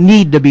really don't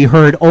need to be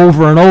heard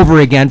over and over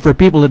again for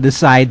people to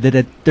decide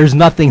that there's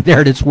nothing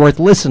there that's worth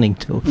listening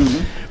to.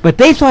 But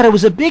they thought it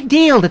was a big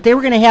deal that they were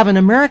going to have an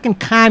American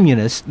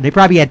communist. They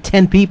probably had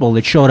 10 people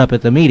that showed up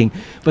at the meeting,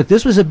 but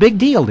this was a big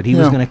deal that he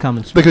was going to come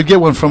and speak. They could get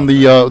one from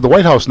the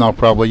White House now,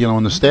 probably,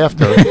 in the staff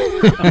there.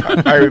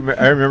 I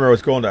remember I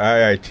was going to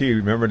IIT.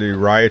 Remember the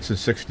riots in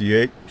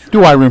 '68?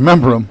 Do I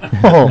remember them?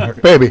 Oh,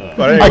 baby.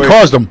 But anyway, I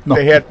caused them. No.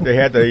 They had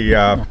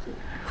the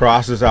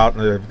crosses out in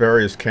the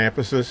various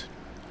campuses.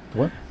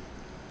 What?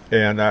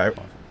 And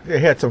they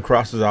had some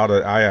crosses out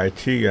at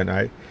IIT, and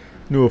I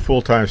knew a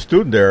full-time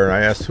student there, and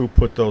I asked who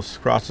put those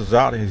crosses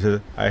out, and he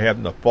said, "I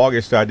haven't the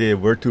foggiest idea.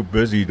 We're too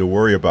busy to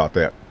worry about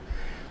that."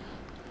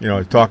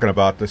 Talking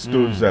about the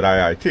students at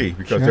IIT,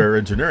 because they're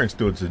engineering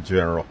students in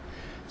general.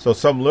 So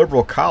some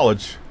liberal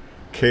college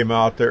came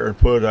out there and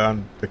put it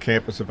on the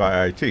campus of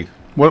IIT.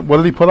 What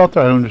did he put out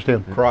there? I don't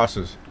understand.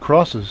 Crosses.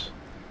 Crosses.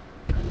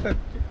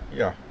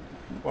 Yeah.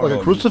 Like a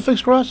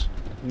crucifix cross?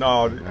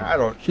 No, I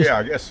don't. Yeah,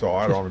 I guess so.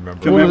 I don't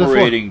remember.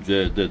 Commemorating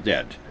the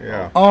dead.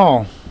 Yeah.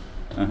 Oh.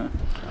 I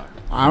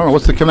don't know.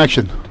 What's the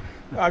connection?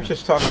 I'm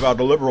just talking about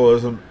the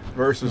liberalism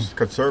versus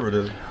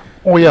conservative.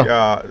 Oh,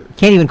 yeah.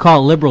 Can't even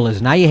call it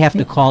liberalism. Now you have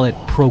to call it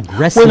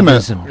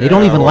progressivism. They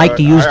don't Yeah, even well, like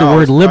to use the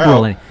word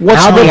liberal.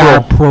 What's Now they are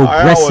liberal?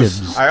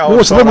 progressives.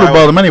 What's liberal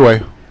about them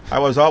anyway? I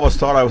always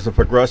thought I was a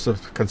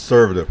progressive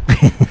conservative.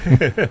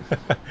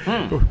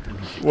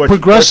 Which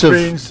Progressive.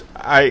 means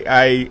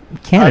I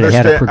Canada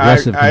had a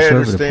progressive I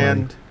conservative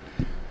understand,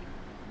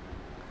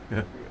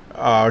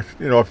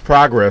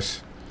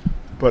 progress,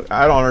 but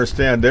I don't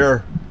understand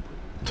their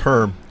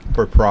term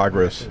for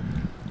progress.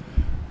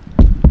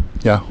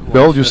 Yeah.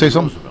 Bill, did you say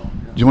something?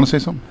 Do you want to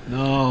say something?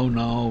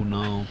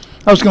 No.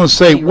 I was going to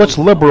say, what's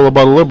liberal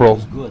about a liberal?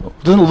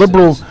 Doesn't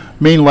liberal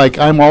mean like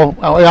I'm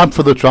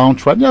for the town?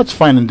 Yeah, that's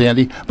fine and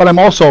dandy, but I'm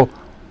also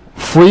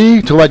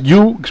free to let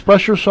you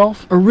express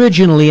yourself?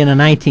 Originally, in the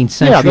 19th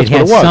century, that's it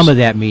had what it was. some of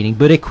that meaning,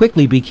 but it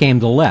quickly became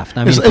the left.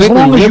 I mean, As quickly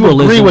long as you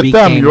liberalism agree with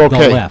them, became you're the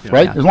okay, left.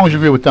 right? Yeah. As long as you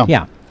agree with them.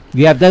 Yeah.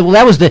 Yeah, that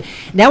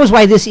was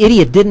why this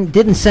idiot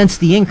didn't sense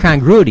the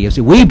incongruity. Of,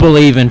 we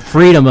believe in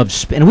freedom of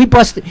speech, and we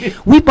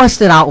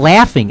busted out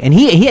laughing, and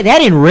he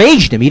that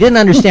enraged him. He didn't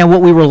understand what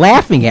we were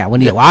laughing at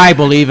when I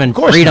believe in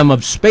freedom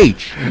of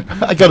speech.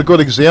 I got a good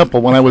example.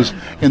 When I was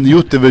in the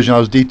youth division, I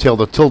was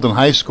detailed at Tilden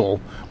High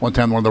School. One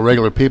time, one of the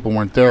regular people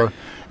weren't there,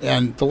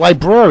 and the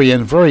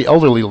librarian, very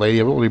elderly lady,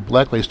 a really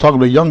black lady, was talking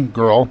to a young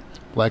girl,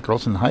 black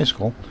girls in high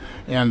school,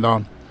 and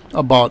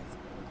about.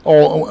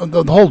 Oh,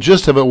 the whole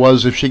gist of it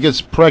was if she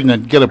gets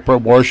pregnant, get an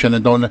abortion,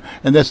 and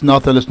that's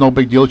nothing. It's no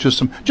big deal. It's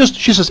just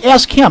she says,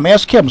 ask him.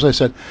 So I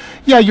said,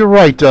 yeah, you're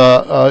right.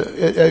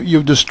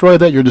 You destroy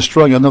that. You're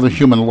destroying another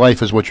human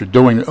life is what you're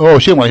doing. Oh,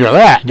 she didn't want to hear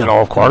that. You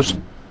know, of course.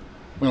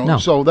 No.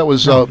 So that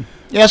was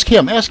ask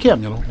him.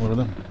 You know,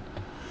 whatever. Of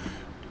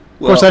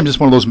Well, course, I'm just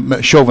one of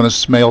those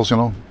chauvinist males. You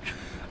know.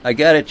 I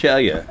got to tell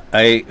you,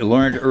 I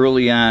learned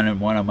early on in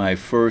one of my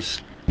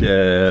first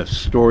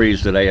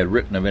stories that I had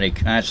written of any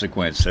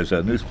consequence as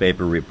a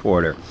newspaper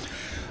reporter.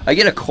 I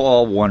get a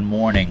call one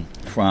morning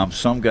from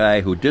some guy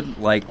who didn't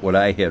like what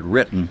I had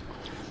written,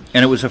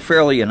 and it was a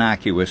fairly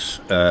innocuous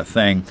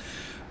thing,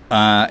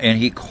 and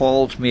he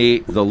called me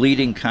the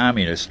leading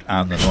communist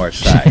on the North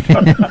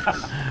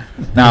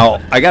Side.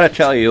 Now, I got to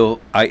tell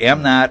you, I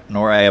am not,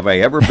 nor have I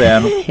ever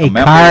been, A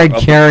member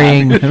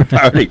card-carrying- of the Communist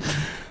Party.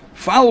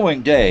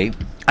 Following day,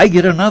 I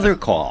get another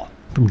call.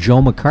 From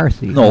Joe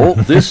McCarthy. No,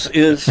 this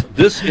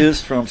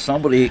is from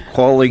somebody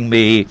calling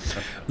me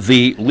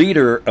the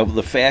leader of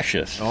the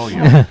fascists. Oh,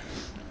 yeah.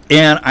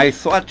 And I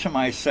thought to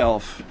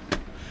myself,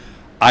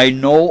 I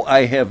know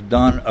I have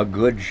done a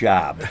good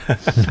job.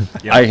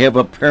 Yeah. I have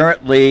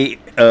apparently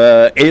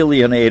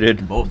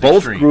alienated both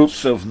extremes.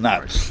 groups of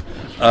nuts.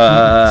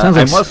 Sounds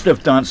I like must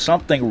have done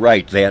something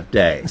right that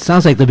day.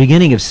 Sounds like the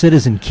beginning of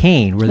Citizen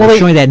Kane, where Well, they're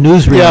showing that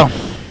newsreel. Yeah.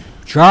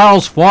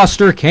 Charles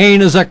Foster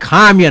Kane is a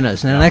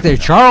communist, and like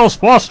Charles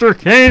Foster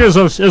Kane is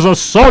a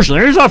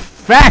socialist. He's a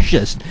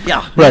fascist.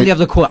 Yeah. And Right. you have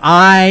the quote,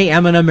 "I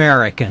am an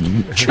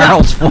American."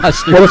 Charles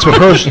Foster. Well, that's what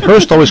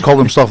Hearst always called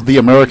himself the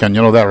American.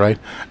 You know that, right?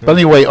 But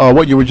anyway,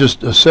 what you were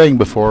just saying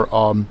before,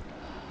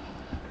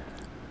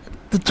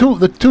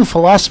 the two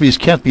philosophies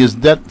can't be as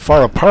that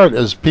far apart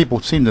as people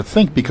seem to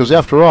think, because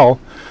after all,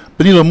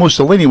 Benito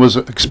Mussolini was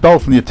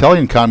expelled from the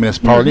Italian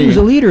Communist Party, He was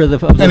a leader of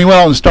the and he went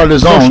out and started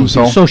his own.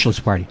 So,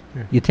 Socialist Party,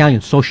 the Italian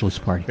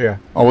Socialist Party. Yeah.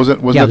 oh, was that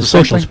Yeah, the the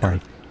same Socialist thing?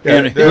 Party.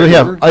 And Did they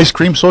have ice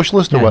cream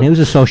socialist or Yeah, what? he was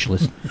a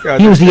socialist. Yeah,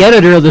 He was the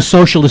editor of the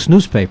Socialist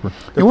newspaper.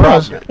 He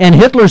was. And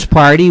Hitler's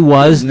party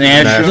was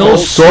National the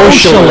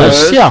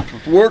Socialist. Yeah.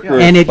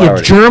 Workers And the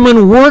Party.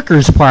 German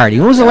Workers' Party.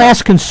 When was the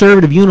last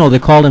conservative you know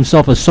that called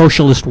himself a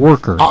socialist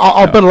worker?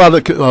 I'll bet a lot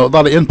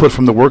of input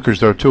from the workers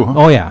there too. Huh?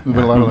 Oh, yeah. There's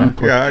been a lot of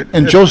input. Yeah,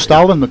 And Joe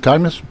Stalin, the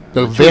communist,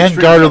 the Two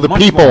vanguard extremes of the are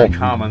much people, more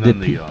common than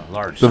the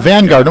large the side.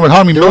 vanguard. No matter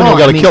how many million you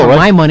got to kill, for right?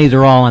 my money,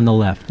 they're all on the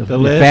left. The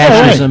last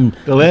fascism,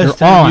 The last they're all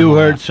time on you the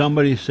heard left.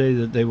 somebody say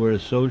that they were a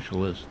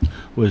socialist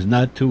was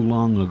not too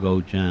long ago,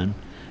 John,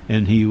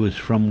 and he was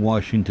from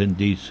Washington,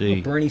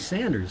 D.C. Bernie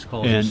Sanders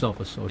calls And- himself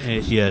a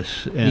socialist.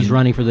 Yes, and, He's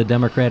running for the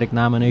Democratic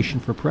nomination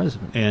for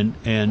president.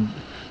 and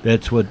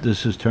that's what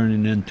this is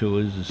turning into,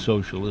 is a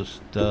socialist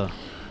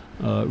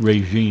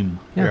regime.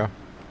 Yeah.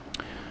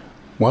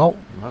 Well,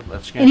 Well,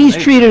 that's And he's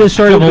treated as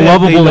sort of Too a bad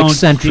they lovable don't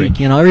eccentric. teach-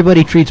 You know,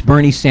 everybody treats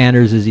Bernie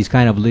Sanders as he's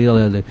kind of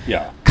the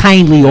Yeah.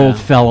 kindly old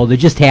fellow that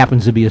just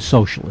happens to be a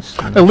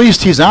socialist. at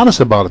least he's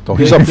honest about it, though.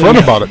 He's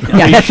upfront about it.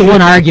 Yeah, that's the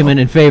one argument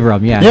in favor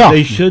of him. Yeah. Yeah.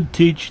 They should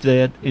teach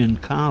that in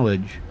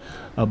college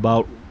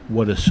about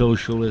what a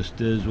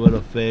socialist is, what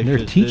a fascist They're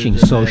teaching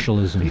is, and that.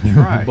 socialism.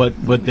 Right.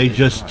 But they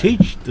just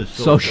teach the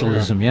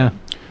Socialism, yeah.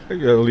 The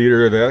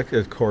leader of that,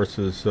 of course,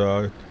 is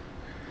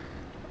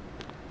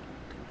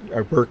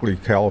Berkeley,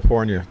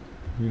 California,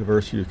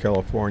 University of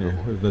California,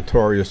 is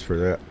notorious for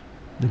that.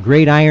 The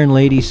great Iron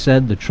Lady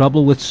said the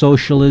trouble with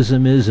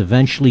socialism is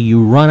eventually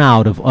you run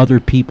out of other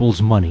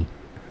people's money.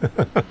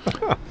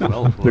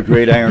 Well, The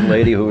great Iron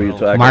Lady, who are you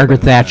talking Margaret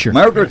about? Thatcher.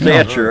 Margaret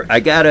Thatcher, I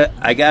gotta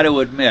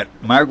admit,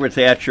 Margaret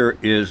Thatcher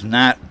is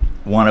not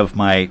one of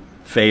my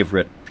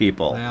favorite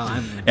people.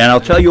 And I'll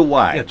tell you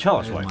why. yeah, tell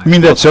us why. You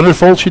mean that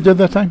centerfold she did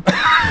that time?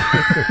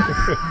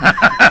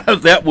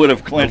 That would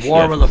have The clinched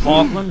War it. with the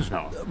Falklands?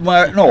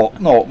 No.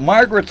 No.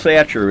 Margaret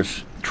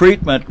Thatcher's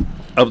treatment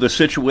of the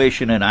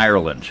situation in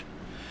Ireland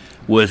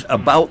was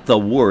about the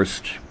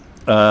worst.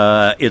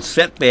 It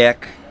set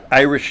back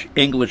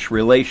Irish-English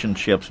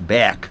relationships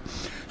back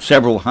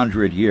several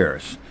hundred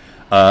years.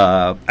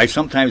 I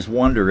sometimes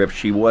wonder if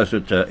she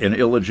wasn't an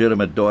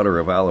illegitimate daughter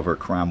of Oliver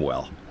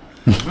Cromwell.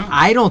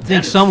 I don't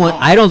think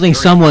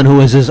someone who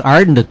is as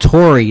ardent a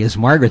Tory as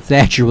Margaret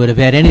Thatcher would have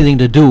had anything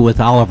to do with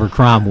Oliver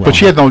Cromwell. But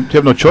she had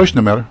no choice in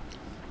the matter.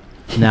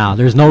 No,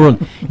 there's no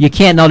room. You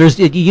can't. No,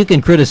 you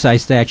can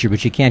criticize Thatcher,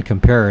 but you can't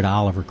compare her to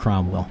Oliver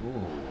Cromwell.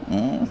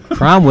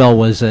 Cromwell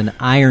was an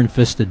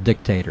iron-fisted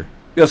dictator.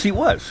 Yes, he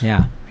was.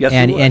 Yeah. Yes,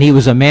 and he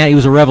was a man. He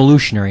was a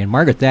revolutionary, and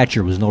Margaret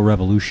Thatcher was no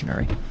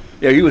revolutionary.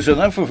 Yeah, he was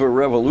enough of a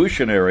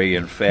revolutionary,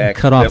 in fact.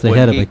 Cut off that the when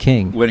head of he- a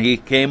king. When he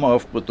came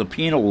off with the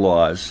penal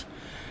laws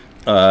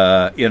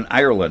in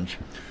Ireland,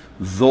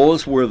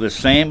 those were the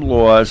same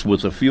laws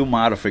with a few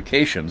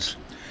modifications,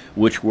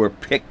 which were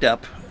picked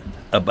up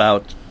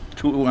about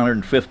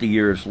 250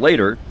 years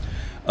later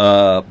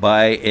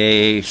by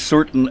a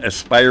certain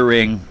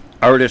aspiring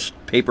artist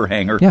paper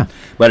hanger Yeah.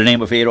 by the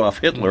name of Adolf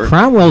Hitler.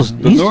 Cromwell's.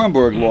 The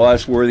Nuremberg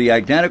laws were the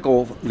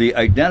identical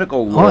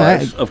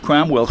laws of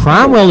Cromwell's.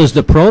 Cromwell is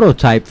the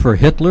prototype for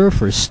Hitler,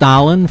 for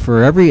Stalin,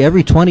 for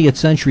every 20th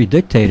century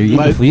dictator. You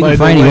By can, you the can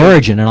find the way-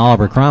 origin in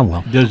Oliver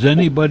Cromwell. Does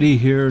anybody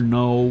here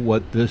know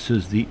what this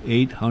is, the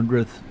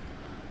 800th?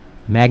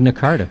 Magna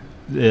Carta.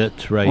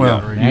 That's right.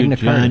 Well, Magna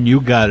Carta. John,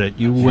 you got it.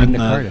 You win Magna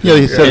Carta. the Yeah,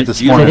 he said it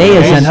this You- morning. Today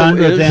is an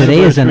 800th today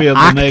is an anniversary of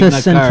the Magna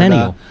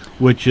octocentennial. Carta,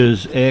 which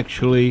is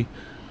actually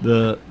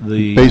the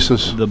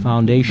Basis. the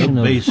Foundation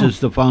the of- basis,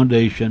 the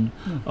foundation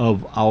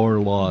of our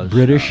laws.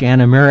 British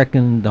and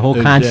American, the whole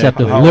concept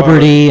of Exactly.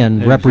 liberty and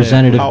Exactly.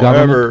 representative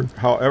government.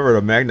 However,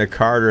 the Magna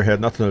Carta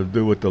had nothing to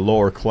do with the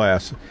lower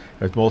class. It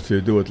has mostly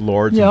to do with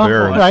lords and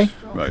barons. right.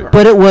 Right.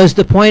 But it was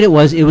the point. It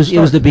was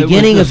the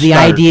beginning the of the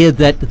start. idea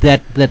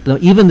that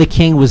even the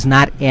king was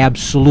not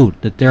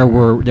absolute. That there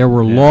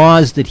were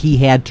laws that he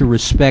had to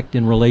respect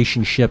in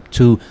relationship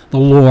to the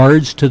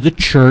lords, to the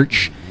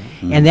church,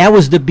 and that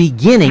was the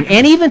beginning.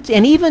 And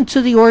even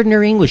to the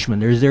ordinary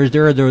Englishman, there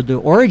are the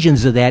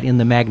origins of that in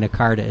the Magna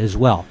Carta as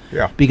well.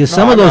 Yeah. Because No,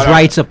 some of I'm those not-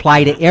 rights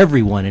apply to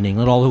everyone in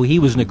England, although he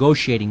was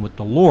negotiating with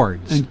the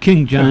lords. And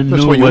King John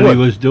That's knew what you what he would.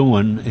 was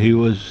doing. He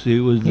was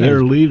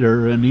their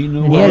leader, and he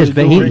knew And he what had he his was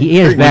ba- doing. he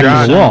had his back to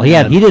the John- wall.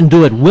 He didn't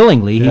do it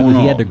willingly. He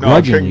had to No,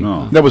 grudgingly.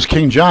 No. That was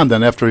King John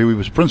then, after he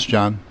was Prince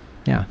John.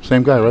 Yeah.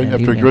 Same guy, right? And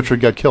After he- Richard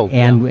got killed.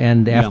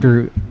 And Yeah.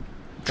 after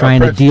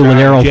trying to Prince deal with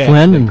John, Errol Jack,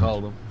 Flynn they and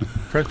called him.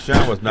 Prince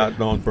John was not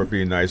known for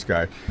being a nice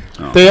guy.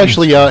 They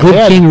actually good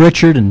had, King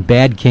Richard and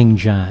bad King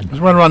John. it was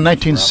around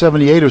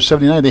 1978 or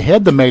 79, they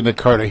had the Magna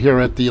Carta here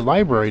at the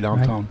library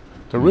downtown.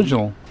 The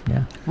original.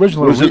 Yeah.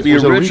 Original. Was it the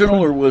was a original,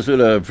 reprint? or was it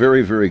a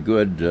very, very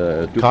good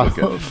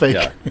duplicate? Fake.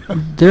 Yeah.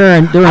 There are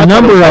a thought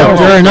number it was- of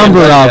there are a number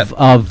Yeah.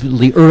 of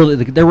the early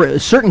there were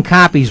certain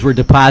copies were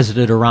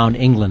deposited around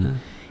England,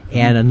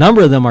 and a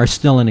number of them are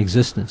still in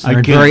existence. They're I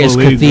in can't various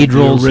believe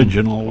cathedrals. that the and-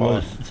 original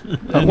was.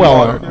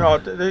 Well, you know,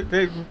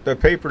 the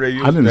paper they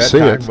used I didn't at that see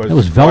time it. was It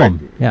was vellum.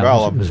 quite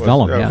Yeah, it was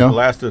vellum, yeah. Yeah.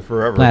 lasted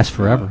forever. Last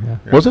forever.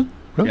 Yeah. was it?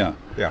 Really? Yeah.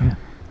 Yeah.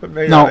 But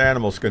made Now- out of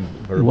animal skin.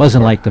 It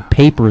wasn't like the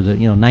paper that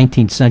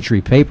 19th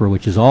century paper,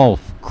 which is all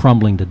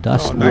crumbling to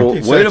dust. Oh, now. no. Well,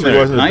 19th wait a century minute.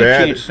 wasn't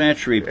bad. 19th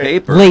century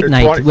paper. Late The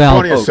night- 20th,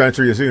 well- 20th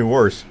century is even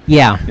worse.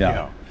 Yeah.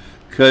 Yeah.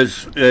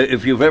 Because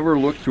if you've ever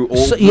looked through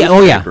old So, yeah,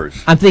 oh yeah.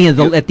 newspapers, I'm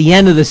thinking at the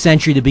end of the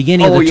century, the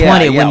beginning of Oh, the yeah,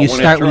 20th, yeah, when you when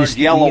it start, turns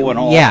yellow and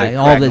all yeah, that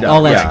all cracked that, up,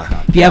 all that.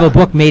 yeah. If you have a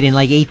book made in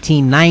like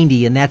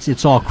 1890, and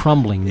it's all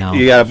crumbling now.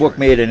 you got a book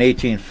made in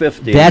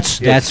 1850.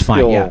 That's it's fine,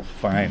 still yeah.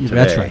 fine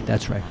That's today. right.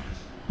 That's right.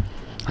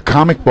 A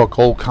comic book,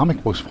 old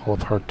comic books fall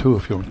apart too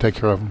if you don't take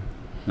care of them.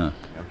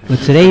 But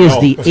today is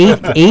the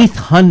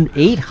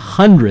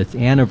 800th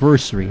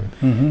anniversary,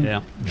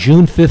 Yeah.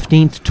 June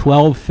 15th,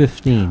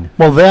 1215.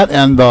 Well, that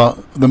and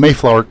the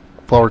Mayflower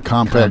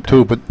Compact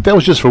too, but that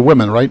was just for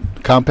women, right?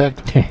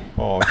 Compact.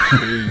 Oh,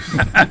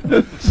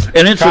 jeez.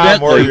 And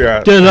Tom, where incidentally, you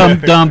at?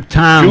 Dump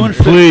Tom, June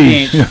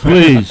please, 15th.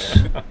 please.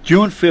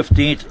 June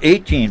 15th,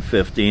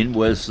 1815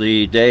 was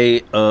the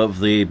day of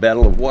the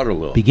Battle of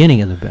Waterloo.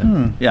 Beginning of the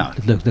bed. Yeah.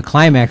 The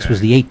climax was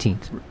the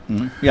 18th,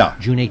 Yeah.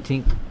 June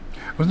 18th.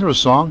 Wasn't there a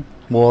song?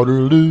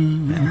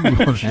 Waterloo.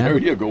 There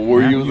you go.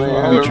 Were you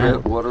there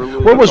at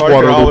Waterloo? Where was Oh, you can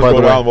Waterloo, always by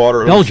go the down way?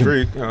 Waterloo Belgium.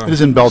 Street. It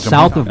is in Belgium.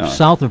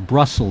 South of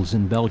Brussels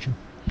in Belgium.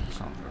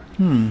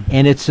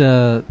 And it's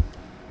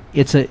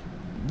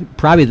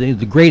probably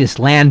the greatest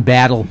land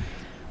battle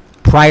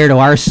prior to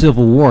our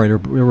Civil War. There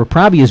were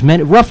probably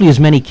roughly as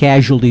many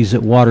casualties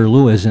at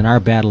Waterloo as in our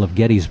Battle of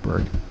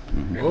Gettysburg.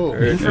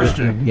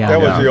 Interesting. Yeah.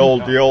 That was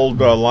the old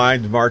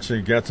lines marching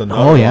against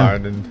another Oh, yeah.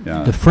 line. And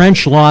Yeah. The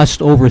French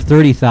lost over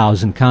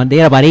 30,000. They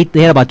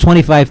had about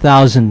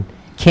 25,000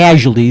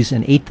 casualties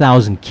and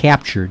 8,000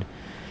 captured,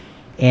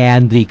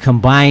 and the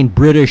combined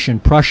British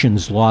and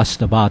Prussians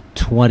lost about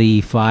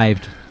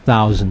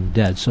 25,000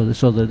 dead. So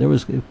there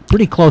was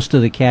pretty close to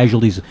the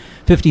casualties,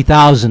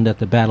 50,000 at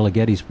the Battle of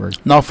Gettysburg.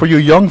 Now, for you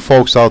young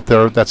folks out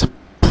there, that's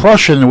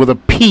Prussian with a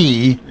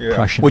P, yeah.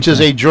 Prussian, which is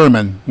a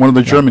German, one of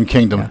the German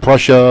kingdoms.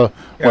 Prussia,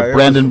 Yeah, it was-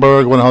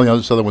 Brandenburg, one of the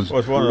other ones.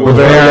 was one of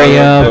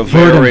Bavaria,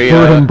 Bavaria.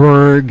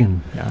 Württemberg, and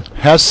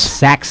Hesse,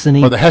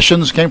 Saxony. where the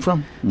Hessians came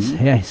from.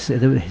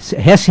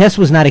 Hesse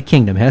was not a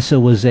kingdom. Hesse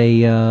was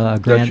a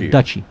grand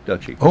duchy.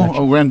 Duchy.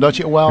 Oh, Grand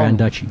Duchy. Well, Grand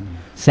Duchy.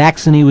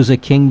 Saxony was a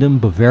kingdom.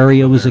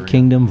 Bavaria was a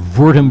kingdom.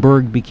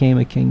 Württemberg became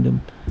a kingdom,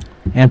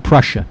 and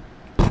Prussia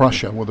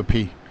Prussia with a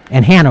P.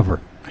 and Hanover.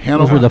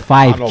 Hanover? Those were the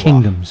five Hanover.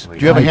 kingdoms. Do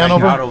you have a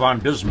Hanover? Otto von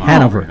Bismarck.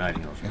 Hanover.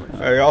 Uniting those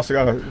places. I also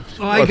got a.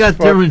 Oh, I what's got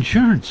fun- their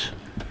insurance.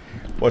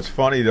 What's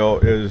funny though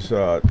is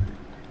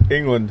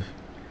England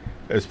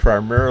is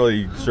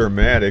primarily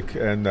Germanic,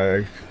 and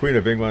the Queen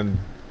of England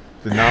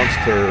denounced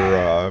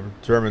her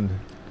German.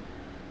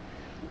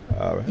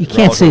 You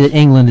can't say that relatives.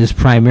 England is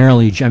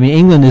primarily. I mean,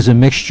 England is a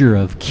mixture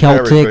of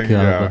Celtic, Everything,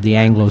 yeah. of the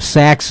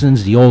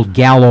Anglo-Saxons, the old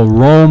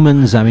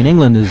Gallo-Romans. I mean,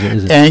 England is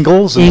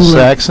Angles and England,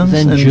 Saxons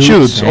then and Jutes.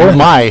 Jutes. Oh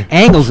my!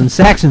 Angles and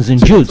Saxons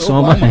and Jutes.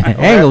 Oh my!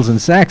 Angles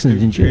and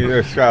Saxons and You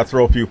Jutes. just gotta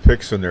throw a few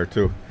Picts in there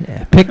too.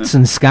 Yeah, Picts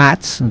and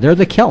Scots. They're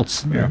the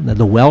Celts. Yeah.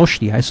 The Welsh.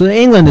 So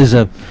England is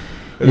a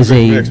It's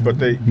a mix, but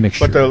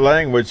mixture. but the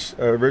language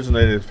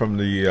originated from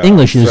the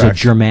English is a Saxon.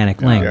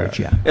 Germanic language.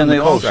 Yeah. And they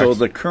the also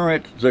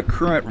Cossacks. the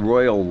current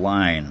royal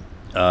line.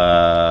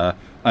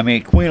 I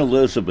mean, Queen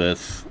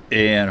Elizabeth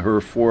and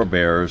her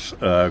forebears,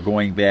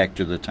 going back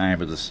to the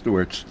time of the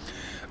Stuarts.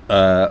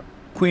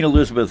 Queen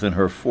Elizabeth and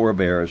her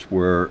forebears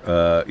were,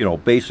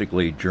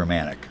 basically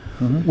Germanic.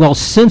 Well,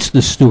 since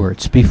the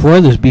Stuarts, before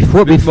Well,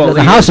 the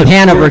yeah, House of the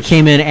Hanover Stuarts-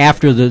 came in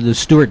after the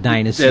Stuart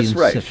dynasty. That's and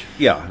right.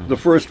 Yeah, the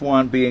first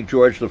one being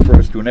George the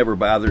First, who never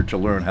bothered to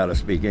learn how to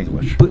speak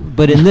English.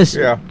 But in this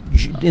Yeah.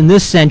 in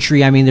this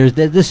century, I mean,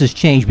 this has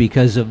changed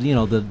because of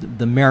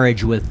the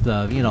marriage with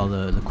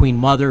the Queen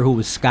Mother, who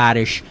was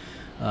Scottish,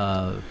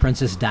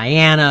 Princess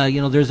Diana.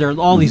 There are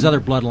all these other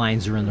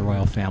bloodlines are in the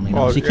royal family. now.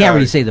 Well, So you can't yeah.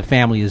 really say the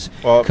family is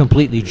Well,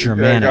 completely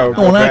Germanic. You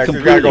Oh, not you gotta go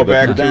completely, but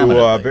back to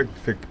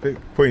predominantly.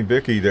 Queen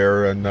Vicky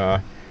there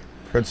and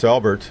Prince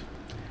Albert,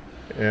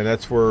 and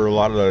that's where a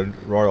lot of the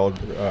royal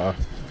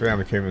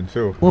family came in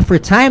too. Well, for a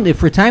time,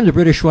 the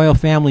British royal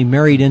family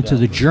married into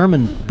the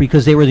German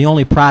because they were the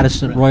only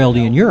Protestant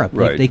royalty in Europe.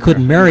 Right. They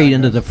couldn't marry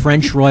into the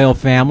French royal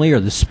family or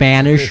the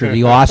Spanish or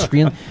the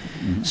Austrian,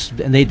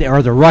 and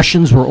or the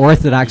Russians were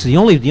Orthodox. The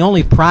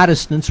only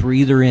Protestants were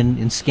either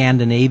in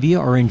Scandinavia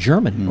or in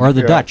Germany or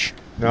the Yeah. Dutch.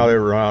 Now they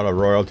were out of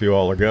royalty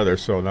altogether,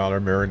 so now they're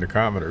marrying the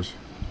commoners.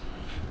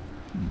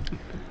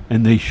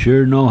 And they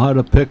sure know how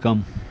to pick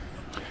them.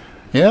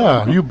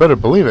 Yeah, you better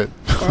believe it.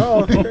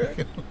 Well,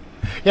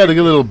 Yeah, to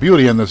get a little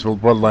beauty in this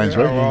bloodlines,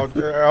 yeah, right?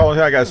 well, all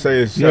I gotta say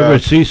is, You ever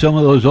see some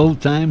of those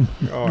old time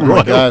oh, Oh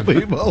my God!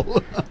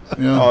 people?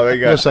 Yeah. Oh, they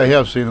got- Yes, I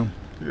have seen them.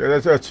 yeah,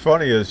 that's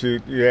funny is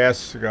you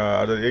ask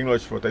the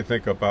English what they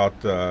think about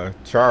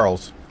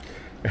Charles,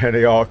 and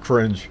they all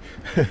cringe.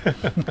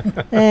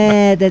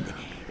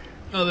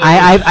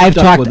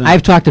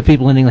 I've talked to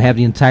people in England who have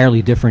the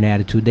entirely different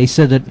attitude. They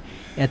said that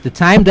at the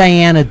time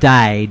Diana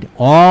died,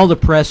 all the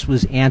press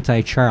was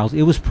anti-Charles.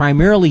 It was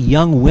primarily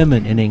young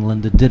women in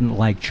England that didn't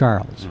like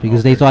Charles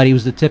because they thought he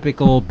was the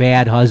typical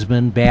bad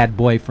husband, bad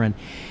boyfriend.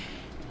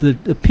 The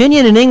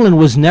opinion in England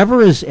was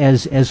never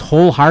as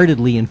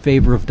wholeheartedly in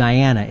favor of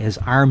Diana as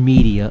our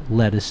media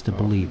led us to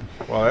believe.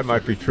 Well, that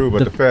might be true, but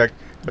The- the fact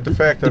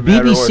The of the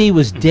matter BBC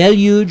was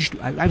deluged.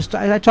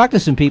 I talked to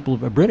some people,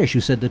 British,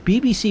 who said the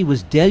BBC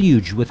was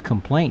deluged with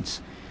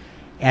complaints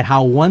at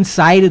how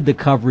one-sided the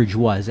coverage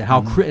was, at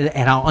how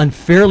at how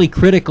unfairly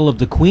critical of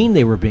the Queen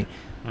they were being.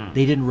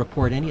 They didn't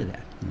report any of that.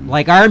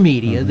 Like our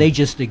media, they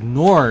just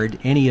ignored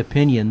any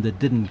opinion that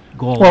didn't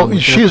go along Well, with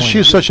their she's point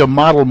of such a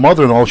model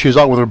mother and all. She's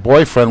out with her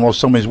boyfriend while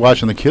somebody's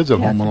watching the kids at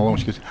Yeah. home and all.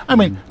 I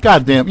mean,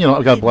 goddamn,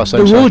 God bless. The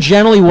I'm sorry. rule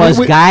generally was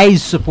We-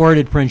 guys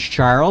supported Prince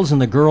Charles and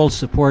the girls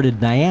supported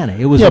Diana.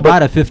 It was Yeah, but-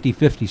 about a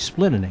 50-50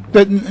 split in England.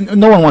 That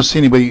no one wants to see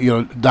anybody,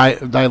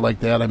 die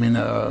like that. I mean,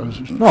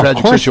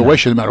 tragic course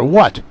situation, no matter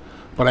what.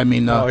 But I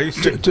mean, Oh, he's,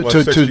 to, what,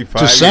 to 65 to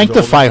years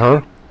sanctify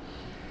her.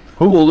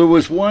 Well, there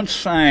was one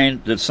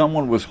sign that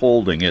someone was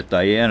holding at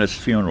Diana's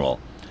funeral.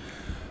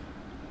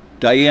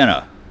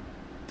 Diana,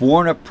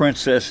 born a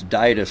princess,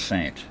 died a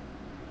saint.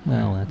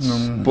 Well, that's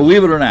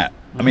Believe it or not.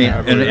 I mean,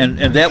 Yeah,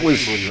 and that was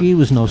she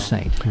was no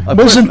saint. But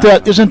isn't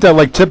that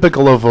like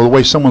typical of the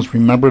way someone's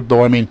remembered?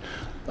 Though I mean,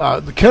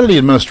 the Kennedy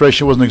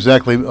administration wasn't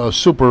exactly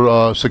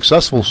super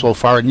successful so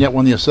far, and yet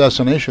when the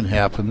assassination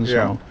happened,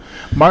 Yeah.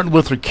 Martin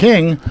Luther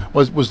King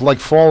was like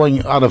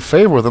falling out of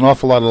favor with an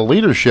awful lot of the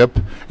leadership,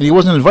 and he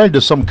wasn't invited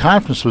to some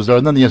conferences there.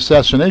 And then the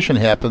assassination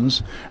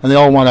happens, and they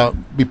all want to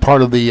be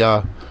part of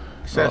the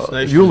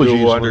Assassination eulogies.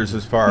 do wonders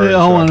as far They as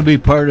all want to be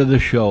part of the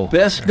show.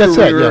 best That's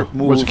it, career yeah.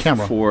 Where's the move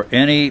camera? for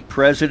any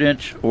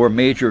president or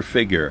major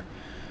figure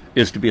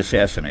is to be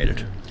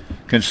assassinated.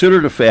 Consider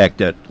the fact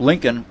that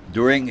Lincoln,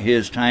 during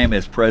his time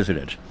as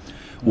president,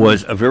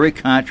 was a very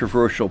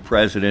controversial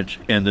president,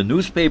 and the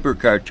newspaper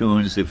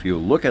cartoons, if you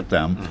look at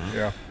them,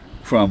 yeah.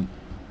 from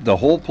the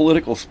whole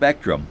political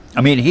spectrum.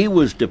 I mean, he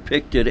was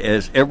depicted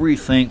as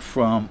everything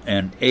from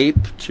an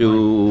ape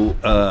to,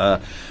 a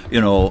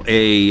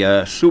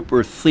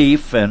super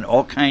thief and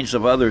all kinds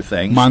of other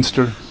things.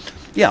 monster.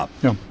 Yeah.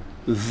 Yeah.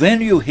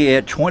 Then you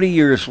had, 20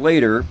 years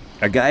later,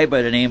 a guy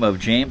by the name of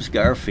James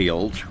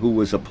Garfield, who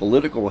was a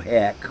political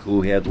hack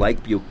who had,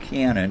 like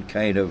Buchanan,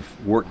 kind of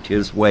worked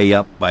his way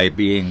up by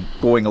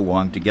going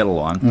along to get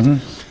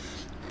along,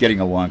 getting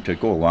along to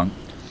go along.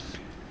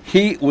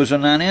 He was a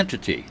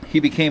non-entity. He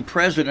became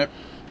president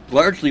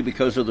largely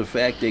because of the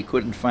fact they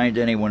couldn't find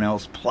anyone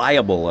else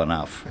pliable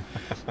enough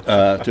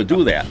to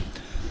do that.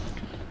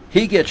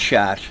 He gets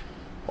shot.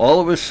 All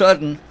of a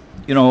sudden,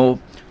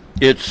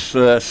 it's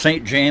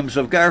St. James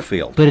of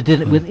Garfield. But it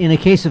did. In a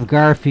case of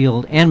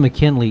Garfield and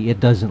McKinley, it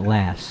doesn't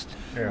last.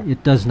 Yeah.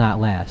 It does not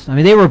last. I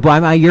mean, they were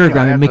by year ago.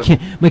 I mean,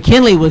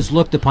 McKinley was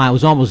looked upon,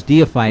 was almost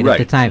deified at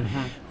the time.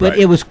 But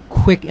it was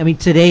quick. I mean,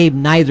 today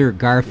neither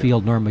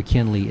Garfield nor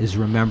McKinley is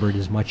remembered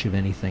as much of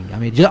anything. I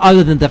mean,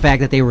 other than the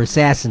fact that they were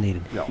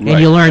assassinated, and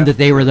you learned that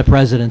they were the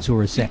presidents who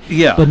were assassinated.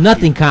 Yeah. But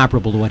nothing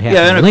comparable to what happened.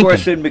 Yeah, and to of Lincoln.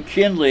 course in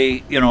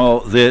McKinley,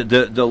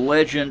 the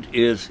legend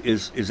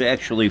is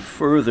actually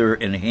further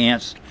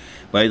enhanced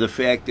by the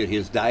fact that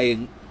his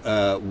dying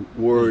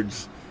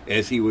words,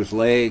 as he was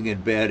laying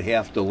in bed,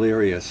 half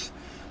delirious,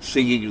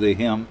 singing the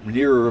hymn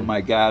 "Nearer, My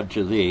God,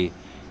 to Thee,"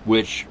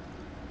 which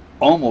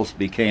almost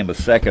became a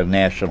second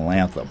national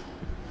anthem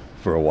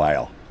for a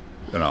while,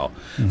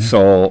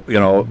 So,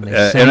 and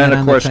then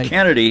of course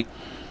Kennedy,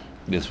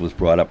 this was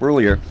brought up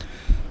earlier,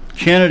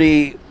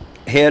 Kennedy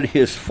had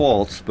his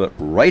faults, but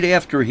right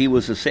after he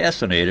was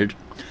assassinated,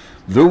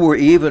 there were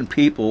even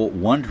people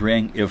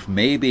wondering if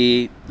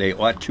maybe they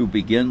ought to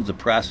begin the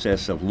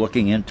process of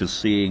looking into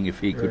seeing if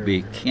he could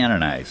be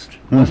canonized.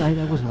 I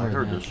wasn't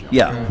aware of that.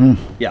 Yeah,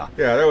 Yeah,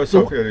 that was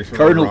something.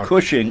 Cardinal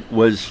Cushing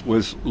was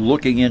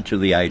looking into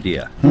the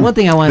idea. The one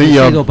thing I wanted to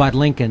say, though, about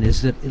Lincoln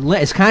is that,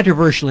 as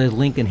controversial as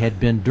Lincoln had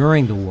been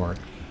during the war,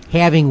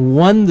 having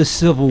won the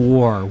Civil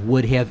War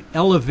would have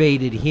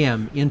elevated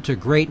him into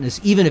greatness,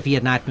 even if he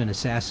had not been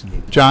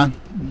assassinated. John,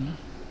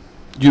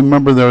 do you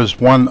remember there was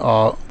one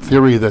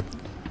theory that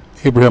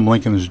Abraham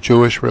Lincoln is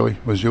Jewish, really?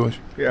 Was Jewish?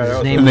 Yeah,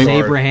 His name was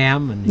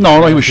Abraham. And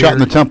No, he was shot in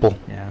the temple.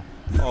 Yeah.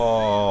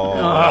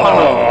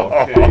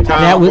 Okay.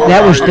 That was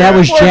We're Jack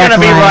going to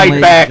be Ryan.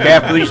 right back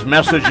after these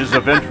messages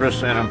of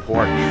interest and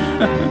importance.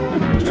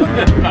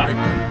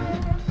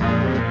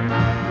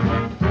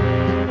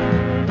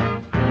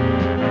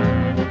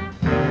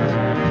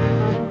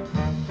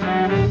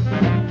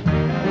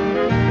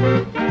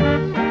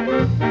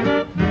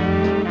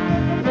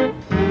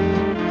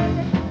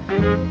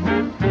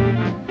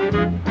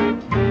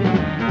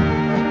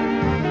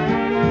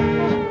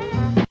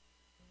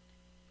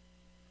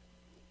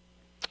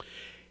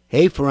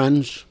 Hey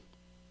friends,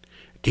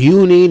 do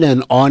you need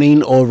an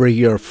awning over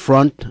your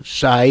front,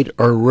 side,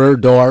 or rear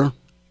door?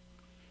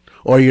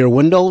 Or your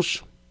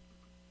windows?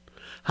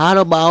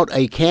 How about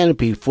a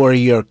canopy for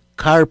your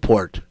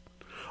carport?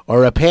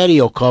 Or a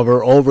patio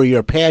cover over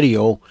your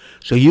patio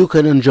so you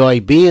can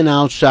enjoy being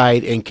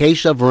outside in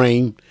case of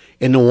rain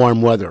in the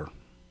warm weather?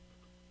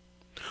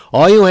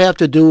 All you have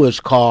to do is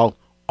call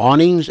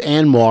Awnings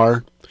and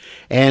More,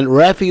 and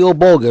Raphael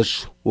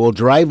Bogus will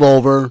drive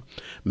over,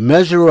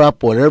 measure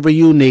up whatever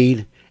you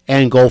need,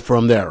 and go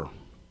from there.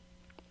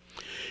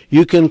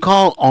 You can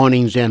call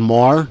Awnings and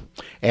More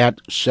at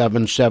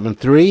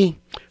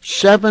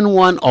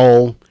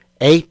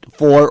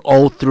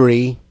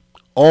 773-710-8403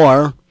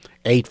 or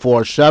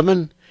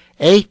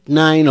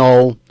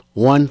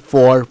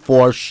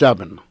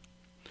 847-890-1447.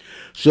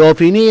 So if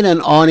you need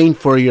an awning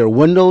for your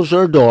windows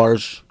or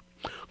doors,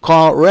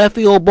 call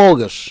Raphael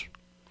Bogus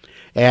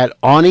at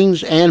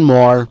Awnings and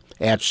More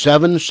at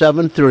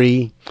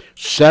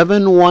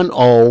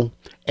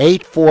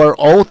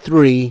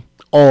 773-710-8403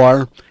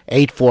 or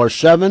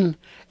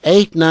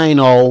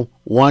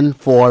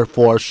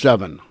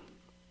 847-890-1447.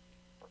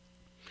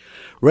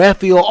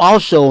 Raphael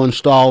also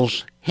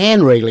installs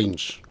hand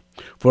railings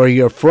for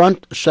your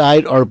front,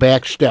 side, or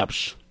back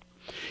steps.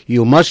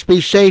 You must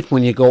be safe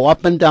when you go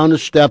up and down the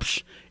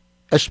steps,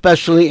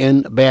 especially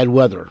in bad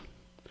weather.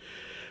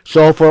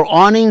 So for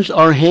awnings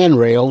or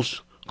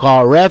handrails,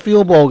 call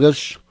Raphael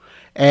Bogus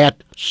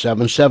at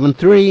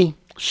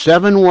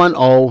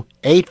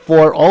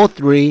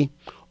 773-710-8403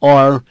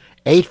 or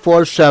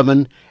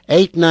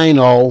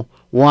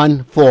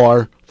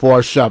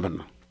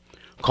 847-890-1447.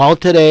 Call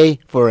today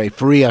for a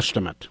free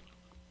estimate.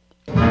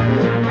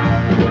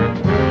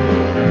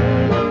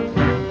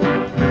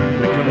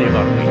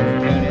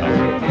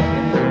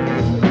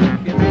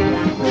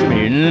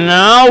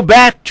 Now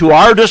back to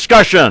our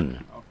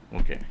discussion.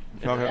 Okay.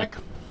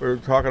 We're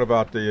talking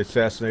about the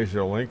assassination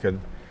of Lincoln.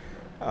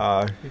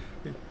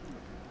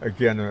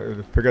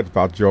 Again, forget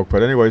about the joke,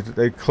 but anyways,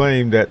 they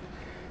claim that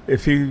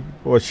if he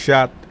was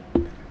shot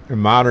in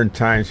modern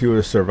times, he would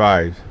have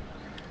survived.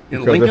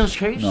 In Lincoln's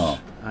case? No.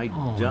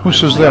 Who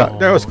says that?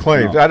 That was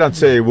claimed. I don't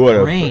say he would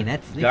have. Rain.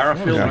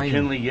 Garfield, Rain.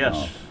 McKinley,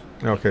 yes.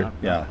 Okay.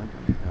 Yeah.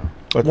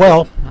 But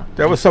Well,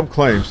 there was some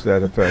claims to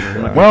that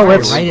effect. well,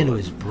 that's Right into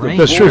his brain.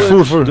 that's true.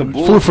 Food The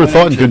bullet for thought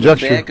and went to the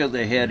conjecture. back of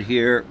the head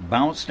here,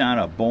 bounced on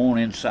a bone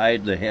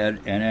inside the head,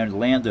 and then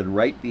landed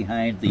right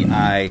behind the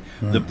eye.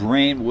 The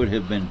brain would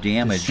have been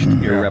damaged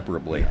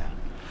irreparably.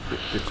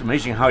 It's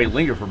amazing how he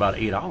lingered for about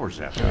 8 hours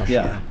after.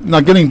 Yeah. Now,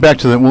 getting back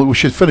to that, we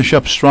should finish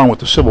up strong with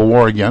the Civil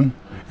War again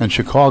in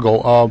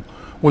Chicago.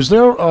 Was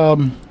there a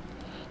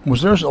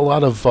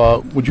lot of?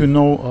 Would you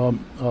know,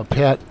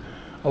 Pat?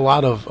 a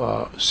lot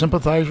of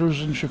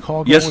sympathizers in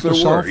Chicago? Yes, with there the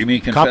were. South? You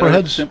mean Confederate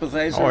Copperheads?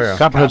 sympathizers? Oh, yeah.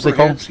 Copperheads, they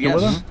call them? Copperheads, You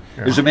remember yes.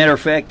 them? As a matter of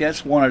fact,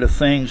 that's one of the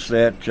things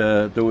that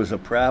there was a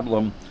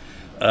problem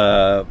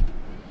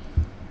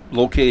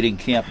locating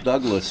Camp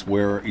Douglas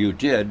where you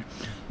did,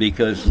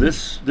 because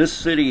this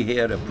city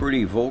had a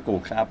pretty vocal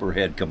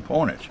Copperhead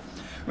component.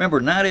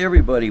 Remember, not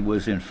everybody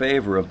was in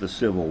favor of the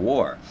Civil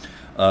War.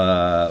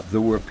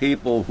 There were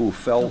people who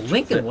felt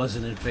Lincoln that,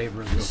 wasn't in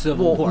favor of the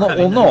Civil War.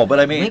 no, but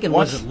I mean, Lincoln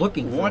wasn't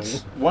looking for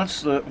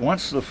once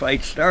the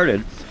fight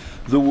started,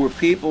 there were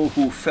people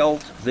who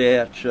felt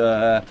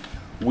that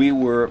we,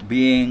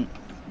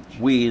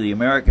 the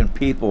American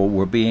people,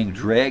 were being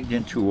dragged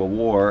into a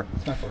war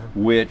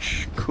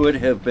which could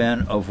have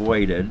been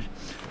avoided,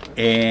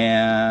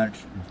 and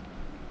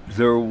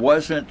there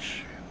wasn't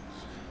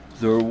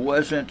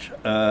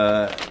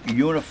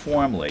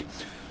uniformly.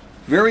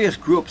 Various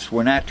groups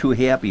were not too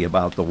happy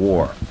about the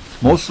war,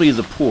 mostly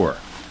the poor,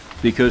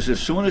 because as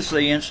soon as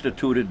they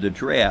instituted the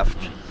draft,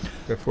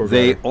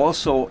 they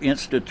also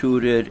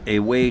instituted a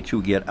way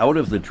to get out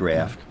of the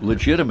draft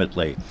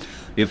legitimately.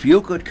 If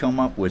you could come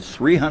up with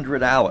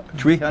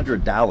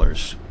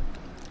 $300,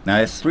 now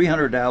it's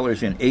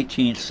 $300 in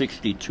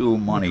 1862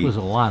 money, Which was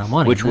a lot of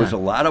money. which was yeah.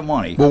 a lot of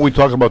money. What are we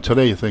talking about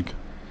today, you think?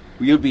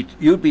 You'd be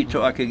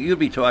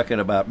talking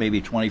about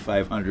maybe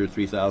 $2,500,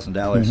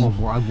 $3,000. Oh,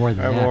 more than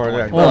that. More than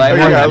that. Oh, Well, more you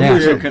gotta than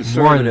look that. at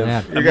conservative. More than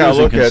that. You gotta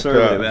look at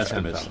conservative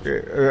estimates.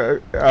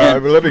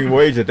 living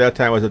wage at that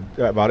time was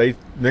about $8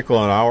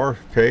 an hour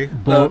pay.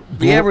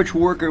 The average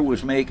worker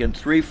was making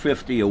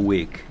 $3.50 a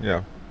week.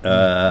 Yeah.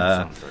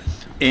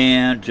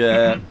 And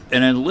an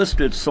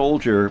enlisted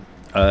soldier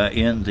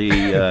in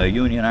the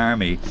Union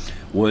Army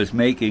was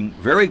making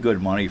very good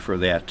money for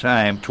that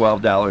time,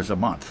 $12 a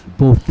month.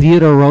 Both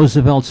Theodore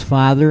Roosevelt's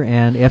father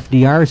and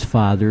FDR's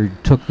father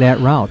took that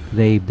route.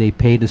 They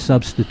paid a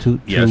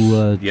substitute Yes,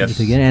 to yes,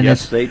 get in. And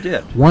yes, that's they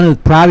did.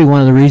 probably one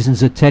of the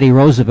reasons that Teddy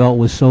Roosevelt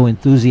was so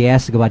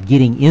enthusiastic about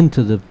getting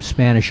into the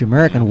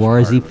Spanish-American War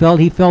is he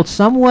felt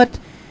somewhat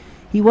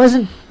he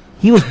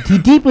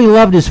deeply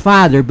loved his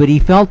father, but he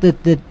felt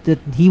that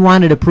he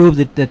wanted to prove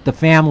that the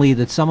family,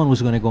 that someone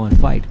was going to go and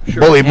fight.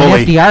 Bully, And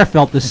bully. FDR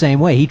felt the same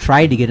way. He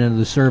tried to get into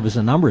the service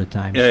a number of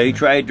times. He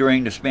tried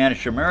during the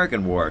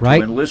Spanish-American War Right.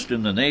 to enlist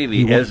in the Navy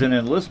He wa- as an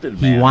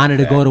enlisted man. He wanted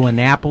to in go fact. to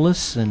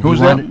Annapolis, and Who's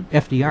he that? wanted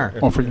FDR.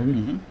 Oh, for,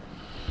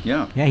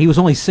 Yeah. Yeah, he was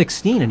only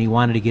 16, and he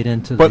wanted to get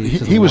into but the. to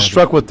the he was war.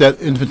 struck with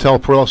that infantile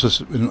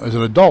paralysis as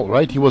an adult,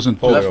 right? He wasn't.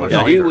 Polio.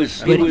 Yeah, he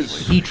was. He But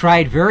was. he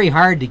tried very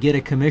hard to get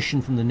a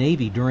commission from the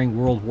Navy during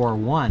World War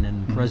I,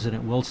 and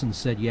President Wilson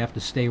said, "You have to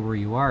stay where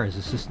you are as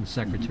Assistant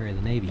Secretary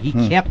of the Navy."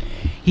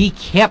 He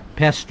kept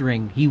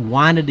pestering. He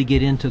wanted to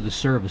get into the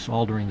service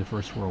all during the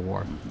First World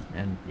War,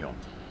 and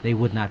they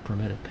would not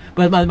permit it.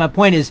 But my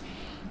point is,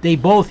 they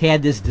both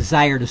had this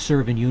desire to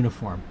serve in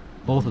uniform,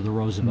 both of the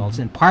Roosevelts,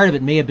 and part of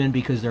it may have been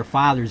because their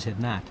fathers had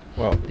not.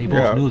 Well, They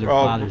both knew their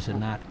fathers had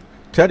not.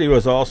 Teddy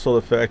was also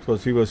the fact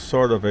was he was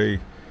sort of a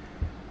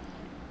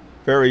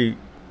very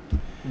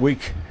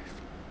weak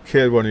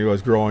kid when he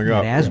was growing He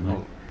up, had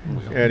asthma.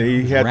 and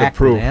he had to Racked with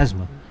prove.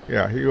 asthma.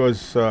 Yeah, he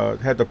was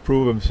had to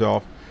prove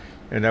himself,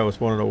 and that was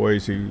one of the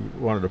ways he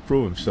wanted to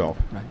prove himself.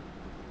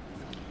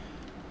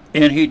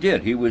 And he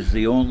did.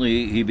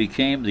 He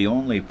became the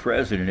only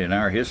president in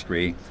our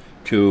history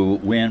to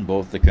win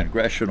both the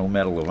Congressional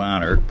Medal of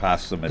Honor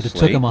posthumously. But it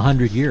took him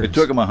 100 years. It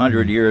took him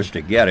 100 years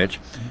to get it,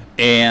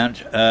 and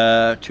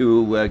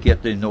to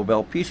get the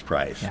Nobel Peace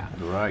Prize, Yeah.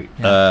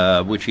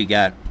 Right. which he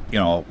got,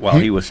 while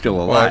he was still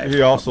Well, alive.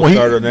 he also Well, he-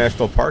 started a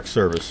National Park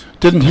Service.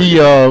 Didn't he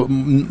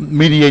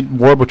mediate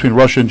war between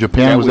Russia and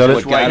Japan? Was that what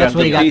it? got That's him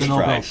what he the got Peace the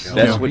Nobel. Prize. Yeah.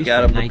 That's Yeah. what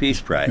got him the Peace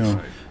Prize.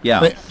 Yeah,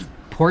 But-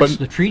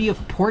 The Treaty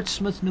of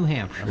Portsmouth, New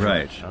Hampshire.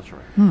 right. That's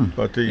right.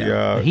 But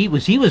the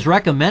He was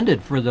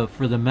recommended for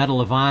the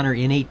Medal of Honor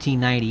in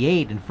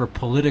 1898, and for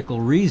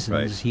political reasons,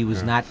 Right. he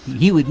was not.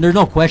 There's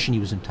no question he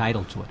was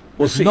entitled to it.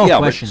 Well, There's see, no yeah,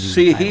 but question.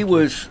 see,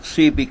 entitled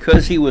to it.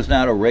 because he was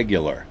not a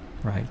regular.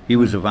 Right. He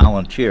was a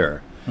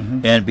volunteer.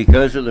 And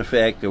because of the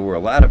fact there were a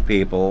lot of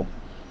people,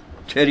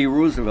 Teddy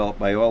Roosevelt,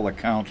 by all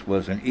accounts,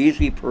 was an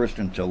easy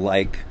person to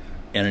like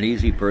and an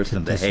easy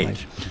person to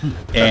hate.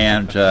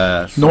 And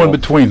No so in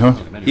between, huh?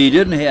 he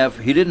didn't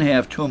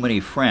have too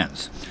many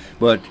friends.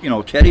 But,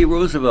 Teddy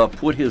Roosevelt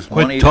put his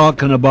money... Quit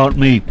talking about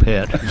me,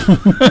 Pat.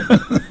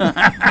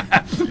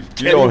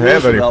 Teddy don't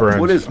have any Roosevelt friends.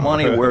 put his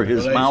money where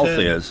his What I mouth said.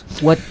 is.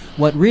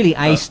 What really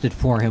iced it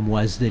for him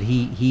was that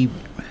he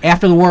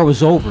after the war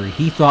was over,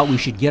 he thought we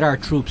should get our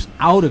troops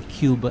out of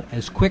Cuba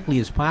as quickly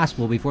as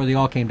possible before they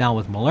all came down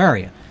with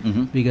malaria,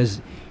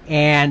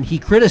 and he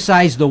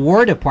criticized the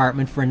War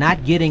Department for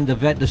not getting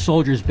the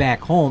soldiers back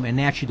home, and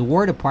actually the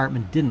War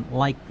Department didn't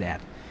like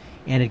that,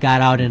 and it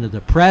got out into the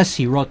press.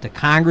 He wrote to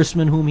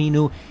congressmen whom he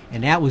knew,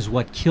 and that was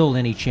what killed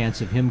any chance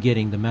of him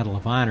getting the Medal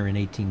of Honor in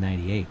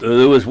 1898.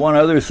 There was one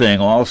other thing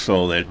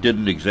also that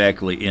didn't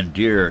exactly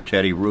endear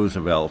Teddy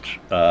Roosevelt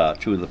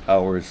to the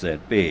powers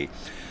that be.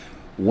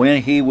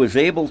 When he was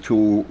able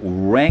to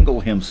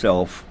wrangle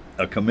himself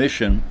a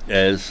commission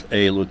as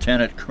a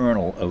lieutenant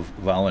colonel of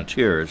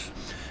volunteers,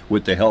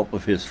 with the help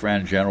of his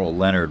friend General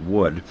Leonard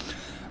Wood.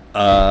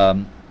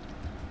 When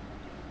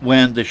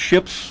the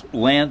ships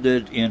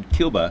landed in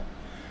Cuba,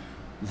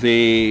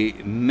 the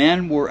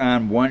men were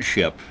on one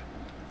ship,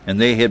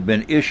 and they had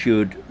been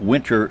issued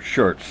winter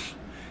shirts,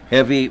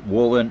 heavy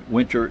woolen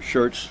winter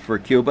shirts for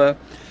Cuba.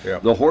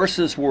 Yep. The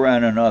horses were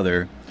on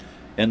another,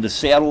 and the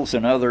saddles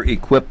and other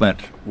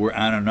equipment were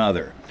on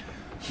another.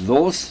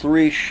 Those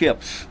three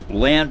ships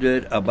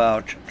landed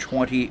about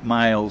 20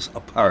 miles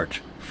apart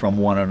from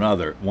one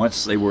another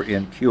once they were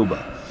in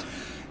Cuba.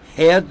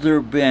 Had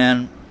there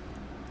been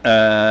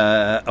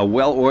a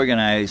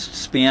well-organized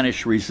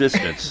Spanish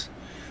resistance,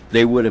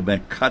 they would have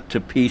been cut to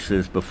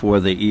pieces before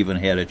they even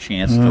had a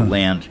chance to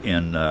land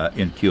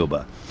in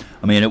Cuba.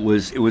 I mean, it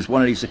was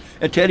one of these.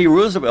 And Teddy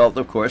Roosevelt,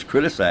 of course,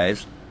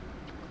 criticized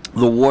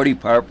the War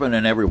Department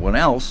and everyone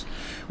else,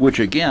 which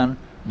again,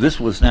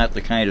 this was not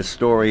the kind of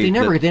story.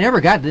 They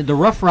never got the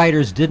Rough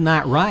Riders did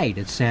not ride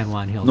at San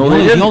Juan Hill. No, they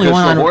didn't,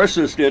 because the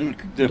horses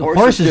didn't. The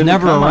horses didn't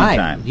never come on arrived.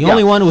 time. The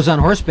only one who was on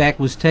horseback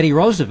was Teddy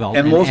Roosevelt,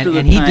 And most of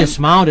the he time-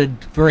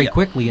 dismounted very Yeah.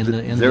 quickly in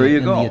There you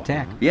the go.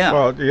 attack. Yeah.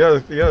 Well, the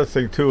other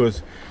thing too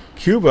is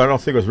Cuba. I don't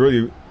think was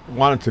really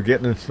wanted to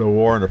get into the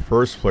war in the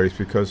first place,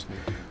 because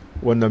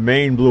when the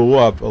Maine blew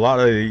up, a lot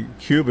of the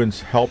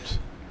Cubans helped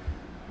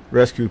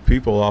rescue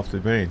people off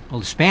the Maine. Well,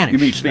 the Spanish. You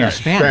mean The Spanish.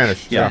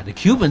 Spanish, Yeah. yeah. The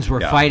Cubans were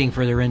Yeah. fighting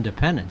for their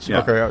independence. Yeah.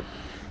 Okay,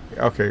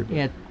 okay.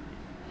 Yeah.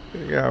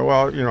 Yeah,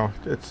 well, you know,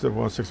 it's the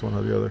 1/6 one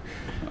or the other.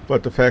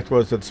 But the fact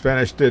was that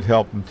Spanish did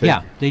help them take.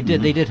 Yeah, they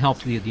did. They did help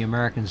the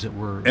Americans that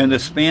were. And the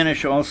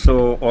Spanish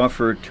also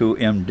offered to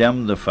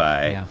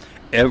indemnify Yeah.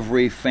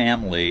 every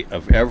family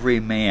of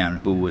every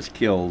man who was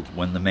killed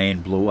when the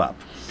Maine blew up.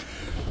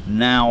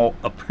 Now,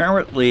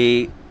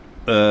 apparently,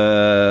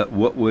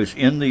 what was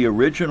in the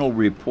original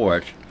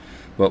report,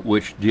 but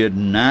which did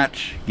not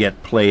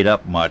get played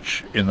up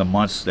much in the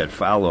months that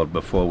followed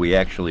before we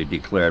actually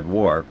declared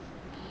war,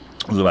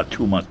 it was about a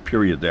 2-month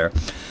period there.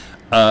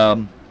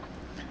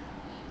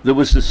 There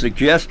was the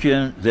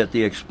suggestion that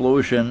the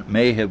explosion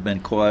may have been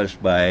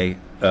caused by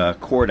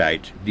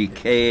cordite,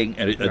 decaying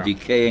a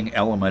decaying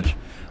element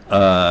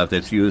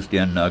that's used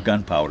in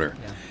gunpowder,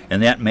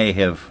 and that may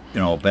have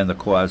been the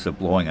cause of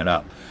blowing it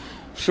up.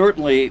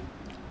 Certainly,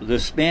 the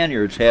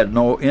Spaniards had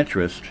no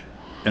interest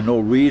and no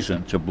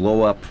reason to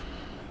blow up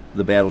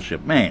the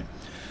battleship Maine.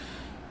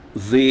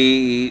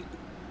 The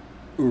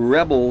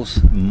rebels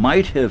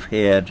might have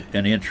had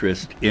an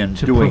interest in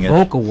to doing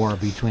provoke a war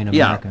between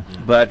America. Yeah,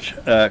 but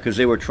because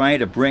they were trying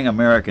to bring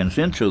Americans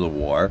into the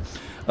war.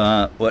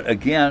 But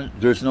again,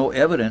 there's no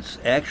evidence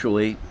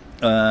actually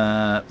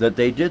that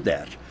they did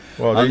that.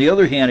 Well, On the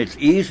other hand, it's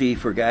easy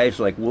for guys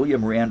like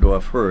William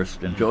Randolph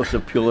Hearst and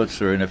Joseph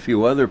Pulitzer and a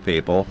few other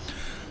people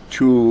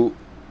to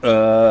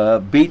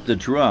beat the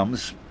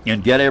drums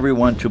and get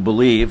everyone to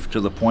believe, to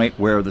the point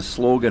where the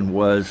slogan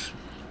was,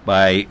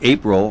 by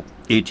April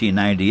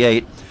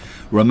 1898,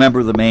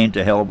 "Remember the Maine,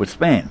 to hell with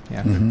Spain."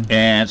 Yeah.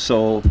 And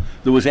so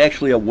there was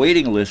actually a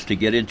waiting list to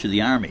get into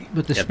the army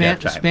But the at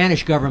that time.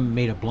 Spanish government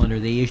made a blunder.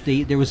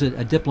 There was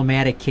a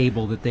diplomatic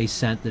cable that they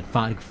sent that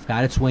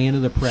got its way into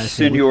the press.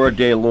 Senor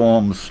de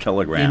Lom's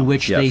telegram. In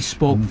which they yes.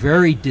 spoke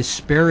very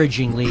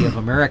disparagingly of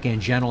America in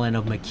general and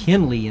of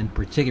McKinley in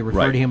particular, referred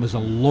Right. to him as a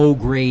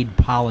low-grade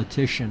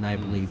politician, I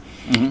believe.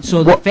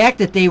 So the fact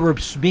that they were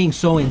being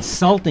so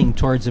insulting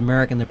towards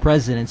America and the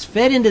presidents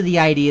fed into the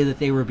idea that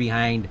they were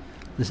behind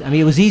this. I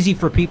mean, it was easy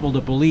for people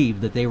to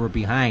believe that they were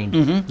behind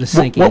the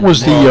sinking. What of the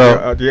was Maine.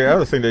 The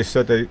other thing they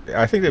said,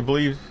 I think they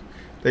believe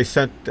they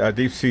sent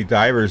deep sea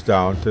divers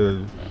down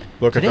to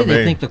look Today at the they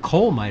Maine. think the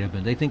coal might have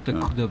been. They think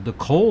the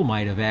coal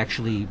might have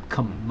actually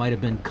might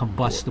have been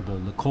combustible.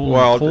 The coal.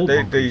 Well, coal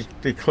they bunkers.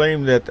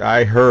 claim that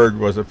I heard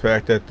was the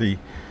fact that the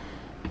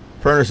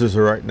furnaces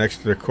are right next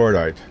to the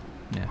cordite.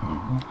 Yeah.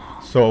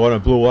 So when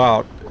it blew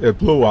out, it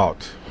blew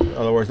out. In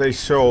other words, they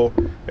show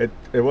it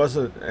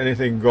wasn't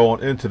anything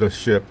going into the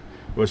ship,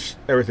 it was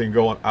everything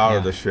going out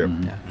of Yeah. the ship.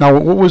 Now,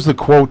 what was the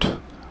quote?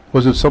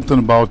 Was it something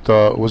about,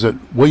 was it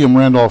William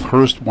Randolph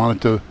Hearst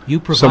wanted You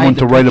provide someone the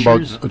to write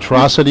about pictures.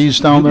 atrocities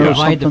down there or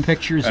Provide the something?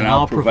 pictures, And and I'll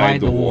I'll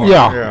provide the war.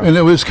 Yeah, Yeah. and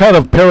it was kind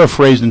of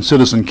paraphrased in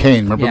Citizen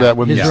Kane. Remember Yeah. that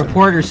one? His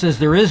reporter says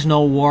there is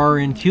no war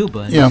in Cuba.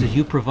 And Yeah. he says,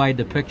 you provide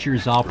the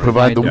pictures, I'll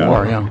Provide the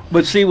war, yeah.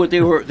 But see, what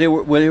they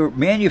were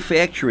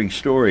manufacturing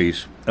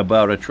stories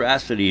about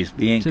atrocities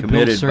being To build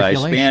committed by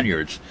circulation.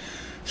 Spaniards.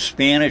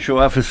 Spanish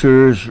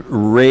officers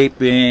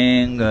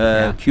raping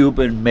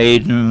Cuban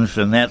maidens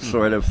and that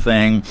sort of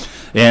thing.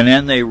 And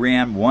then they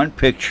ran one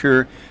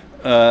picture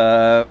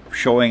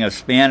showing a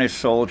Spanish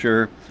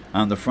soldier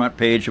on the front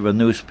page of a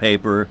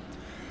newspaper.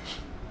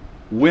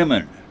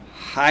 "Women,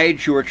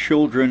 hide your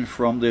children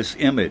from this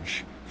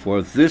image,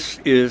 for this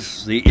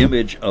is the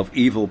image of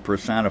evil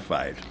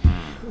personified."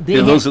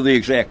 Those are the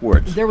exact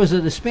words. There was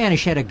the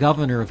Spanish had a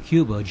governor of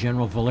Cuba,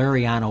 General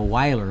Valeriano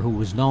Weyler, who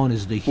was known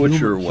as the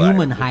Butcher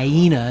human Weyler.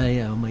 hyena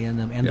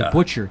and the Yeah.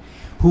 butcher,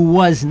 who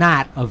was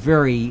not a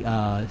very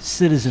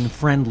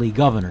citizen-friendly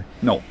governor.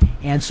 No.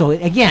 And so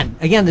again,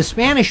 the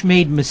Spanish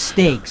made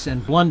mistakes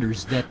and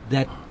blunders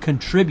that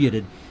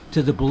contributed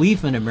to the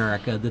belief in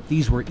America that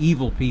these were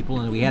evil people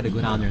and we had to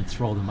go down there and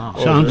throw them out.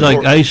 Sounds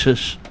like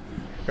ISIS.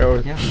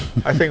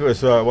 I think it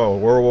was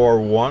World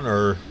War I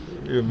or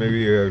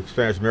maybe a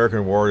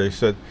Spanish-American War. They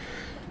said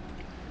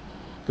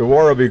the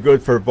war will be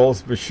good for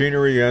both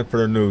machinery and for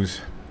the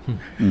news,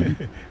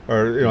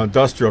 or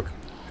industrial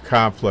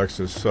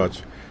complexes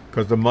such,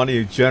 because the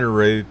money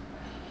generated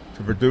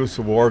to produce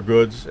the war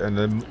goods and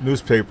the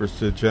newspapers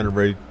to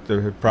generate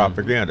the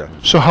propaganda.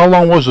 So how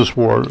long was this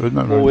war?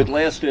 Well, it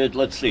lasted,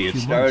 let's see, it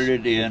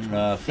started in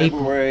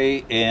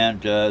February,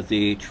 and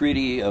the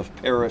Treaty of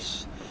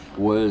Paris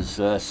was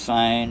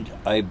signed,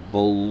 I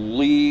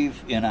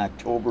believe, in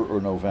October or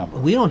November.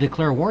 We don't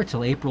declare war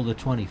till April the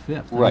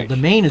 25th. Right. The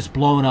Maine is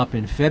blown up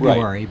in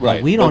February, but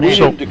right. we don't.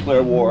 Didn't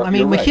declare war. I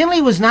mean, You're right.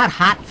 McKinley was not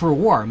hot for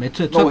war. It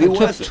took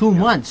wasn't, 2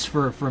 months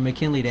for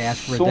McKinley to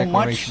ask for a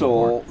declaration So of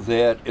war. much so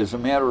that, as a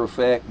matter of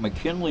fact,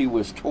 McKinley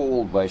was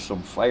told by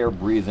some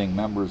fire-breathing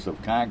members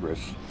of Congress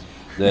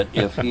that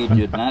if he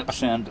did not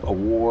send a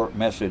war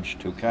message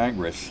to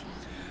Congress,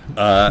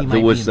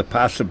 there was the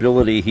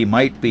possibility he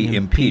might be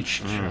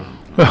impeached.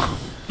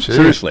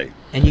 Seriously.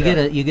 And you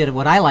get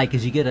what I like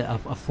is you get a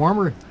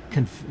former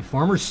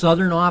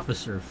Southern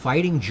officer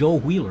fighting Joe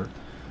Wheeler,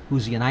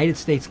 who's a United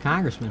States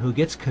congressman, who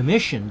gets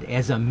commissioned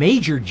as a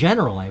major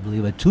general, I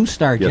believe, a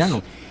 2-star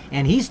general,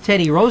 and he's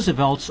Teddy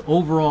Roosevelt's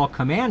overall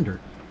commander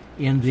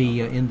in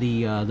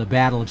the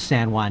Battle of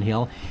San Juan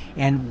Hill.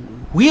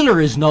 And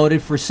Wheeler is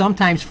noted for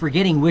sometimes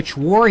forgetting which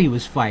war he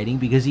was fighting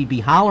because he'd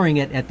be hollering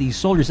at these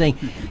soldiers saying,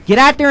 "Get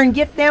out there and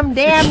get them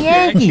damn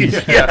Yankees!"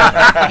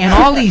 And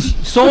all these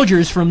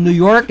soldiers from New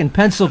York and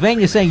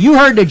Pennsylvania saying, "You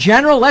heard the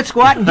general, let's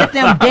go out and get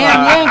them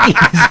damn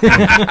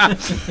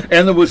Yankees."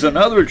 And there was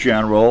another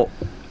general,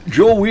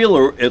 Joe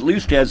Wheeler at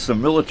least had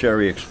some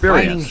military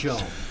experience. Fighting Joe.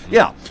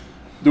 Yeah.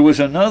 There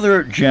was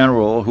another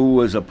general who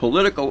was a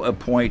political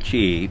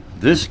appointee.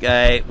 This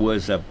guy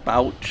was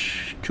about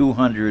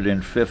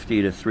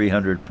 250 to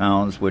 300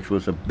 pounds, which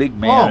was a big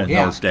man in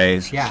those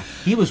days. Yeah,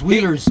 he was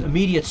Wheeler's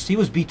immediate. He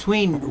was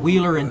between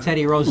Wheeler and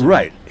Teddy Roosevelt.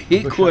 Right.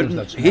 He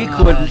couldn't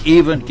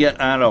even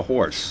get on a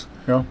horse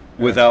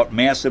without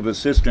massive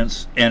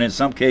assistance, and in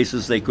some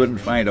cases they couldn't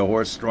find a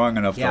horse strong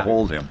enough to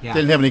hold him. Yeah.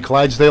 Didn't have any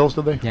Clydesdales,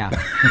 did they? Yeah.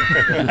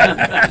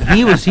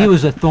 he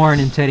was a thorn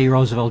in Teddy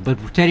Roosevelt, but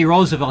Teddy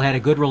Roosevelt had a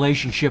good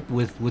relationship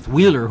with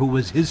Wheeler, who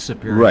was his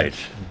superior. Right.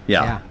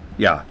 Yeah.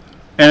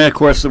 And of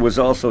course there was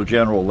also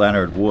General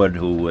Leonard Wood,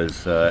 who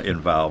was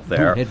involved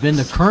there. Who had been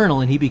the colonel,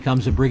 and he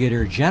becomes a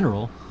brigadier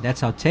general. That's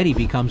how Teddy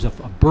becomes a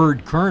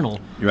bird colonel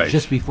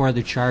just before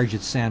the charge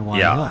at San Juan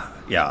Hill.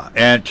 Yeah,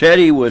 and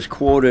Teddy was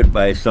quoted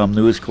by some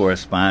news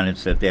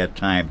correspondents at that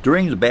time.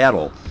 During the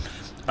battle,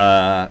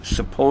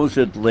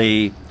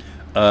 supposedly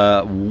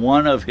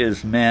one of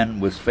his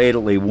men was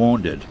fatally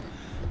wounded,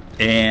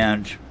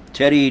 and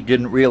Teddy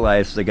didn't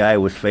realize the guy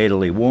was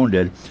fatally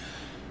wounded.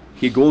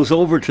 He goes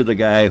over to the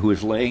guy who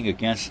is laying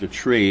against a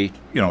tree,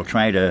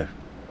 trying to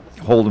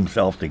hold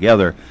himself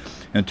together,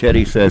 and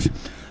Teddy says,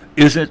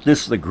 "Isn't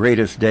this the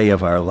greatest day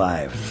of our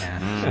lives?"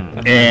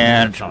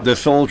 And the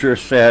soldier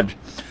said,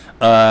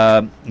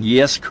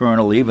 "Yes,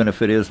 Colonel, even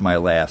if it is my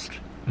last."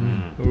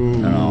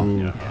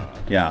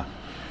 Yeah.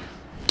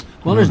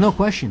 Well, there's no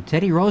question.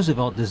 Teddy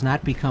Roosevelt does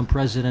not become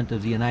president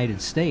of the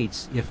United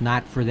States if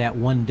not for that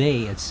one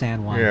day at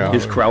San Juan Hill.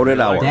 His crowded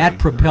hour. That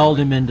propelled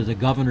him into the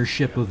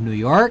governorship of New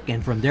York,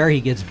 and from there he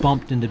gets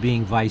bumped into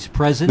being vice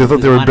president. They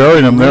thought they were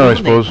burying him there, I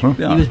suppose. Huh?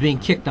 He was being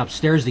kicked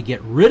upstairs to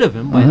get rid of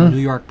him by the New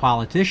York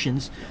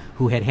politicians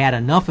who had had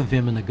enough of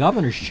him in the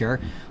governor's chair,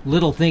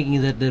 little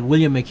thinking that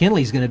William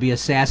McKinley is going to be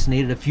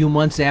assassinated a few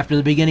months after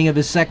the beginning of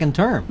his second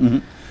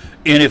term.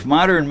 And if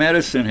modern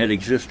medicine had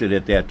existed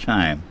at that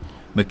time,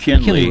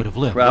 McKinley would have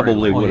lived.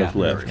 Probably would have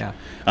lived. Yeah.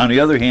 On the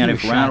other hand, He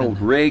if was shot Ronald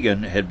in-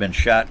 Reagan had been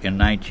shot in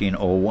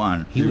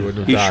 1901, He would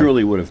have he died.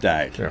 surely would have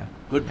died. Yeah.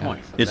 Good point.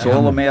 It's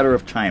all a matter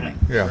of timing.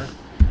 Yeah.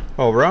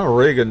 Well, Ronald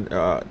Reagan,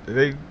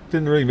 they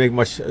didn't really make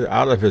much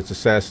out of his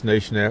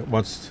assassination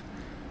once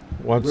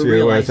We're he was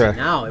realizing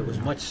now it was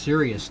much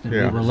serious than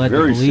we were led to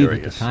Very believe at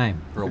serious. the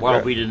time. For a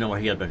while, we didn't know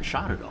he had been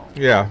shot at all.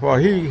 Yeah, well,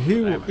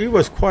 he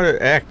was quite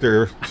an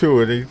actor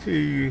too, and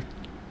he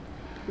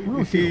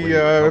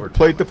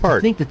played the I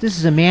part. think that this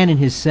is a man in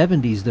his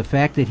 70s. The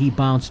fact that he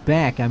bounced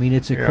back, I mean,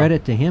 it's a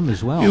credit to him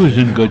as well. He was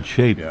in good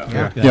shape.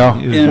 Yeah.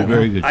 He was in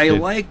very good I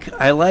shape.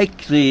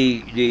 like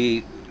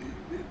the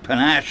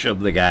panache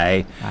of the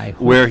guy, I hope-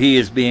 where he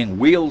is being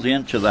wheeled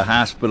into the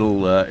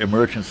hospital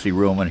emergency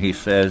room, and he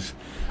says,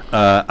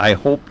 "I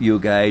hope you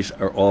guys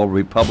are all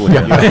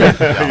Republicans."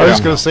 I was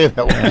going to say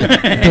that one.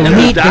 And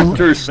the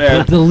doctor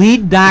said, the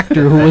lead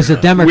doctor, who was a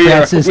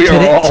Democrat, says, we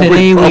are all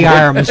today we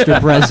are, Mr.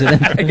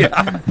 President.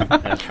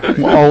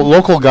 Well,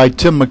 local guy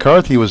Tim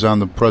McCarthy was on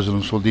the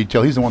presidential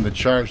detail. He's the one that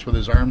charged with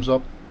his arms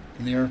up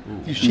in the air.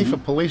 He's chief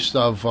of police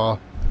of,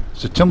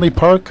 is it Tinley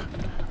Park?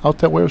 Out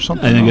that way or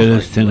something? I think it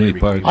is Tinley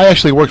Park. I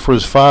actually worked for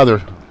his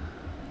father.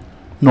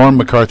 Norm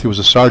McCarthy was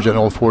a sergeant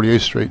on Old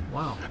 48th Street.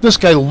 Wow. This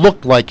guy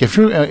looked like, if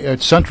you're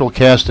at Central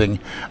Casting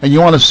and you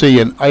want to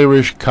see an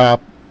Irish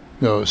cop,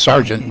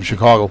 sergeant in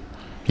Chicago,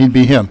 He'd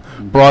be him.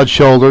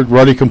 Broad-shouldered,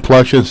 ruddy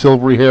complexion,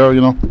 silvery hair,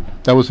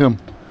 that was him.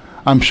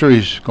 I'm sure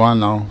he's gone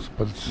now,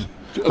 but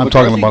I'm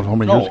talking about how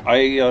many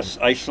years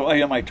I saw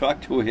him. I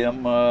talked to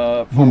him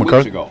 4 Who, weeks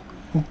McCarthy? ago.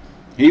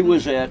 He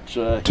was at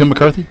Tim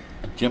McCarthy?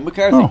 Jim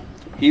McCarthy. Oh.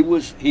 He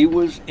was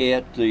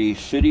at the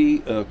City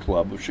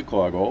Club of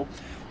Chicago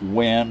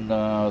when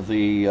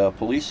the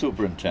police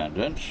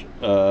superintendent,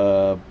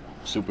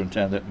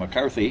 Superintendent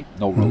McCarthy,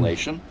 no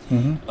relation,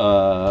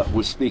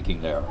 was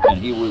speaking there, and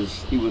he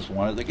was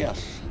one of the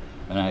guests.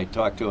 And I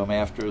talked to him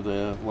after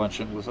the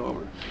luncheon was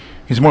over.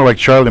 He's more like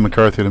Charlie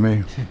McCarthy to me.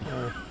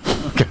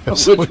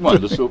 Which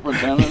one, the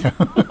superintendent?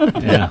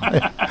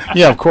 Yeah.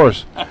 Yeah, of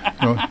course.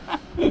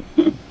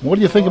 What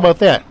do you think about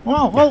that?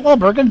 Well,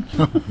 Bergen.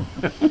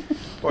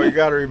 Well, you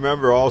got to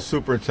remember, all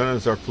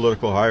superintendents are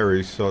political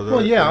hires. So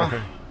Well,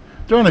 yeah.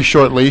 They're on a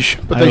short leash,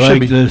 but I they should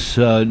like be. this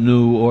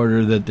new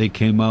order that they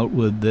came out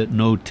with, that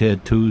no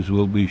tattoos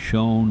will be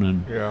shown,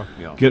 and Yeah.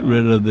 get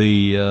rid of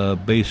the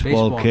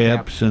baseball Baseball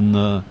caps and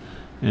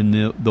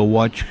the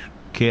watch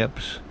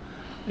caps.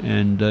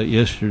 And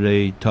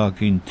yesterday,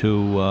 talking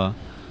to a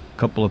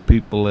couple of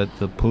people at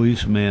the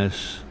police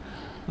mass,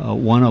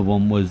 one of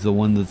them was the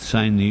one that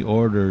signed the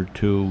order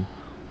to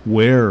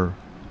wear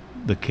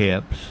the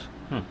caps,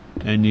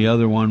 and the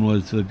other one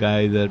was the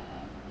guy that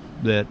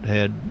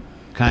had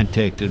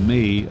contacted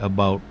me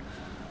about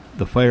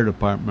the fire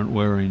department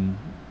wearing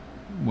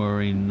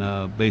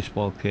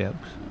baseball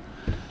caps,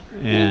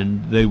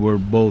 and they were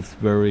both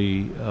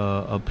very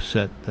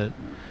upset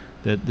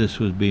that this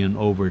was being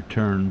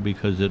overturned,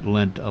 because it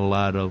lent a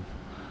lot of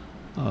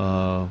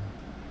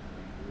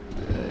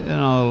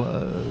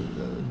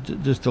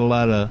just a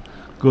lot of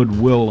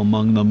goodwill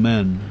among the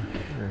men.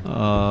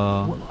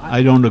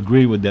 I don't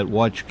agree with that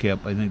watch cap.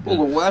 I think Well,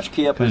 the watch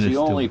cap is kinda the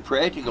only stupid.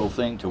 practical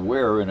thing to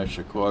wear in a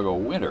Chicago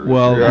winter.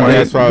 Well, Yeah, they,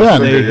 that's what I was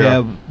they thinking, yeah.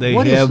 have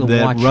What is have the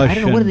that watch? Russian. I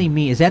don't know. What do they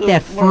mean? Is that One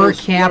fur of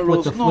those- cap one with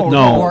of the those- foot?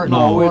 No,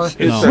 no, it's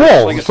It's a,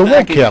 wool. like It's a a wool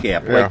stocking cap.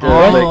 cap, Yeah. like,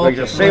 Oh, like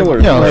a okay. sailor.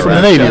 Yeah, it's from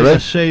the Navy, As a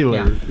right? sailor,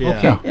 Yeah. yeah.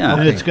 Okay. Yeah.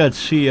 And it's got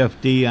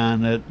CFD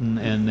on it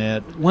and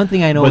that. One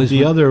thing I know But is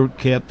the other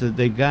cap that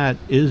they got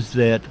is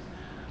that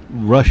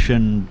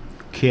Russian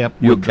cap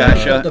with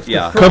Yukasha,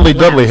 yeah. Cuddly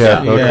Dudley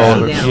hat. they'll yeah,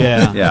 call it.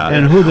 yeah, Yeah.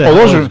 And who the Oh,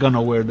 those hell are- is going to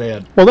wear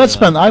that? Well, that's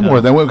been. I've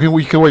worn that.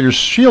 We can wear your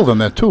shield on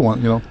that too.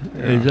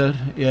 Is it?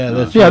 Yeah,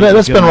 that's Yeah,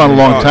 that's been around a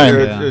long No, time.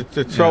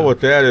 The trouble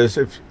with that is,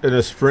 if in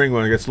the spring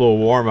when it gets a little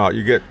warm out,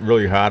 you get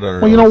really hot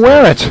under. Well, you don't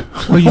wear it.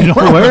 Well, you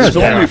don't wear It's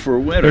it. only for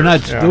winter. You're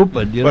not Yeah.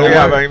 stupid. You But know,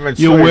 yeah, but I mean,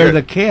 you so you wear get-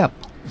 the cap,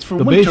 It's for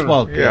the winter.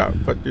 baseball cap. Yeah,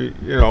 but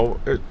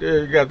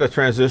you got the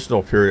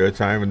transitional period of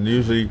time, and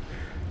usually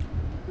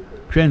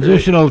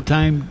Transitional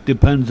time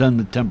depends on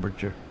the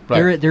temperature.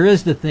 Right. there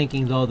is the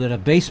thinking, though, that a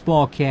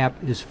baseball cap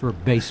is for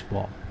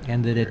baseball,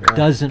 and that it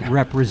doesn't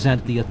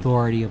represent the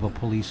authority of a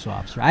police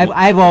officer.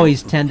 I've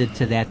always tended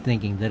to that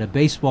thinking, that a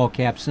baseball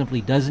cap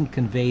simply doesn't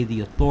convey the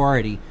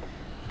authority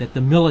that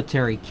the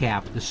military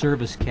cap, the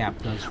service cap,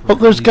 does. For Well,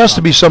 a there's police got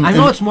to be officer. some. I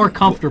know it's more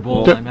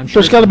comfortable. There, I'm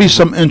sure has got to be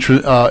some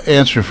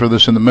answer for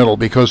this in the middle,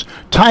 because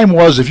time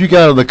was if you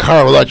got out of the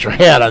car without your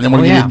hat on, they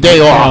want to give you a day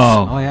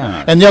off. Oh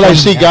yeah. And yet I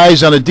see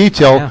guys on a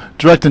detail Yeah.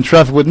 directing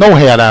traffic with no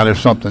hat on or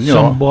something.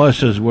 Some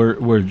bosses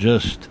were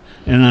just,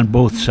 and on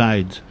both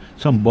sides,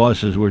 some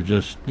bosses were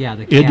just Yeah,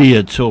 the cap.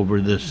 idiots over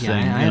this Yeah,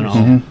 thing. I you know,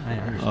 understand. I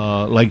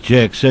understand. like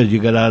Jack said, you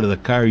got out of the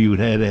car, you'd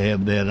had to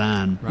have that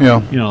on.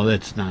 Yeah. You know,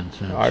 that's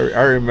nonsense. I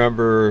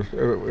remember,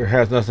 it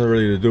has nothing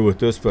really to do with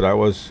this, but I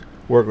was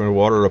working in the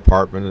water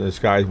department, and this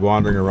guy's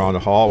wandering around the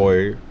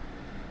hallway,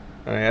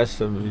 and I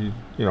asked him,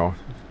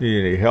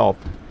 need any help?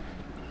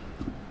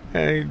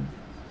 And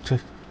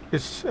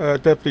it's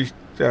deputy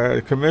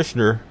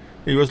commissioner.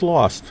 He was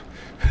lost.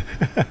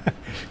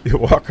 You're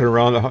walking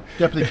around the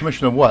Deputy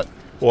Commissioner of what?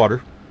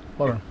 water,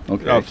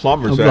 Okay.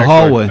 plumbers. Of the actually.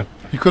 hallway.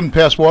 You couldn't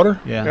pass water?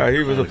 Yeah.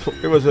 Yeah,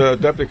 it was a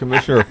deputy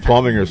commissioner of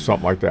plumbing or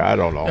something like that. I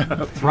don't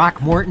know.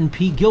 Throckmorton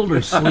P.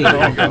 Gildersleeve,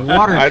 the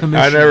water I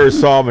commissioner. never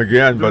saw him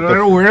again, but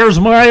Where's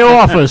my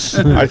office?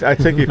 I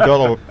think he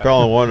fell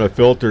in one of the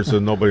filters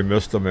and nobody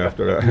missed him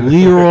after that.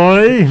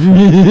 Leroy.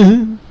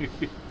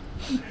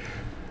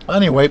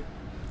 Anyway,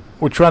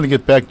 we're trying to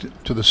get back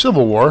to the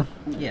Civil War.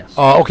 Yes.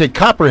 Okay,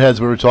 Copperheads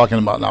we were talking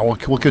about now.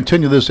 We'll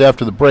continue this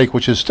after the break,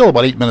 which is still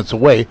about 8 minutes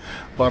away.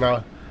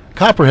 But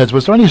Copperheads,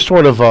 was there any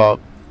sort of...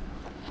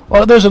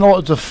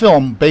 it's a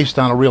film based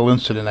on a real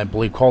incident, I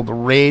believe, called The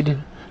Raid. Did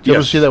you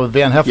ever Yes. see that with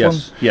Van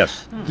Heflin?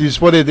 Yes.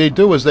 What they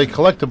do is they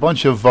collect a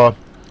bunch of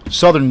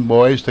Southern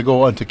boys to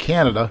go into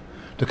Canada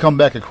to come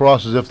back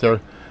across as if they're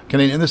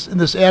Canadian. And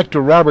this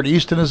actor, Robert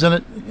Easton, is in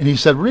it, and he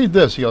said, read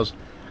this. He goes,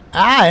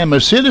 I am a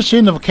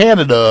citizen of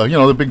Canada. You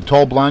know, the big,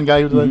 tall, blonde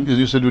guy who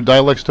used to do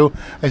dialects too.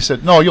 I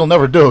said, no, you'll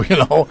never do,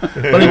 But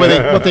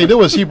anyway, what they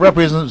do is he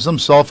represents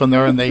himself in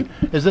there, and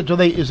is it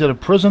a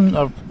prison?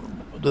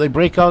 Do they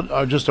break out,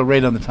 or just a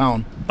raid on the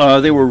town?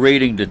 They were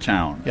raiding the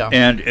town. Yeah.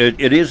 And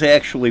it is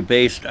actually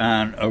based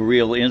on a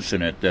real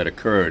incident that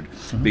occurred,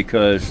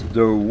 because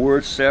there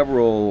were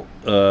several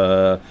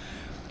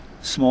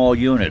small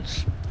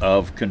units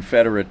of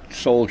Confederate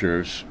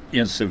soldiers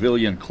in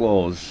civilian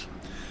clothes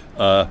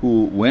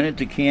who went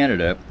into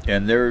Canada,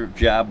 and their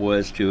job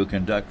was to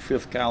conduct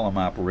fifth column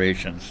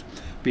operations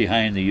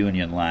behind the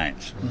Union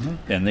lines.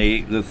 And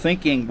the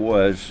thinking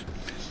was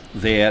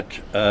that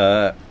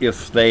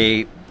if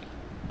they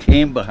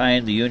came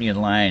behind the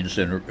Union lines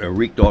and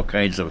wreaked all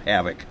kinds of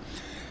havoc,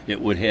 it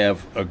would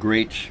have a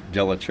great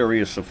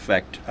deleterious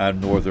effect on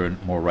Northern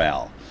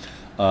morale.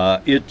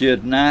 It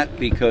did not,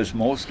 because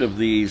most of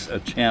these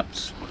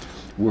attempts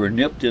were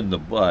nipped in the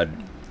bud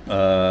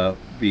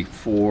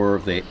before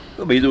they...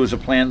 I mean, there was a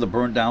plan to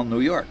burn down New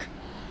York.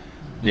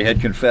 They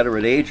had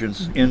Confederate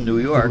agents in New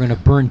They York. were going to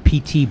burn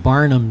P.T.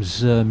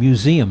 Barnum's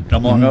museum.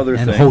 Among other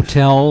and things.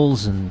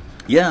 hotels, and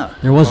Yeah.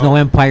 there was no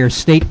Empire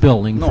State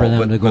Building No, for them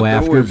but- to go but there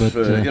after. was,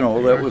 But you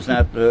know, that was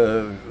not...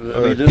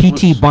 I mean, this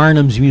P.T. was-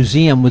 Barnum's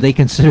museum, they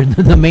considered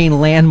the main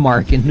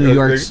landmark in New Yeah,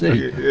 York they-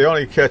 City. The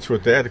only catch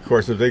with that, of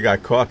course, if they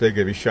got caught, they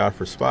could be shot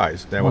for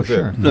spies. That was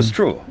sure. it. That's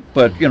true.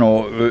 But, you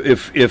know,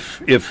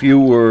 if you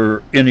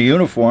were in a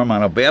uniform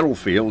on a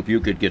battlefield, you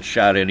could get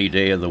shot any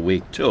day of the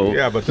week, too.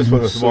 Yeah, but this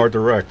one was more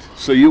direct.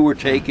 So you were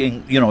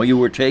taking,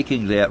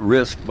 that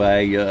risk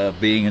by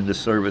being in the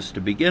service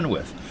to begin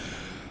with.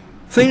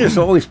 Thing that's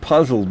always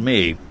puzzled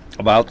me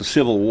about the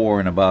Civil War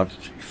and about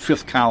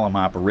fifth column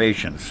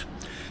operations,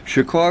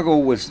 Chicago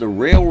was the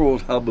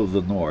railroad hub of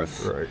the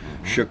North. Right.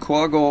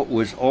 Chicago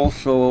was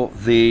also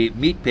the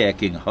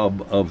meatpacking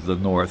hub of the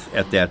North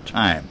at that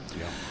time.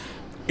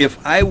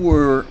 If I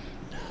were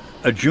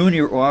a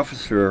junior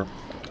officer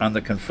on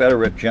the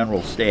Confederate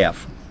General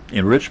Staff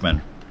in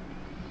Richmond,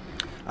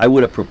 I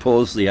would have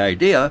proposed the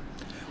idea,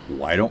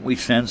 why don't we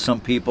send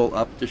some people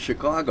up to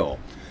Chicago,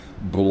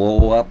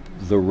 blow up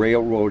the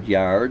railroad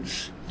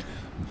yards,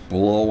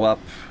 blow up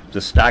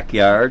the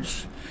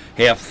stockyards,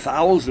 have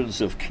thousands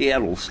of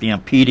cattle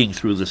stampeding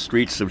through the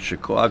streets of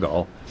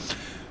Chicago,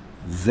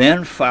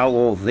 then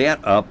follow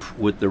that up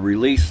with the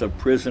release of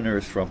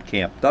prisoners from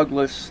Camp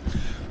Douglas,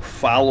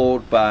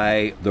 followed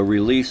by the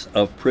release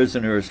of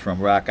prisoners from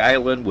Rock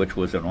Island, which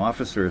was an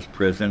officer's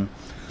prison.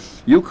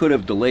 You could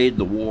have delayed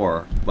the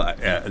war, by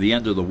the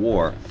end of the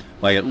war,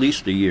 by at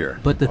least a year.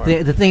 But the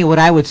thing, what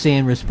I would say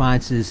in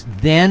response is,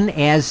 then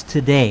as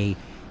today,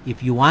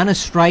 if you want to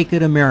strike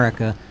at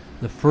America,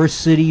 the first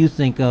city you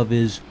think of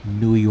is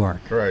New York.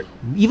 Right.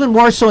 Even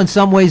more so in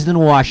some ways than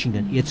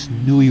Washington. It's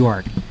New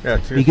York. Yeah,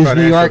 it's Because New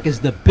financial- York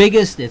is the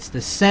biggest, it's the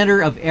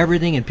center of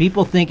everything, and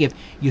people think if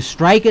you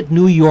strike at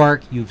New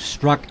York, you've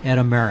struck at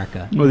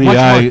America. Well, the Much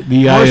eye- more,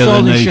 the more eye of so the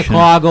than nation.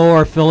 Chicago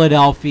or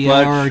Philadelphia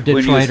But or when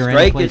Detroit you or any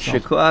strike place at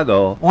else.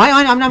 Chicago, Oh,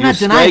 I'm not you denying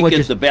strike what at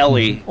you're the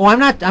belly. Oh, I'm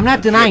not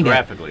denying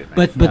that. Geographically, I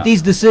But Yeah.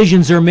 these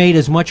decisions are made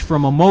as much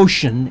from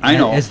emotion I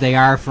know. as they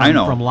are I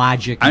know. from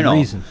logic I and know.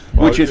 reason.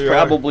 Which is Well, yeah.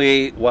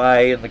 probably why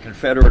in the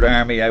Confederate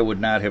Army I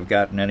would not have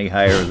gotten any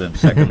higher than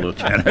second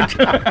lieutenant.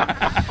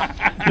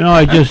 You know,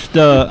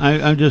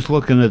 I'm just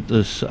looking at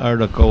this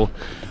article,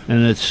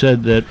 and it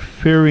said that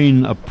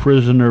fearing a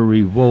prisoner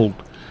revolt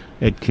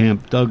at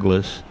Camp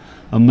Douglas,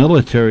 a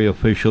military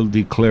official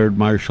declared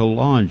martial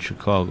law in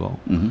Chicago.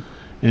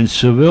 And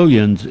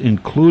civilians,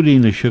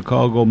 including the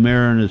Chicago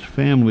mayor and his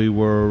family,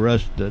 were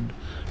arrested,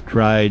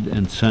 tried,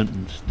 and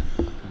sentenced.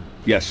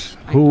 Yes.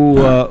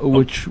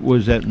 Which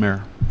was that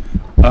mayor?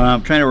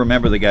 I'm trying to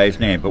remember the guy's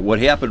name, but what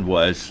happened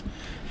was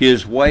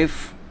his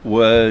wife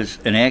was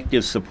an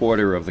active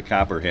supporter of the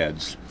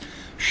Copperheads.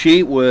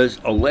 She was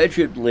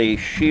allegedly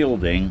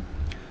shielding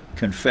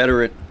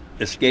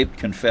escaped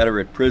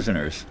Confederate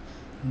prisoners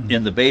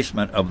in the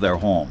basement of their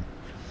home.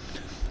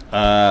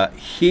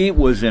 He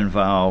was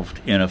involved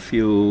in a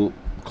few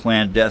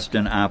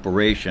clandestine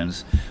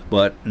operations,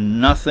 but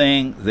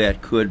nothing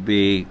that could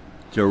be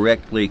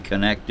directly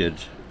connected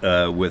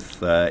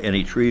with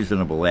any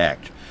treasonable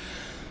act.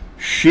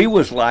 She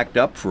was locked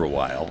up for a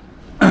while.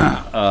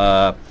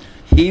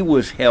 He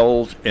was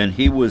held and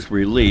he was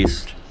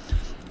released,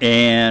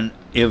 and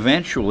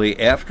eventually,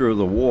 after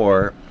the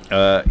war,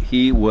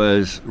 he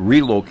was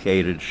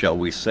relocated, shall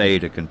we say,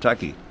 to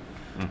Kentucky.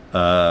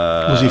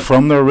 Was he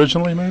from there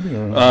originally, maybe?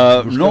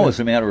 Or No, as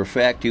a matter of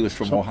fact, he was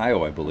from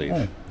Ohio, I believe.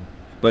 Oh.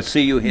 But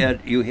see, you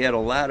had a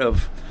lot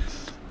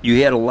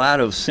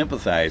of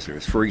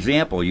sympathizers. For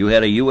example, you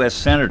had a U.S.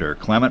 Senator,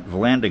 Clement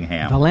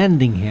Vallandigham.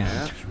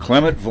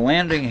 Clement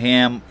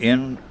Vallandigham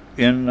in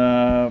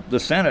the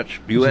Senate,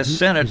 U.S.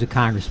 Senate. He's a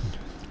congressman.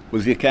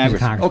 Was he a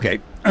congressman?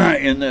 congressman.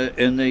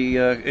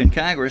 Okay. In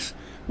Congress,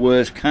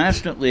 was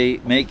constantly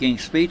making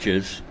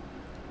speeches,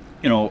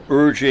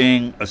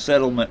 urging a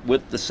settlement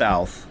with the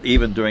South,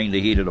 even during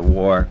the heat of the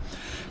war.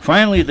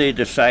 Finally, they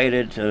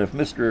decided if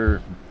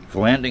Mr.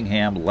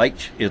 Vallandigham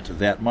liked it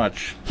that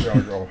much,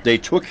 they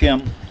took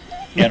him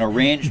and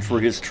arranged for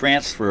his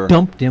transfer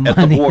Dumped him at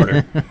on the the-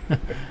 border.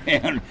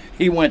 And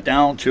he went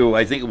down to,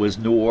 I think it was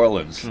New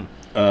Orleans,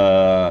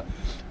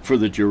 for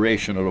the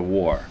duration of the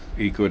war.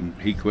 He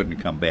couldn't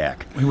come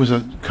back. he was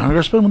a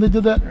congressman when they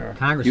did that?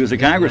 Congressman. He was a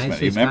congressman. United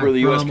States You remember the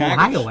U.S. from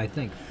Congress? Ohio, I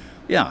think.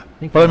 Yeah.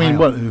 But I mean,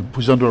 what,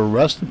 was he under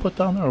arrest and put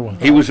down there or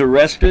what? He was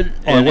arrested,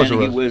 Oh, he and was then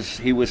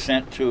arrested. he was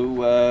sent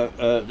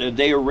to.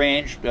 They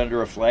arranged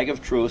under a flag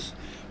of truce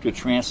to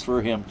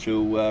transfer him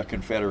to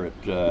Confederate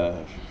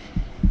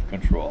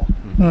control.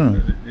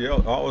 You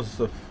know, always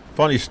the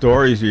funny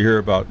stories you hear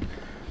about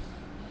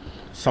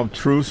some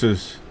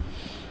truces,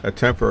 as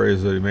temporary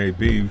as they may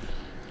be,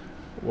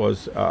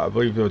 was I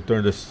believe it was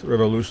during this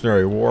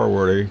Revolutionary War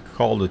where they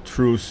called a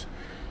truce,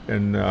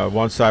 and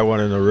one side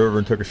went in the river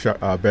and took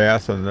a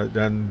bath, and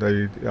then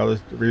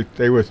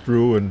they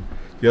withdrew, and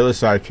the other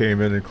side came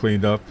in and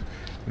cleaned up,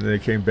 and then they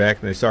came back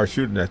and they started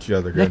shooting at each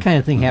other again. That kind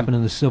of thing happened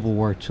in the Civil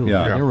War too.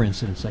 Yeah. There were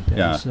incidents like that in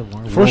Yeah. the Civil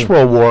War. First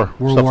World War,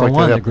 World stuff War like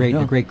One, that the great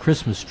happened. the great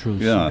Christmas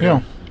truce.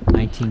 Yeah.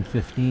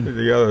 1915.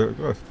 The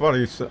other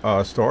funny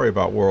story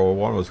about World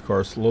War I was, of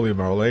course, Lily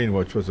Marlene,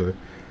 which was an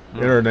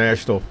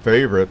international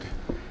favorite,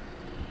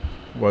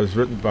 was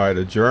written by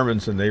the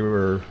Germans, and they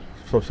were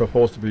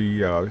supposed to be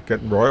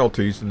getting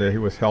royalties, and they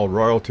withheld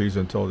royalties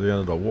until the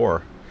end of the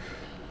war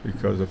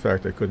because of the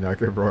fact they could not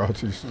give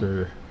royalties to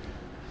the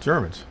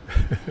Germans.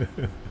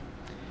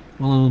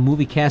 Well, when the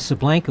movie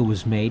Casablanca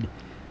was made,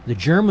 the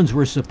Germans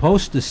were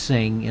supposed to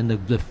sing in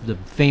the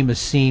famous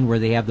scene where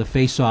they have the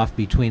face-off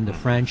between the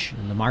French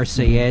and the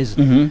Marseillaise.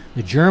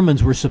 The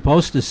Germans were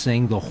supposed to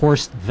sing the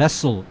Horst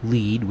Wessel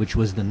Lied, which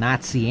was the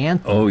Nazi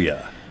anthem, Oh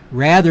yeah.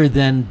 rather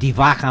than Die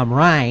Wacht am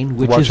Rhein,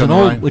 which Watch is on an the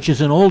old Rhine. which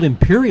is an old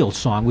imperial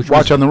song. Which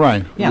Watch was, on the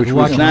Rhine. yeah, Which the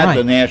was Watch on the not Rhine.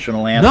 the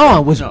national anthem. No,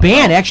 it was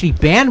banned, actually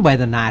banned by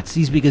the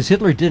Nazis because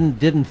Hitler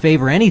didn't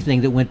favor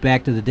anything that went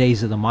back to the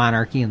days of the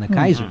monarchy and the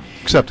Kaiser.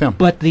 Except him.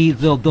 But the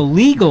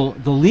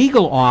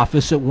legal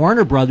office at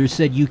Warner Brothers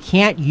said you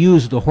can't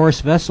use the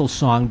Horst Wessel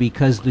song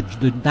because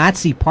the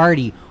Nazi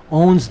Party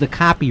owns the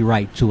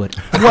copyright to it.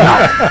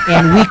 Well,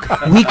 and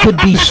we could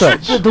be sued.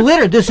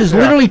 This is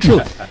literally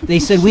true. They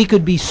said we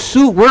could be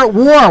sued. We're at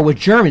war with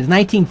Germany. It's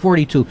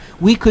 1942.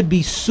 We could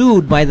be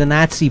sued by the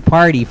Nazi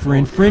Party for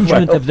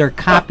infringement of their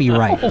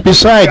copyright.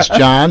 Besides,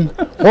 John,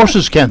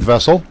 horses can't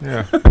vessel.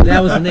 Yeah.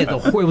 That was it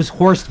was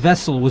Horst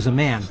Wessel was a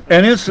man.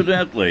 And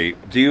incidentally,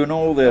 do you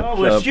know that?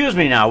 Oh, excuse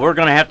me now. We're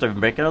going to have to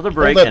make another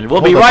break, Hold it- and we'll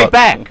hold be it right up.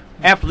 back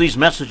after these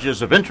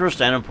messages of interest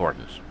and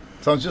importance.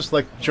 Sounds just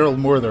like Gerald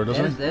Moore there,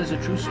 doesn't it? That is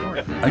a true story.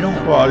 I know.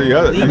 Well, the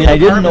other. I mean, I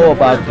didn't know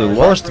about the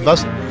Horst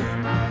Wessel.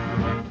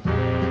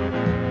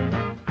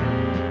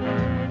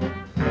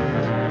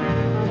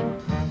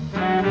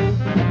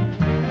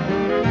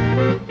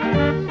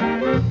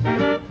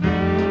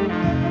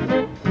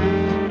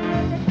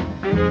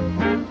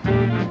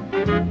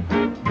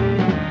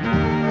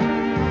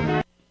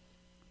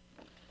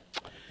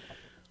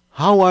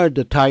 How are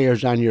the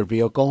tires on your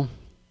vehicle?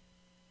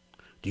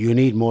 Do you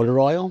need motor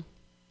oil?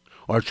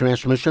 Or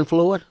transmission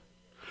fluid?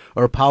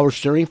 Or power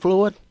steering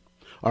fluid?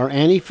 Or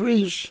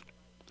antifreeze?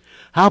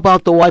 How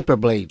about the wiper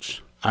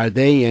blades? Are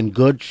they in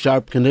good,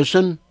 sharp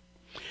condition?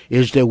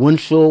 Is the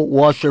windshield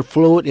washer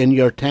fluid in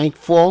your tank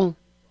full?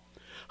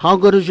 How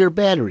good is your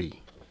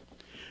battery?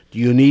 Do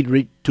you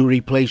need to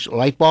replace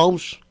light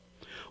bulbs?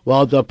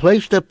 Well, the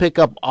place to pick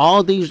up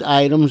all these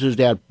items is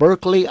at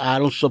Berkeley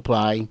Auto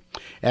Supply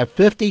at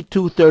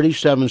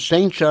 5237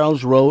 St.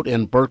 Charles Road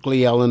in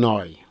Berkeley,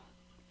 Illinois.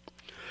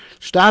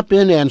 Stop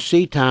in and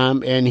see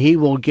Tom, and he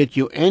will get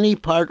you any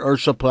part or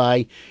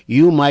supply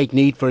you might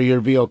need for your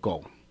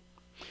vehicle.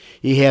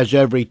 He has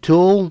every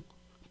tool,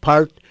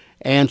 part,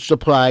 and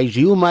supplies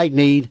you might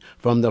need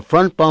from the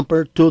front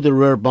bumper to the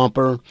rear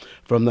bumper,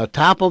 from the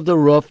top of the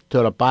roof to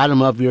the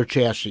bottom of your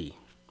chassis.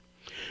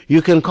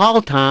 You can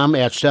call Tom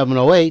at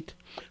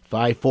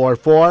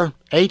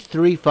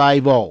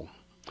 708-544-8350,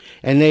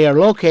 and they are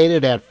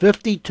located at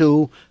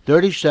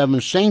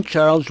 5237 St.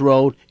 Charles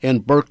Road in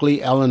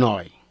Berkeley,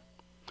 Illinois.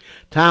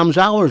 Tom's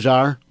hours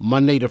are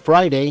Monday to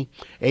Friday,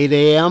 8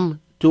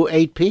 a.m. to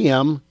 8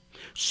 p.m.,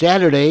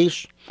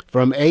 Saturdays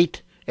from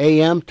 8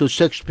 a.m. to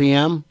 6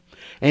 p.m.,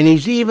 and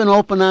he's even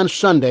open on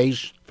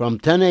Sundays from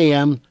 10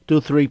 a.m. to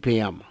 3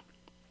 p.m.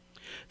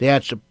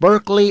 That's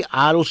Berkeley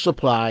Auto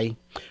Supply,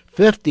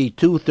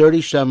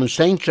 5237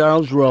 St.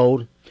 Charles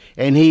Road,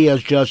 and he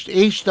is just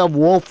east of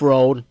Wolf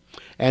Road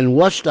and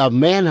west of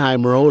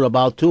Mannheim Road,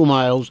 about 2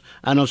 miles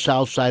on the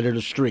south side of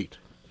the street.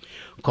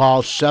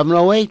 Call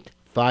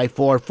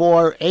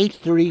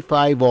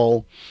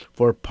 708-544-8350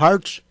 for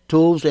parts,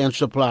 tools, and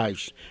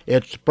supplies.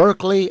 It's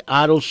Berkeley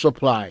Auto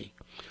Supply,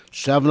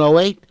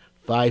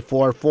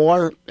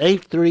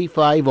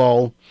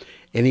 708-544-8350,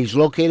 and he's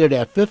located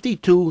at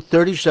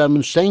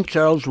 5237 St.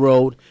 Charles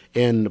Road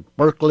in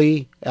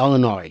Berkeley,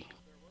 Illinois.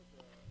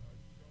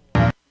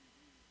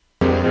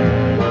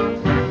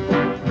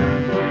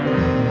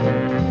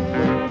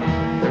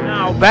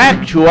 Now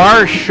back to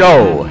our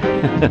show.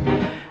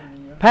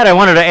 Pat, I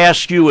wanted to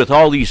ask you, with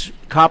all these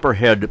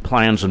Copperhead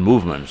plans and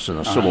movements in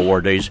the Civil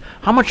War days,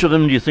 how much of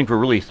them do you think were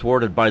really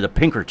thwarted by the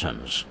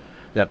Pinkertons?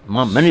 That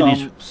many of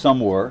these, some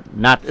were,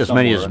 not as some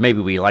many were. as maybe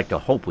we like to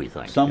hope. We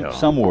think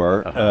some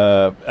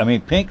were. I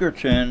mean,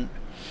 Pinkerton,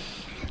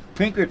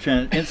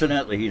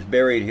 incidentally, he's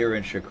buried here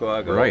in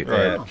Chicago Right.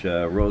 at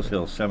Rose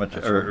Hill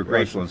Cemetery, or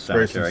Graceland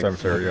Cemetery. Graceland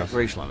Cemetery, yes.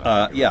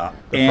 Graceland. Yeah,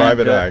 The and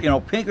private eye.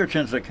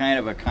 Pinkerton's a kind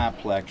of a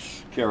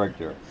complex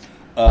character.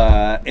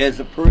 As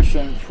a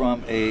person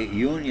from a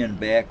union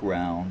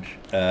background,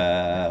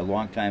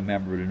 longtime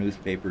member of the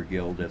newspaper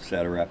guild,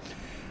 etc.,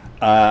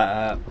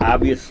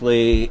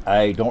 Obviously,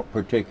 I don't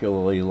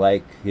particularly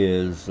like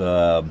his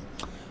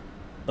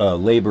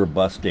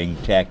labor-busting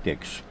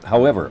tactics.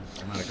 However,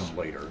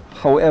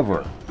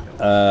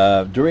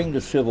 during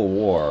the Civil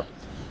War,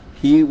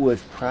 he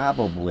was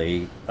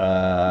probably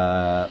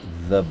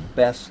the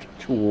best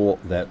tool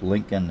that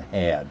Lincoln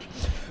had,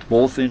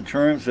 both in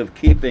terms of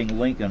keeping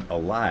Lincoln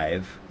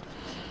alive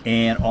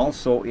and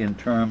also in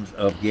terms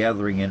of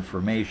gathering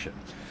information.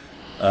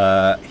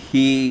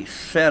 He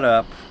set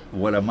up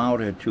what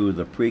amounted to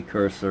the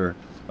precursor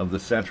of the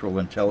Central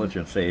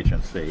Intelligence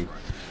Agency,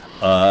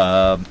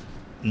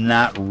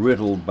 not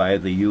riddled by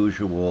the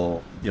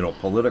usual,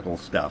 political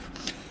stuff.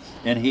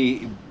 And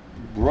he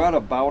brought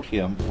about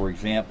him, for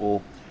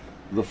example,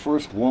 the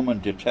first woman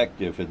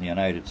detective in the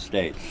United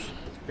States,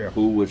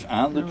 who was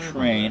on the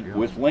train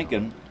with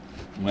Lincoln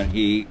when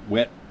he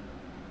went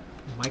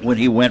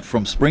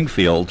from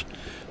Springfield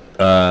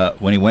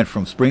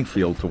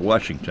to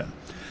Washington.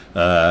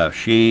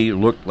 She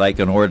looked like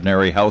an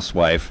ordinary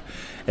housewife,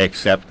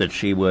 except that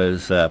she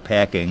was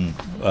packing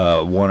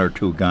 1 or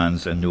 2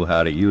 guns and knew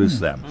how to use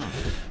them.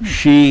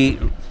 She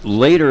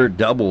later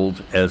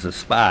doubled as a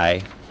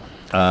spy,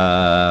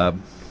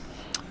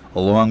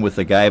 along with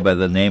a guy by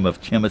the name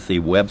of Timothy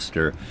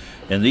Webster,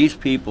 and these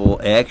people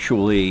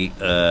actually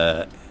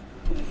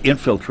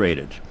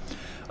infiltrated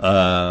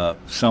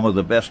some of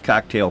the best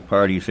cocktail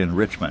parties in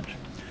Richmond,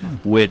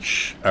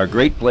 which are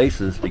great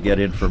places to get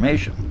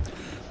information.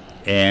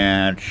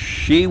 And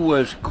she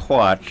was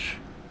caught,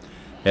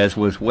 as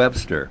was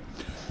Webster.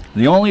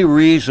 The only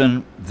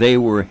reason they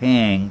were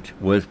hanged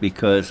was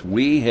because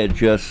we had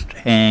just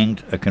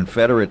hanged a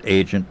Confederate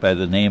agent by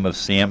the name of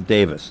Sam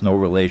Davis, no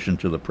relation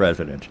to the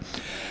president.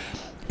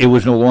 It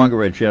was no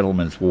longer a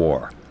gentleman's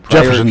war.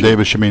 Jefferson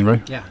Davis, you mean,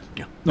 right? Yeah.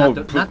 No,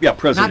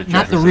 President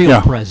Not the Jefferson. real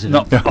Yeah.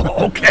 president. No,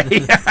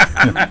 okay.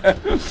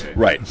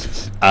 Right.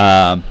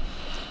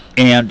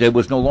 And it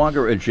was no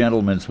longer a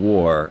gentleman's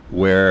war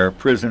where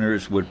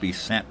prisoners would be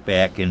sent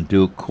back in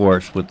due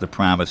course with the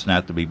promise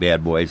not to be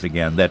bad boys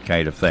again, that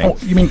kind of thing. Oh,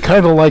 you mean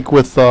kind of like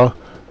with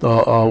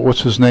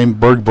what's his name,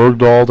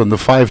 Bergdahl, and the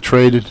 5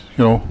 traded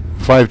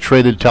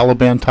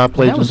Taliban top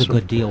That was agents? a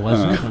good deal,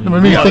 wasn't it? I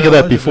mean, think of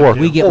that before.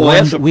 We get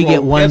that's one. We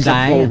get one that's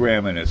guy. a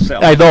program in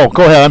itself. I know.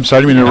 Go ahead. I'm sorry.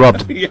 I didn't mean to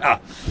interrupt. Yeah.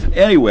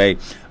 Anyway,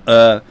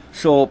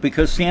 so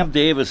because Sam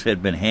Davis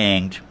had been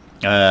hanged,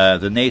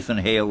 the Nathan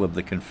Hale of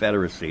the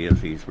Confederacy,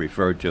 as he's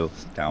referred to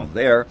down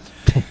there,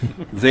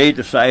 they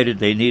decided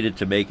they needed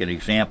to make an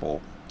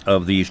example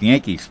of these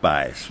Yankee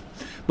spies.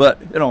 But,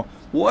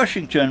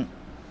 Washington,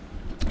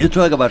 you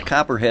talk about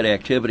Copperhead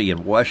activity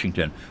in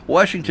Washington.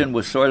 Washington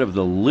was sort of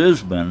the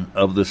Lisbon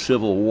of the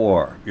Civil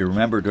War. You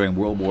remember during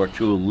World War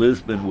II,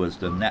 Lisbon was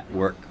the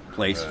network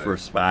place for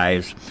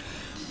spies.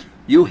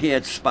 You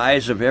had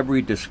spies of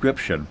every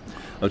description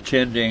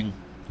attending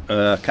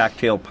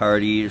cocktail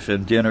parties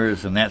and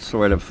dinners and that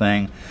sort of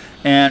thing.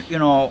 And,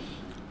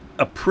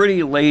 a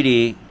pretty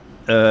lady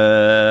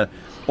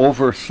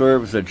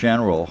overserves a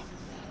general.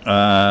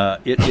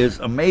 It is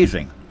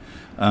amazing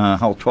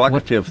how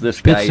talkative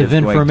this guy Bits is of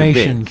going to be.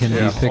 information can be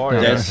picked Oh,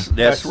 up. yeah.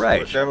 That's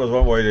right. That was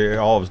one way they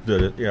always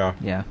did it, yeah.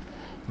 Yeah.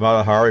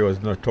 Mata Hari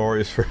was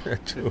notorious for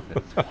that, too.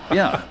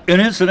 Yeah.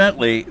 And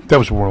incidentally, That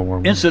was World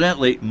War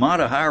I.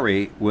 Mata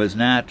Hari was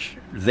not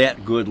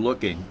that good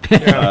looking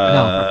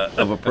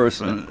of a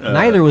person.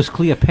 Neither was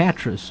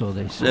Cleopatra, so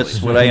they say.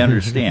 That's what I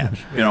understand.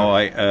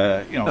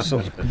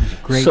 So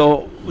Great,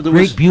 so there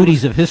great was-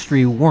 beauties of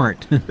history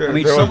weren't. I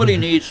mean, somebody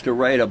needs to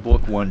write a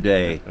book one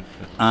day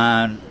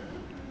on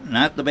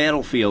not the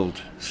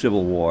battlefield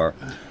Civil War,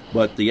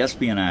 but the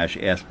espionage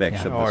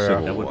aspects of the Oh, yeah.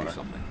 Civil That War.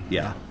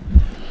 Yeah.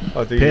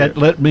 Pat,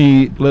 let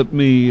me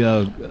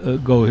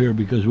go here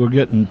because we're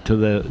getting to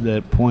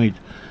that point.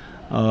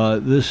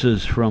 This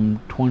is from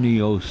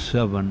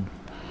 2007.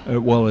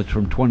 It's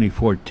from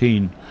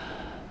 2014.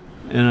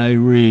 And I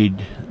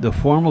read, the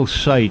formal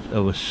site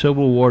of a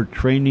Civil War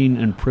training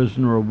and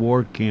prisoner of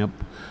war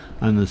camp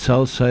on the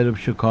south side of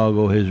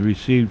Chicago has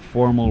received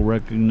formal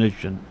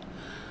recognition.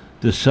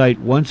 The site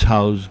once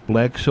housed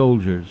black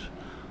soldiers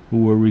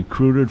who were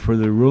recruited for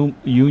the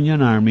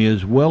Union Army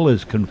as well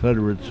as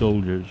Confederate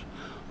soldiers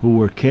who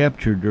were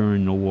captured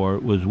during the war.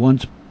 It was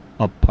once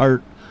a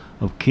part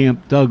of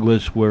Camp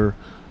Douglas, where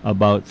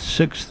about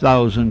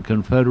 6,000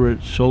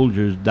 Confederate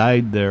soldiers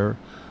died there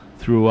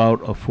throughout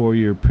a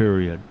 4-year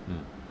period.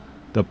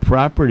 The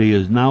property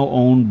is now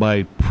owned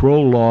by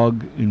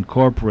Prologue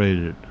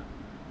Incorporated.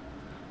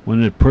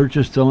 When it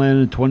purchased the land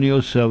in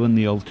 2007,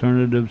 the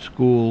Alternative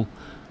School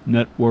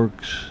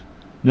Network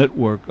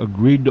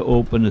agreed to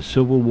open a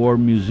Civil War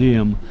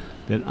museum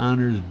that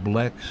honors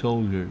black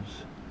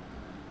soldiers.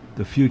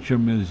 The future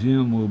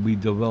museum will be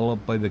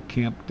developed by the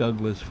Camp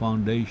Douglas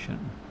Foundation.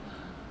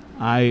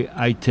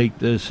 I take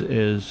this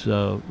as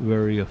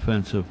very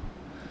offensive,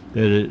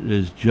 that it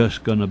is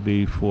just going to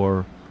be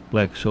for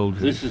black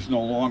soldiers. This is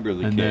no longer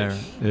the And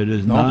case. it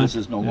is No, not. this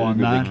is no It is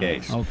longer not? the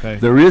case. Okay.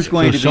 There is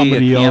going So to be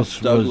somebody a Camp else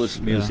Douglas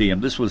was-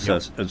 Museum. This was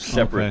a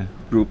separate Okay.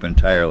 group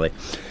entirely.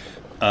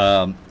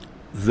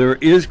 There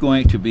is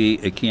going to be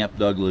a Camp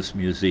Douglas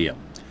Museum.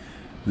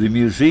 The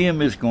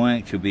museum is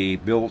going to be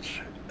built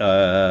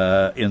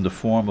in the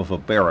form of a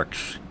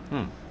barracks,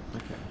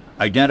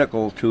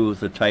 identical to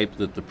the type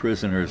that the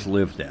prisoners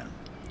lived in.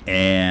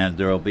 And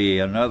there'll be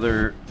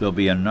another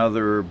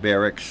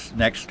barracks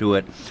next to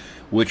it,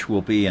 which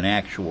will be an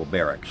actual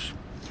barracks.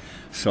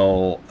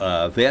 So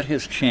that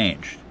has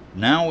changed.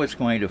 Now it's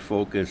going to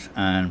focus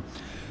on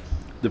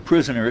the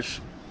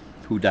prisoners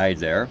who died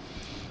there,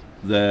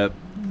 the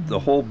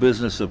whole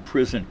business of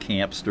prison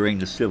camps during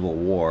the Civil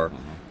War,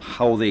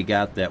 how they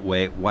got that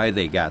way, why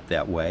they got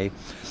that way,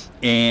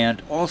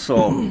 and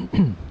also,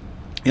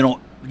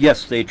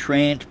 yes, they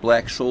trained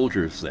black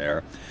soldiers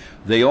there.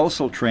 They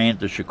also trained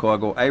the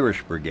Chicago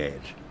Irish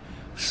Brigade.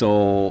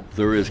 So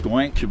there is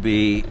going to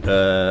be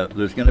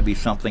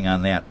something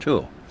on that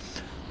too,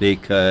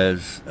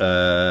 because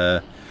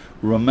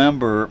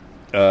remember,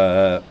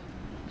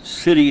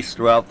 cities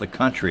throughout the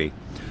country,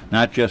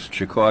 not just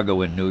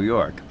Chicago and New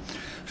York,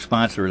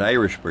 sponsored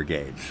Irish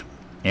brigades.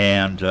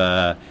 And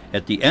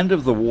at the end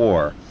of the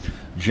war,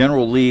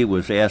 General Lee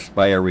was asked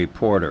by a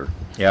reporter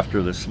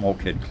after the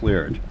smoke had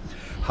cleared,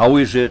 how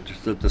is it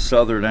that the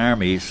Southern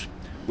armies,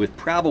 with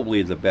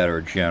probably the better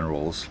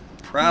generals,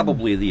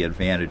 probably the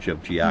advantage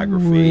of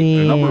geography,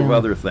 a number of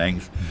other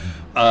things,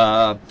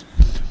 how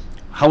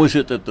is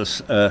it that the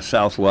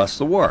South lost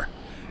the war?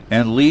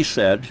 And Lee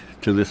said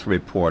to this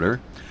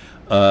reporter,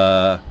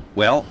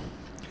 well,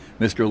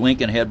 Mr.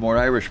 Lincoln had more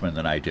Irishmen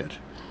than I did.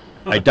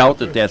 I doubt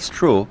that that's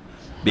true,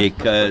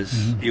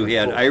 because you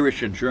had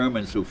Irish and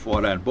Germans who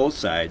fought on both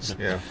sides.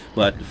 Yeah.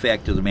 But the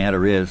fact of the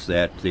matter is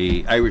that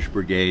the Irish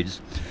brigades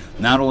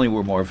not only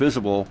were more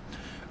visible,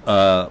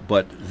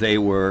 but they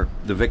were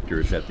the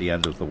victors at the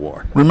end of the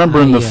war.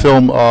 Remember in the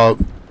film,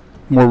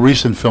 more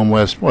recent film,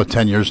 last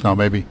 10 years now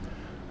maybe,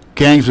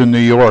 Gangs in New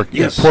York,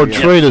 Yes. it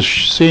portrayed a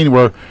scene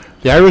where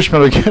the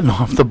Irishmen are getting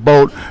off the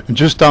boat, and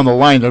just down the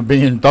line they're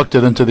being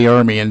inducted into the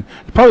army, and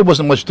it probably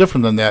wasn't much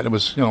different than that. It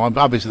was,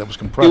 obviously that was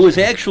compressed. It was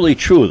actually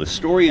true. The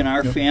story in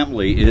our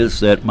family is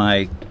that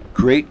my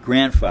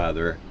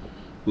great-grandfather,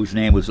 whose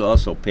name was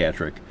also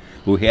Patrick,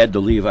 who had to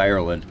leave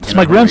Ireland. It's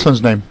my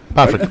grandson's name,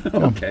 Patrick.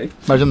 Okay.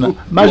 Imagine that.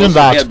 Who Imagine also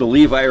that. had to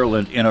leave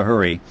Ireland in a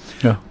hurry.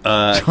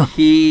 Yeah.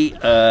 He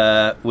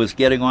was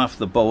getting off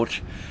the boat,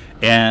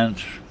 and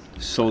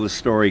so the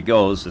story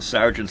goes, the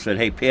sergeant said,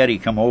 "Hey, Patty,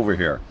 come over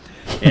here."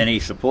 And he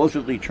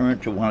supposedly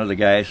turned to one of the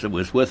guys that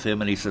was with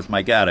him, and he says,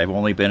 "My God, I've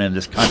only been in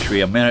this country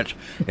a minute,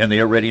 and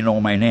they already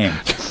know my name."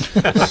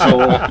 So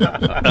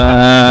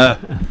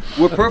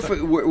we're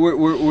perfect.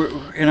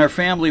 We're in our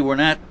family. We're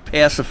not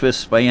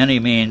pacifists by any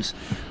means.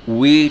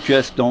 We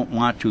just don't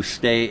want to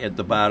stay at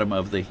the bottom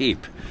of the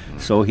heap.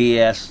 So he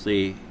asked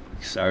the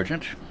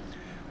sergeant,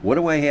 "What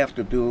do I have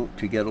to do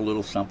to get a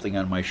little something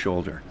on my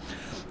shoulder?"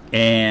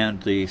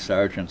 And the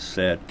sergeant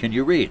said, "Can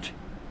you read?"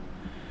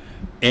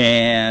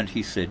 And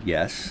he said,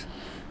 "Yes."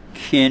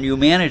 "Can you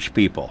manage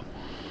people?"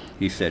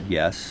 He said,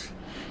 "Yes."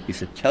 He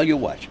said, "Tell you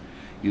what,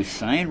 you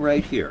sign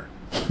right here.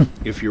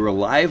 If you're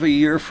alive a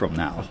year from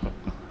now,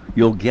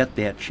 you'll get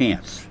that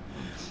chance."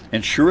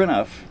 And sure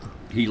enough,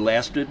 he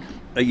lasted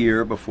a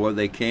year before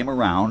they came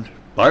around,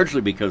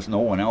 largely because no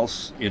one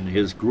else in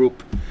his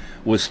group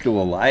was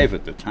still alive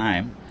at the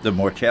time. The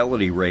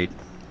mortality rate,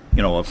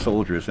 of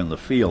soldiers in the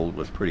field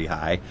was pretty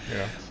high.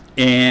 Yeah.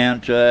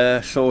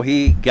 And so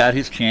he got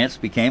his chance,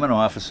 became an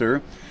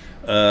officer,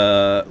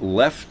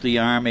 left the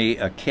Army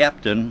a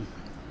captain,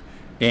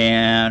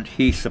 and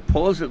he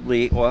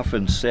supposedly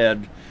often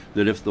said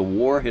that if the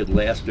war had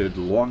lasted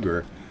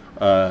longer,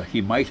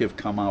 he might have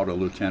come out a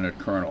lieutenant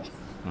colonel.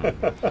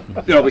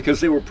 Because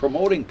they were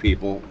promoting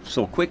people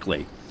so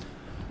quickly.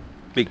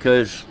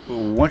 Because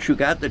once you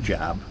got the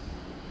job,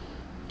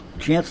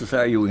 chances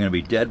are you were going to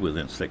be dead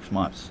within 6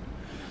 months.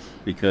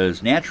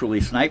 Because naturally,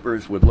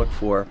 snipers would look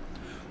for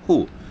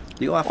who?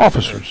 The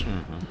officers.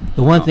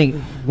 The one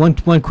thing, one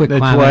quick That's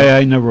comment. why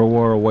I never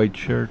wore a white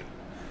shirt.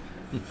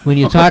 When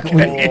you talk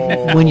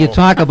when you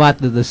talk about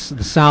the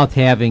South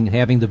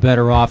having the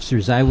better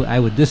officers, I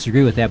would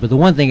disagree with that. But the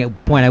one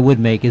point I would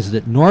make is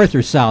that North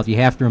or South, you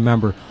have to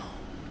remember,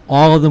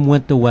 all of them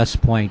went to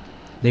West Point.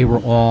 They were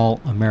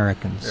all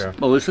Americans. Yeah.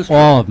 Well, this is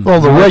All of them.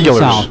 Well, the North and regulars.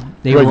 South.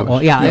 They Regulars. were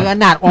all, yeah, Yeah.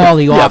 not all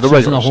the Yeah, the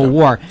officers in the regulars, whole yeah.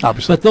 war.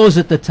 Obviously. But those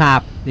at the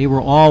top, they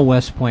were all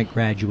West Point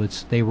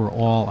graduates. They were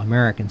all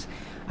Americans.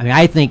 I mean,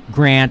 I think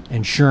Grant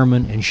and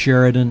Sherman and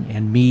Sheridan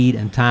and Meade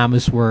and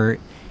Thomas were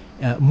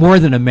more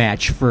than a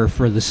match for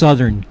the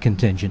Southern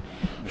contingent.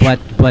 But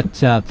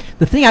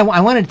the thing I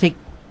want to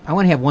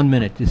have 1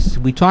 minute.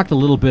 We talked a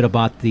little bit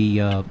about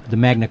the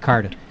Magna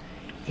Carta,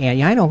 and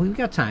yeah, I know we've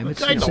got time. We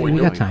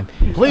got time.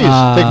 Please,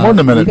 take more than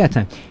a minute. We got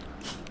time.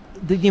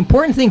 The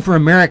important thing for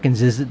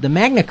Americans is that the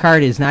Magna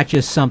Carta is not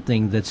just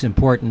something that's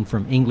important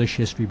from English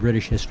history,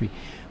 British history.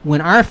 When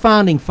our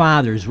founding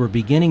fathers were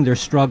beginning their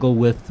struggle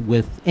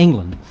with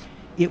England,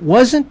 it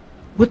wasn't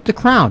with the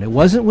crown. It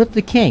wasn't with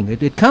the king.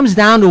 It comes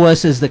down to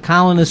us as the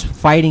colonists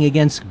fighting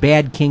against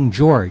bad King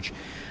George.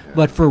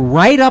 But for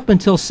right up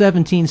until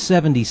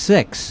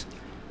 1776,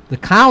 the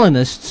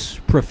colonists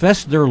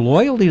professed their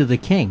loyalty to the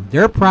king.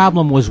 Their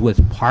problem was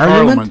with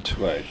Parliament.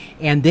 right.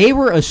 And they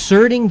were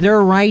asserting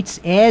their rights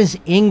as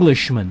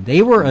Englishmen.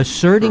 They were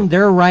asserting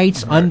their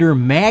rights under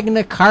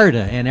Magna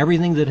Carta and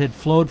everything that had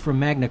flowed from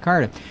Magna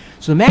Carta.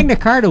 So Magna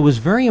Carta was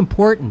very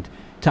important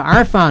to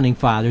our founding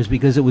fathers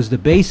because it was the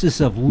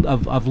basis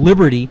of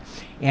liberty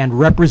and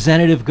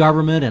representative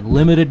government and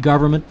limited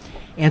government.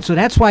 And so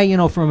that's why,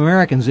 from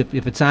Americans,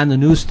 if it's on the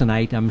news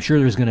tonight, I'm sure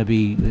there's going to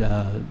be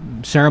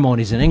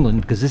ceremonies in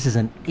England because this is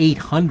an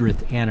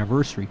 800th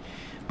anniversary.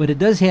 But it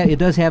does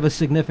have a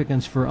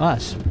significance for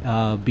us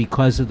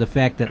because of the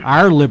fact that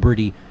our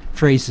liberty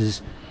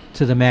traces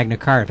to the Magna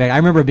Carta. In fact, I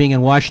remember being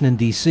in Washington,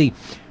 D.C.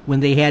 when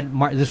they had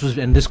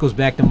this goes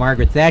back to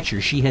Margaret Thatcher.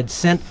 She had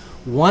sent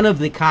one of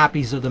the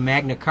copies of the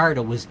Magna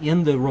Carta was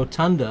in the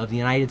rotunda of the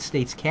United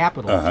States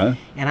Capitol.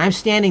 And I'm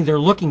standing there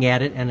looking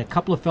at it, and a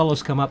couple of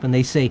fellows come up and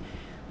they say,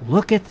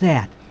 "Look at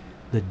that,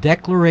 the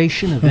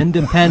Declaration of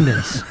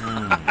Independence."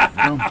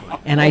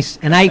 And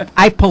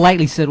I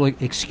politely said, "Well,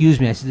 excuse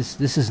me." I said,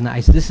 "This is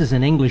nice. This is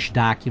an English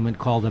document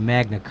called the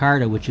Magna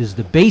Carta, which is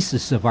the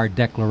basis of our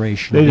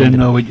Declaration." They didn't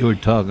know what you were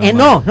talking and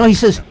about. No, he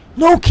says,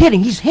 "No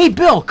kidding." He's, "Hey,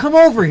 Bill, come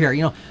over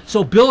here."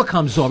 So Bill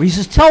comes over. He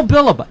says, "Tell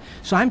Bill about it."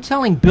 So I'm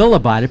telling Bill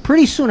about it.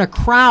 Pretty soon a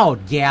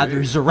crowd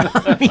gathers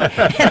around me,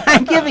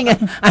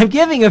 and I'm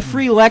giving a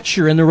free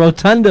lecture in the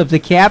rotunda of the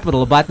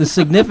Capitol about the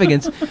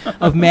significance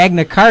of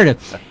Magna Carta.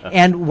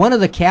 And one of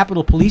the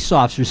Capitol police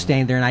officers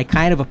standing there, and I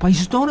he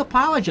says, "Don't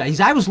apologize."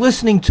 I was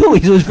listening too.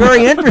 It was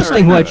very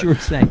interesting what you were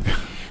saying.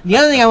 The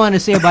other thing I want to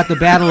say about the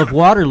Battle of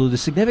Waterloo, the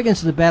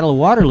significance of the Battle of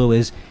Waterloo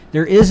is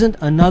there isn't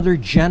another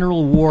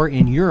general war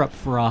in Europe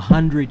for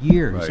 100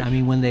 years. Right. I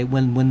mean,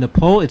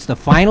 it's the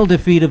final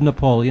defeat of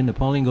Napoleon.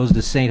 Napoleon goes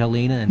to St.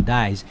 Helena and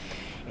dies.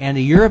 And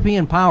the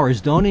European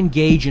powers don't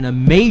engage in a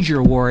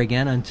major war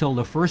again until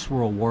the First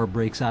World War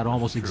breaks out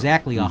almost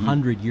exactly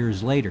 100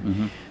 years later.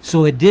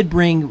 So it did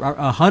bring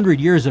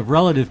 100 years of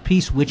relative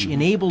peace, which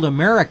enabled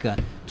America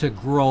to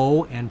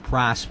grow and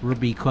prosper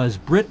because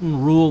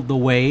Britain ruled the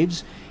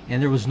waves, and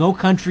there was no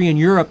country in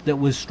Europe that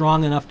was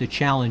strong enough to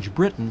challenge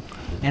Britain.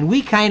 And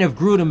we kind of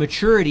grew to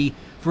maturity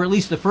for at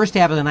least the first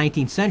half of the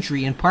 19th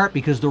century, in part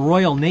because the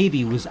Royal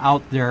Navy was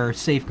out there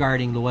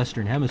safeguarding the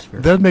Western Hemisphere.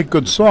 That'd make a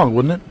good song,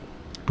 wouldn't it?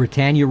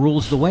 Britannia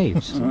rules the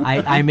waves.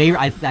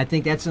 I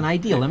think that's an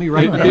idea. Let me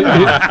write that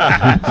down.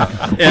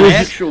 And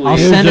actually, I'll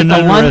send it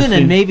to London,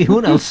 and maybe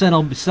who knows,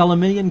 sell 1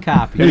 million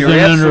copies. Here's you're an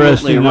absolutely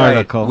interesting right.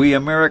 article. We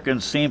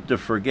Americans seem to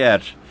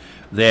forget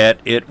that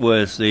it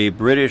was the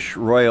British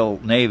Royal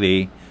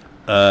Navy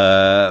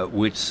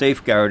which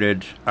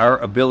safeguarded our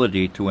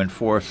ability to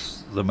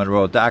enforce the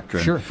Monroe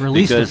Doctrine. Sure, for at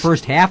least the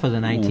first half of the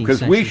 19th century.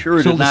 Because we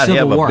sure So did the not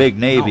Civil have War. a big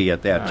Navy No.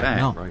 at that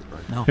time.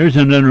 No. Here's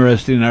an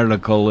interesting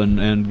article,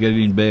 and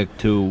getting back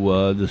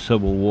to the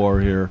Civil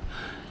War here,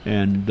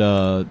 and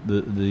the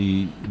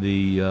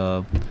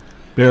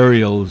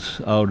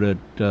burials out at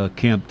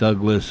Camp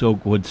Douglas,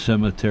 Oakwood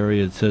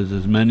Cemetery. It says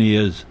as many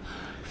as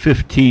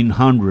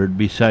 1,500,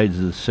 besides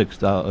the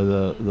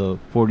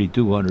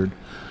 4,200,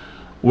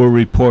 were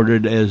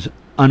reported as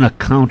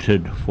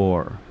unaccounted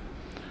for.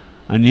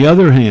 On the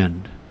other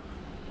hand,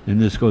 and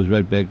this goes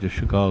right back to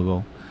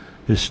Chicago,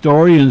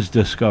 historians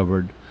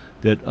discovered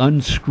that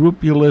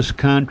unscrupulous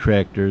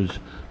contractors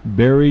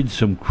buried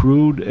some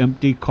crude,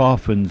 empty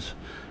coffins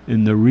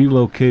in the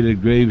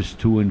relocated graves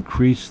to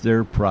increase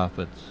their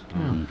profits.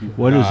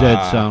 What does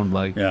that sound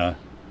like? Yeah.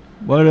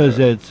 What does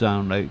that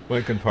sound like?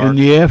 Lincoln Park. In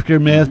the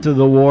aftermath of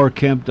the war,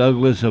 Camp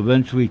Douglas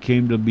eventually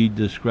came to be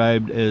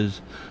described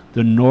as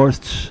the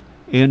North's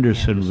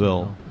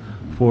Andersonville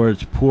for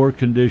its poor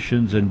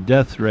conditions and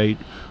death rate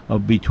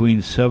of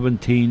between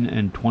 17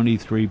 and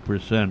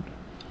 23%.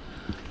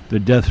 The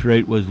death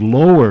rate was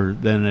lower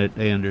than at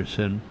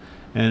Anderson,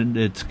 and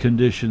its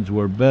conditions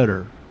were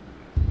better.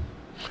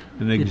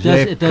 An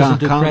exact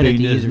doesn't do credit counting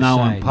to is either now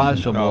side.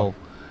 impossible No.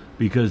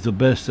 because the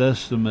best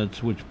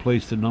estimates, which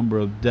place the number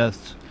of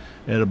deaths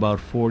at about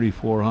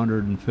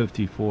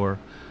 4,454,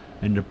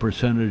 and the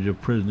percentage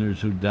of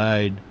prisoners who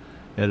died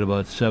at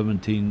about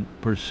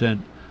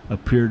 17%,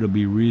 appear to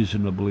be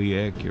reasonably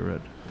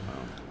accurate.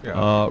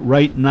 Yeah.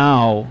 Right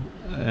now,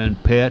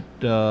 and Pat,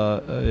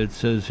 it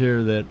says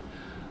here that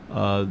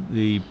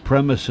the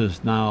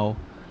premises now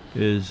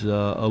is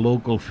a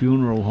local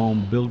funeral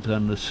home built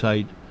on the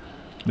site,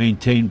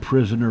 maintained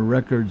prisoner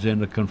records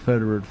and a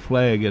Confederate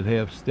flag at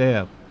half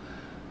staff.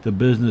 The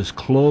business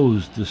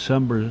closed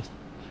December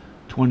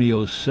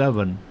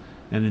 2007,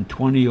 and in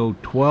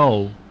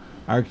 2012,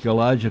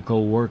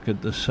 archaeological work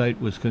at the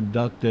site was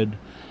conducted,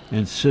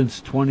 and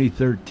since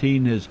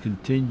 2013 has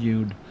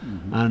continued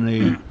on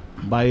a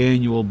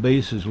biannual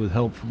basis with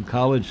help from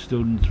college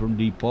students from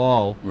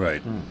DePaul,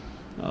 Right.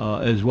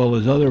 as well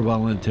as other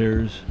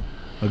volunteers.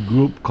 A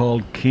group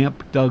called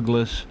Camp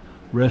Douglas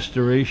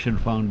Restoration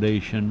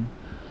Foundation,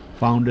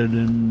 formed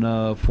in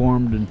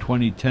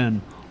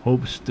 2010,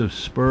 hopes to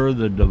spur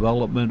the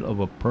development of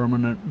a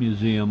permanent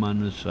museum on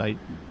the site.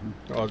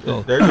 Oh,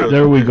 So, they're good.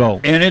 there we go.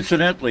 And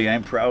incidentally,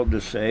 I'm proud to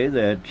say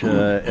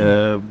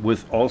that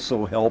with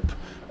also help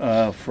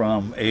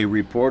from a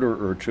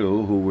reporter or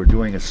two who were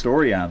doing a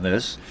story on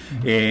this,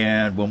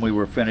 and when we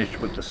were finished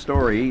with the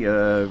story,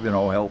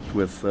 helped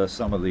with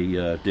some of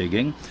the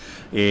digging,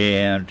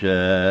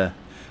 and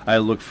I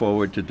look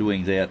forward to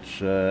doing that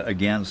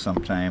again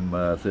sometime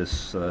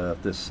this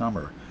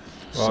summer.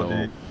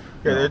 Well,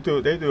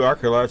 they do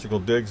archaeological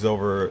digs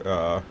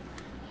over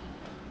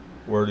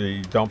where they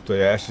dump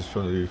the ashes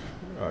from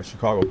the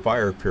Chicago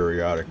fire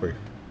periodically.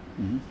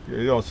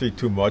 You don't see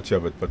too much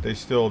of it, but they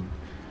still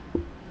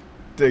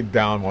dig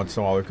down once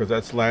in a while because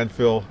that's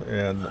landfill,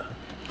 and the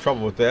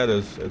trouble with that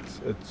is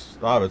it's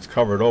a lot of it's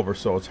covered over,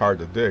 so it's hard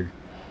to dig.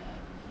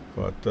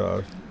 But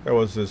there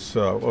was this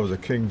what was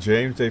it, King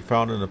James they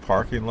found in the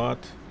parking lot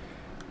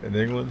in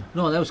England?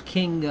 No, that was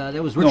King.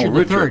 That was No, Richard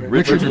Richard. III.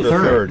 Richard III.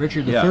 III.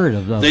 Richard Yeah. III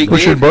of those. They Richard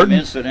gave him, Burton?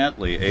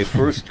 incidentally, a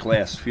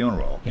first-class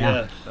funeral.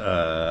 Yeah.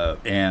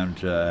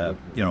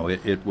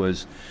 It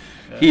was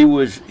he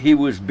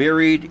was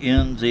buried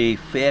in the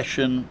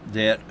fashion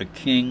that a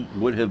king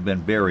would have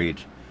been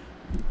buried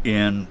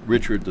in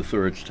Richard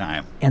III's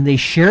time. And they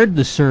shared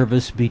the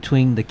service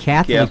between the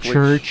Catholic Catholics.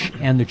 Church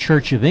and the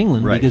Church of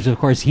England, Right. because of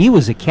course he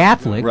was a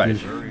Catholic Right.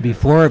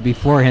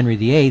 before Henry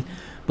VIII.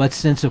 But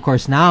since of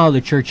course now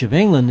the Church of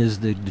England is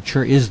the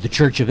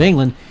Church of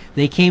England,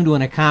 they came to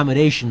an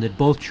accommodation that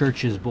both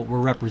churches were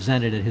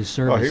represented at his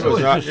Oh, service.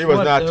 he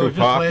was not too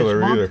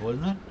popular either.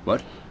 Wasn't it?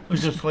 What? It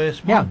was just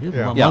last yeah,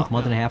 month. Yeah.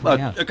 month and a half ago.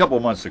 Yeah. A couple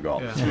of months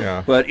ago.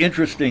 Yeah. But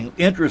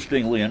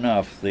interestingly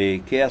enough, the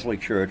Catholic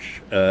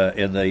Church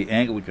and the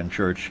Anglican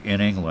Church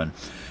in England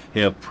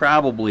have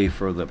probably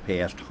for the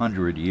past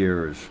 100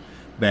 years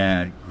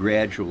been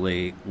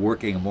gradually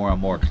working more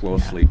and more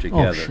closely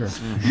together. sure.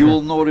 You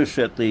will notice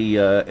at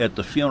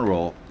the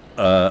funeral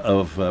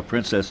of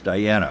Princess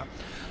Diana,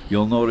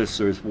 you'll notice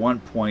there's one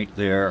point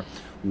there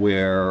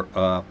where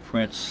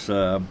Prince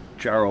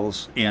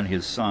Charles and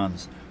his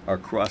sons are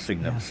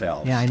crossing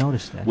themselves. Yeah, I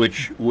noticed that.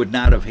 Which would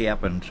not have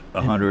happened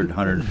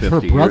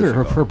 150 her brother, years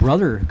ago. her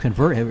brother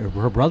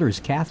her brother is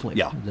Catholic.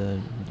 Yeah. The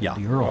Yeah.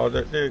 Earl.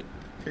 Oh,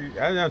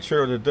 I'm not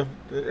sure.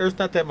 There's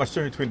not that much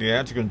difference between the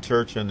Anglican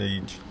Church and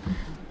the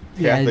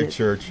Catholic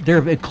Church.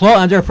 They're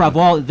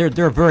close.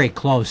 They're very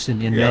close in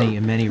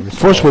many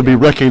respects. First would be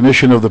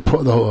recognition of the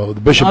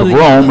Bishop of Other-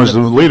 Rome as the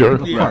leader, Of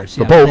course,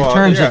 the yeah.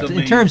 Pope.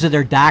 In terms of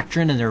their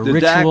doctrine and their the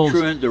rituals,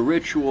 doctrine, the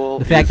ritual,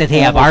 the fact is that they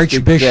have almost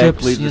archbishops,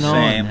 exactly the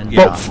same. and-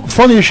 But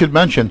funny you should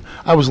mention,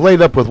 I was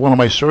laid up with one of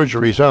my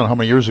surgeries, I don't know how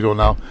many years ago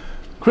now.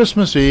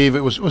 Christmas Eve,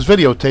 it was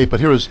videotaped, but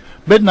here was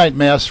midnight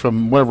mass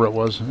from wherever it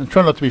was. It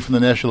turned out to be from the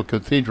National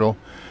Cathedral.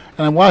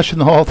 And I'm watching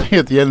the whole thing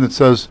at the end, it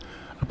says,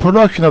 a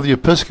production of the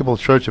Episcopal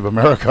Church of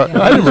America.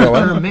 Yeah, I didn't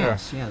realize. term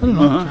mass. Yeah,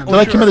 Did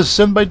I commit a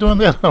sin by doing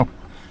that? Oh.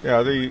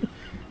 Yeah,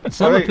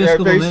 some Well,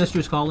 Episcopal they-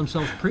 ministers call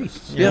themselves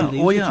priests. Yeah, they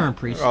oh, use yeah. the term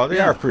priests. Oh, they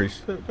Yeah. are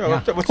priests.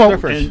 Yeah. What's the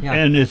difference? Yeah.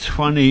 And it's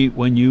funny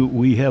when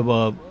we have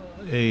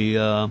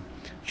a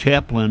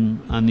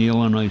chaplain on the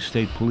Illinois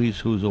State Police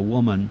who's a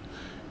woman,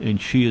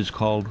 and she is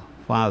called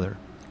Father.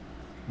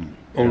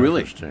 Oh,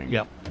 really? Interesting.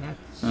 Yep.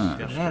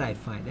 That I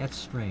find that's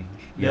strange.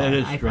 That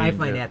is I strange,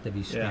 find yeah. that to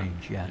be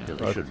strange. Yeah. Yeah, they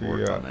But should the,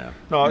 work on that.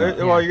 No,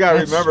 Yeah. well, you got to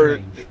That's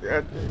remember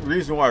strange. the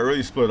reason why it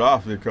really split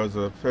off is because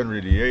of Henry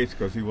VIII,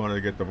 because he wanted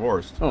to get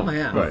divorced. Oh,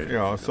 yeah. Right. You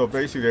know, so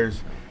basically,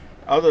 there's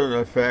other than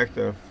the fact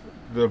of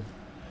the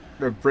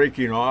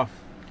breaking off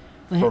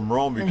from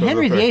Rome And because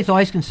Henry of the- VIII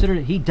always considered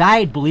he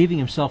died believing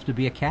himself to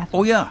be a Catholic.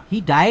 Oh, yeah.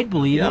 He died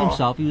believing Yeah.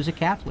 himself he was a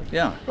Catholic.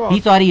 Yeah. Well, He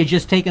thought he had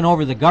just taken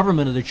over the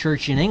government of the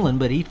church in England,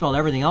 but he felt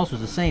everything else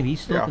was the same. He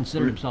still Yeah.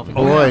 considered himself a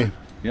Oh, Catholic. boy.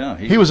 Yeah.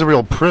 He was a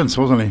real prince,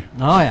 wasn't he?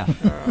 Oh, yeah.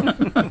 well,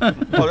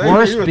 he Divorced,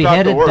 was not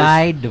beheaded, the worst.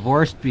 died,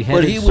 divorced,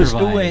 beheaded, But he was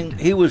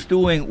survived.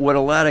 doing what a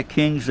lot of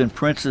kings and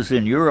princes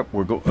in Europe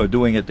were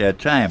doing at that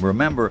time.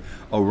 Remember,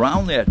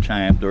 around that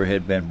time there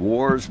had been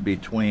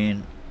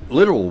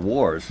literal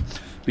wars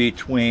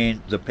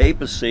between the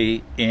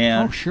papacy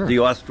and Oh, sure. the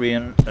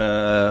Austrian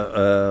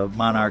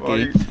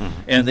monarchy, Well,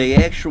 and they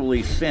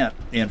actually sent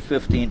in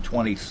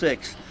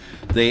 1526.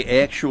 They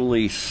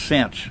actually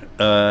sent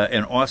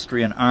an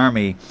Austrian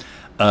army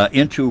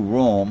into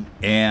Rome,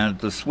 and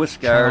the Swiss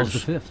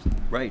Charles guards. V.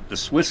 Right, the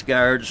Swiss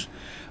guards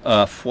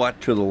fought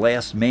to the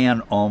last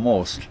man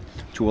almost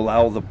to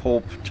allow the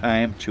Pope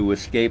time to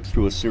escape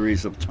through a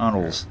series of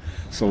tunnels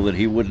so that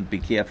he wouldn't be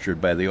captured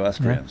by the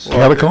Austrians.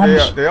 Well,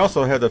 Catacombs? they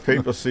also had the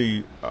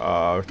papacy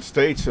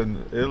states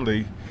in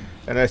Italy,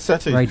 and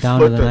essentially Right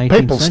down to split the 19th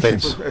Papal century.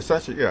 states.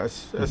 essentially,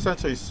 yes,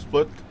 essentially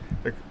split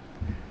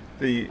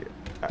the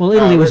Well,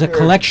 Italy was a uh,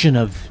 collection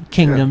of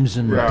kingdoms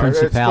and yeah,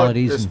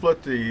 principalities. They and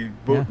split the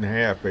boot in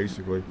half,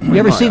 basically. You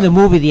ever seen the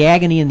movie The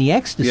Agony and the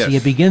Ecstasy? Yes.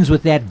 It begins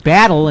with that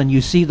battle, and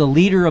you see the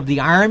leader of the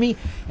army,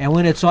 and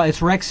when it's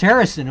Rex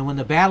Harrison, and when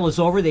the battle is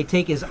over, they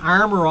take his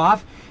armor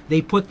off,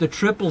 they put the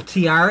triple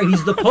tiara.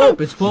 He's the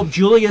Pope. It's Pope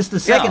Julius II,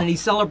 Yeah. and he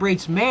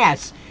celebrates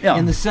Mass Yeah.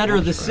 in the center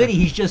of the city.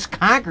 He's just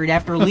conquered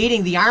after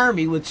leading the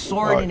army with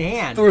sword in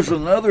hand. There was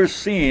another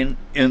scene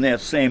in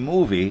that same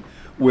movie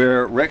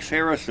where Rex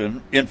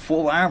Harrison, in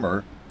full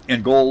armor,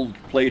 in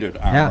gold-plated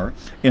armor,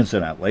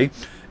 incidentally,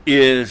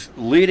 is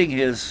leading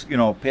his,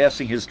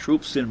 passing his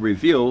troops in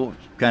review,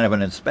 kind of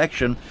an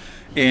inspection,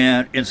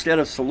 and instead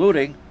of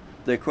saluting,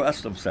 they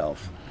cross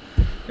themselves.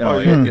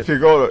 If you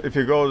go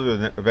to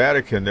the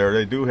Vatican, there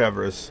they do have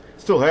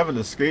still have an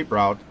escape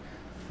route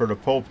for the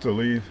Pope to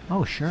leave.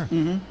 Oh, sure.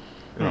 You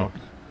know,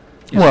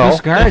 Well,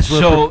 Swiss guards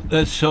were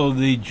That's so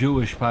the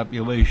Jewish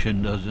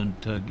population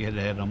doesn't get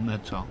at him.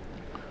 That's all.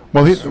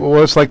 well,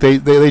 it's like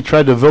they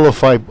tried to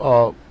vilify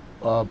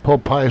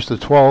Pope Pius XII,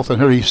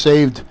 and here he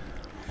saved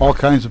all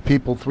kinds of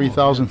people,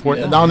 3,000,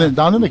 4,000,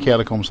 down in the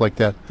catacombs like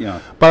that. Yeah.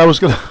 But I was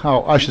gonna,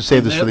 I should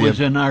save this That for the was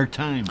end. in our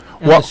time.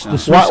 And What- the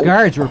Swiss what-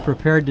 guards were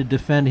prepared to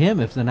defend him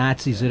if the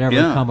Nazis had ever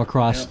Yeah. come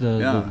across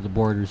Yeah. the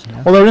borders.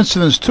 Yeah. Well, there are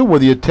incidents too where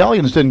the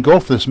Italians didn't go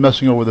for this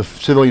messing over the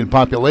civilian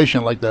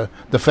population like the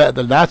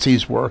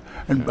Nazis were,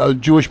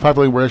 and Jewish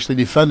population were actually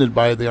defended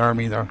by the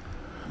army there.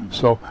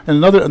 So,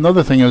 and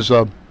another thing is,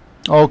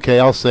 okay,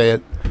 I'll say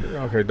it.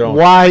 okay, don't.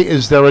 Why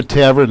is there a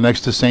tavern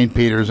next to St.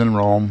 Peter's in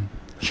Rome?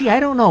 Gee,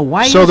 I don't know.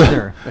 Why So is the-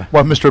 there?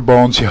 Well, Mr.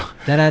 Bones, yeah.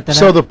 Da-da-da-da.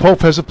 So the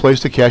Pope has a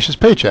place to cash his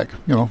paycheck.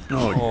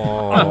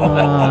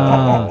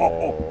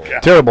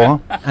 Terrible,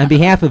 huh? On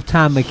behalf of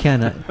Tom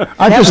McKenna,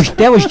 I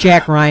that was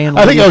Jack Ryan.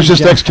 I think I was ladies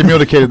just and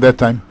excommunicated that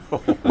time.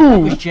 That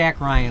was Jack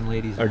Ryan,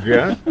 ladies. and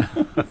Again?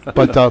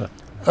 But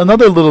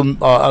another a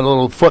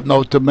little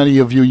footnote to many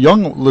of you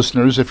young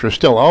listeners, if you're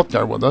still out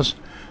there with us,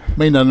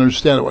 may not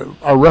understand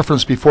our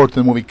reference before to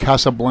the movie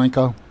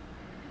Casablanca,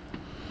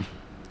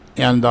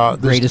 and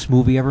Greatest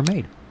movie ever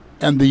made.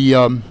 and the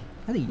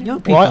I think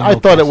young people well, I know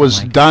thought it was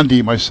Casablanca.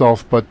 Dondi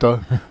myself, but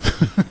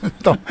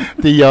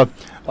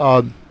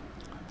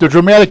the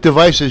dramatic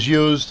devices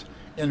used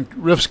in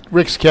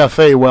Rick's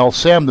Cafe while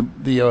Sam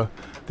the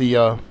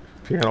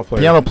Piano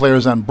player. piano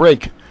players on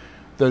break.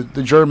 The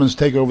Germans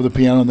take over the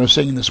piano and they're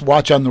singing this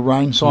 "Watch on the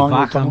Rhine" song. Die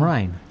Wacht am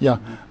Rhein. Yeah.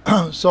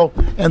 So,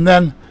 and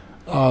then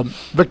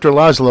Victor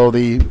Laszlo,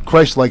 the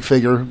Christ-like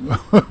figure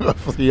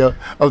of the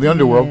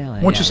underworld,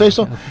 Yeah, won't you yeah, say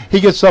so? okay. He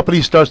gets up and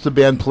he starts the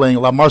band playing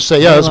La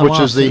Marseillaise, La which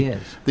is the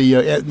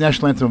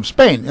national anthem of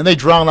Spain, and they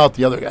drown out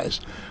the other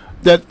guys.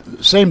 That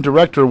same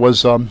director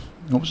was what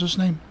was his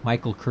name?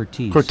 Michael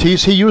Curtiz.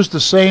 Curtiz. He used the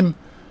same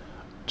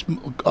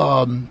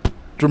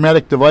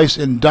dramatic device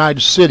in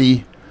Dodge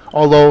City,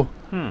 although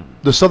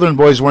the Southern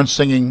boys weren't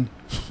singing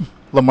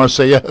La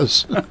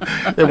Marseillaise.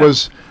 It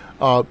was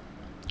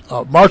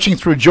Marching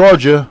Through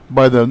Georgia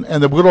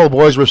and the good old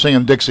boys were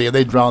singing Dixie, and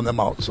they drowned them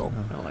out. So,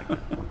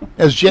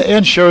 as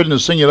Ann Sheridan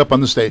is singing it up on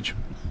the stage,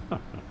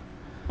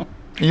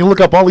 and you look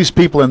up all these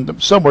people,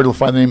 and somewhere you'll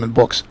find the name in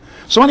books.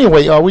 So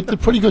anyway, we did a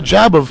pretty good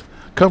job of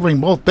covering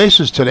both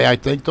bases today, I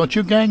think, don't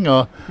you, gang?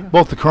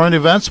 Both the current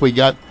events, we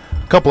got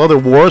a couple other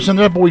wars in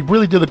there, but we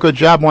really did a good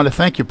job. I want to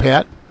thank you,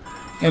 Pat,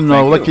 and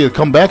I'd like you to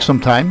come back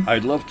sometime.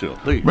 I'd love to.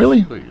 Please.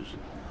 Really? Please.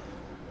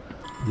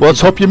 Well,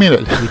 let's hope you mean it.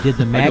 We did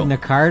the Magna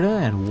Carta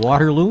and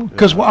Waterloo.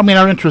 Because, I mean,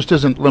 our interest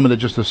isn't limited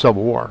just to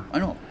Civil War. I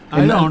know.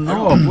 I don't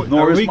know.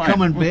 Nor Are is we mine.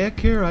 coming back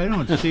here? I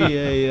don't see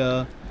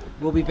a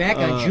We'll be back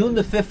on June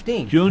the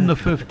 15th. June the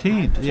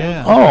 15th.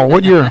 Yeah. Oh,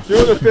 what year?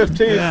 June the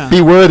 15th. Yeah.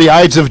 Beware the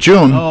Ides of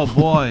June. Oh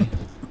boy.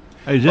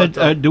 Is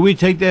it? Do we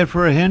take that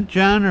for a hint,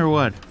 John, or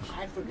what?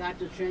 I forgot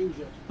to change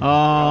it.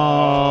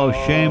 Oh,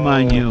 shame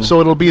on you.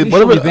 So it'll be We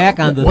whatever. shall be back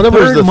on the whatever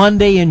is third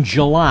Monday in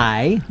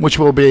July. which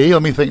will be.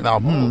 Let me think now.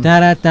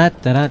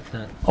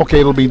 Da-da-da-da-da. Okay,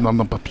 it'll be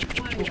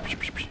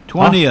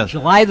 20th.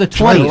 July the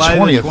July 20th. July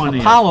the 20th. 20th.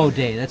 Apollo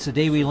Day. That's the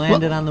day we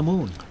landed on the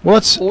moon. Well,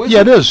 it's Oh, is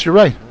yeah, it is. You're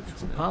right.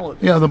 Apollo.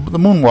 Yeah, the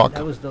moonwalk.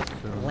 That was the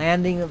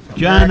landing of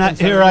John,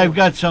 Americans on here the I've moon.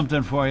 got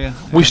something for you.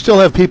 We still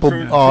have people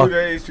 2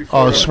 days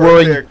before the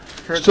swearing.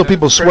 Prince- Still,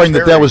 people Prince swearing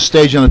that Harry. was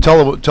staged in a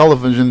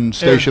television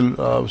station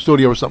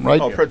studio or something,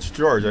 right? Oh, Prince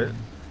George.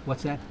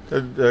 What's that?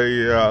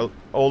 The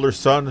older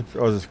son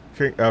was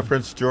King,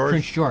 Prince George.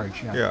 Prince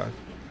George. Yeah. Yeah.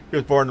 He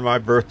was born on my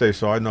birthday,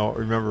 so I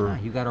remember.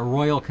 Ah, you got a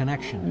royal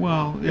connection.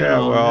 Well, you Yeah,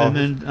 know, well, and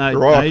then the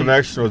royal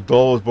connection was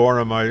Dole was born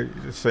on my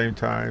same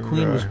time.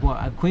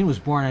 Queen was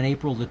born on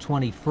April the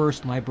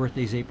 21st. My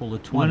birthday's April the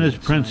 20th. When is so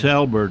Prince I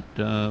Albert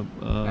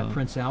got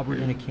Prince Albert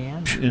in a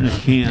can. in a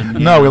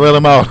can? No, we let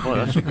him out. Oh,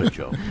 that's a good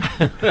joke.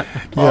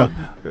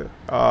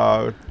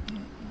 Yeah.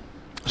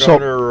 So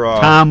Governor,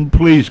 Tom,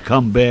 please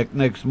come back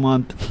next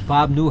month.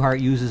 Bob Newhart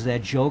uses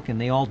that joke,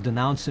 and they all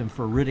denounce him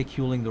for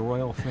ridiculing the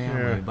royal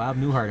family. Yeah. Bob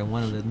Newhart in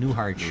one of the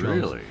Newhart shows.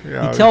 Really?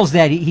 yeah, He tells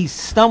that he's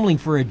stumbling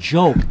for a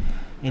joke,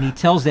 and he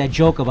tells that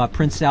joke about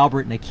Prince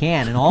Albert in a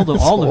can, and all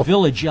the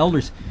village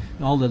elders,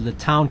 all the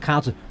town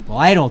council. Well,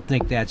 I don't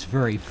think that's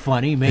very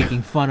funny,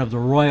 making fun of the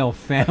royal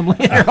family.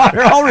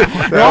 they're all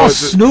was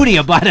snooty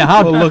about it.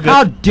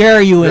 How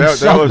dare you that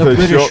insult was the a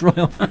British joke.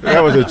 royal family?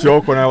 that was a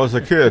joke when I was a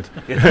kid.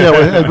 yeah,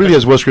 well, it really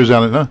has whiskers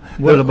on it, huh?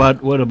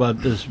 What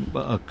about this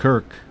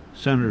Kirk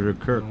Senator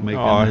Kirk making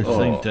Oh, this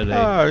thing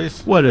today.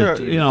 he's- What yeah, it,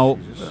 you know,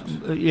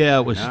 yeah,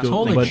 it was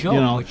Told stupid, a but joke, you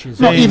know, which is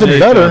No, they even make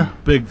better. a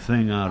big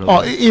thing out of Oh,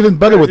 it. even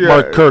better with Yeah.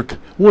 Mark Kirk.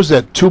 What was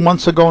that, 2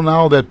 months ago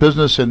now, that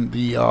business in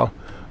the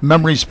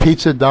Memories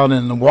Pizza down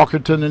in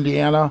Walkerton,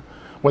 Indiana,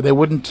 where they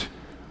wouldn't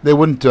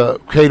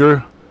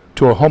cater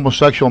to a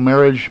homosexual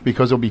marriage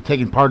because they'll be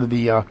taking part of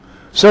the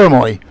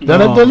ceremony. They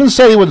didn't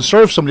say they wouldn't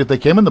serve somebody if they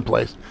came in the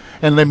place.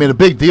 And they made a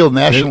big deal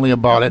nationally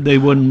about it. They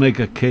wouldn't make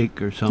a cake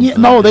or something. Yeah,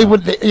 no, they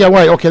would. Yeah,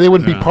 right. Okay, they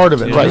wouldn't be part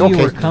of it. Yeah. Right. If you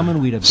Okay. were coming,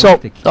 we'd have So,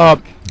 baked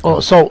the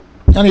cake. so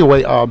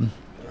anyway,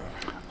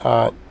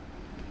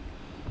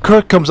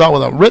 Kirk comes out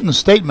with a written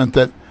statement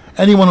that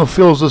anyone who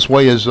feels this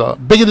way is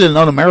bigoted and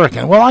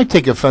un-American. Well, I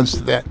take offense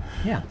to that.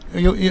 Yeah.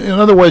 In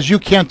other words, you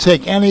can't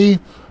take any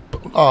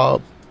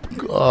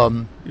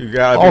You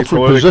gotta be altered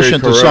politically position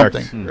to correct.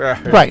 something. Yeah.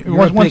 Right. You're a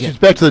Once bigot. it's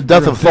back to the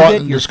death You're a of thought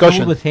bigot, and you're discussion.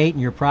 filled with hate,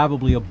 and you're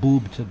probably a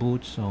boob to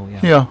boot. So yeah.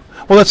 Yeah.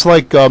 Well, that's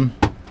like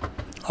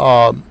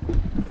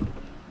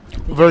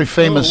very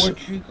famous.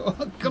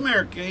 Come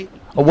here, Kate.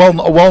 A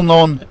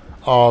well-known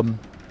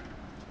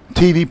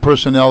TV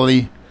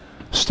personality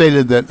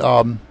stated that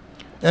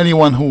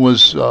anyone who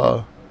was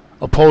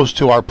opposed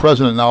to our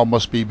president now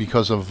must be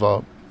because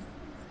of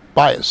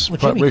bias, Well,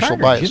 Jimmy racial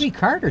Carter, bias. Jimmy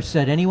Carter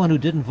said anyone who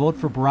didn't vote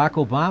for Barack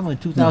Obama in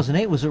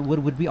 2008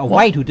 would be a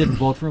white who didn't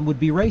vote for him would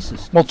be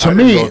racist. Well, to I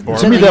didn't me, vote for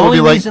Said him. the that would only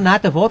be like reason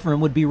not to vote for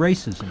him would be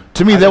racism.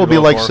 to me I that would be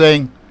didn't like vote for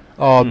saying,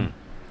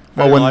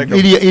 well, when like him.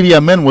 Idi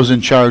Amin was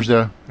in charge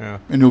there Yeah.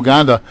 in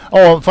Uganda.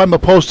 Oh, if I'm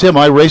opposed to him,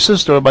 am I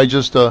racist, or am I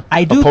just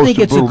I do opposed think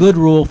to it's a Brew? good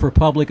rule for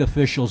public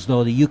officials,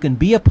 though, that you can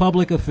be a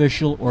public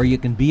official or you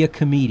can be a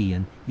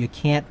comedian. You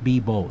can't be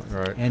both.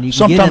 Right. And you can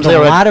Sometimes get into a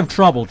they're- lot of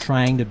trouble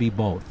trying to be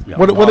both. Yeah,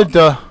 What well,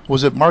 did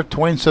was it Mark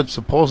Twain said?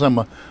 Suppose I'm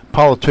a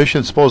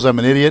politician. Suppose I'm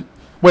an idiot.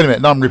 Wait a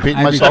minute. Now I'm repeating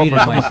I myself.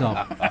 repeated myself.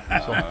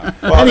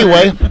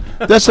 Anyway,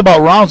 that's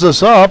about rounds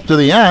us up to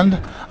the end.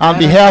 On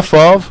behalf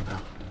of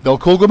Bill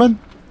Kugelman,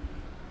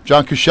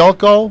 John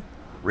Kushelko,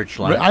 Rich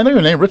Lang. I know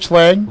your name, Rich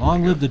Lang,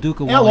 Long live the Duke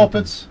of Al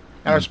Wellington. Opitz,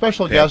 and our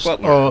special Pat guest,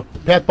 Butler.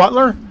 Pat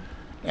Butler,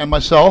 and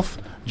myself,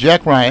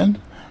 Jack Ryan,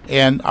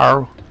 and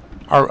our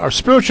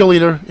spiritual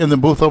leader in the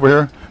booth over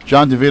here,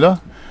 John DeVita.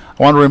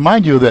 I want to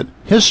remind you that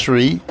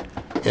history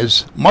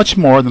is much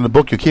more than the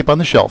book you keep on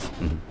the shelf.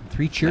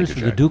 3 cheers you, for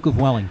the Jack. Duke of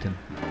Wellington.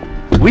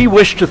 We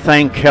wish to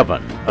thank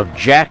Kevin of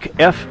Jack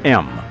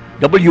FM,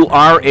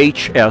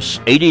 WRHS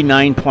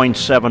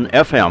 89.7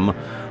 FM,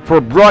 for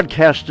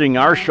broadcasting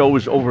our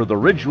shows over the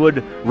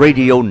Ridgewood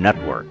Radio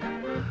Network.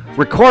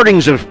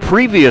 Recordings of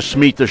previous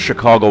Meet the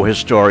Chicago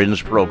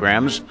Historians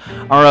programs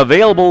are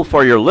available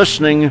for your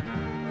listening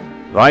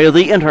via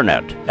the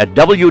internet at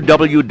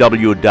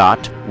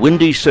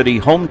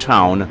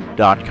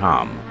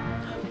www.windycityhometown.com.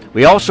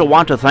 We also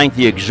want to thank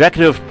the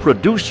executive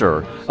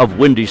producer of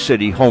Windy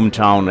City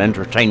Hometown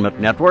Entertainment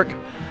Network,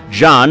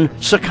 John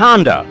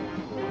Seconda.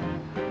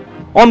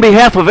 On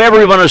behalf of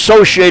everyone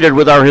associated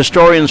with our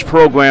Historians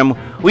program,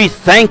 we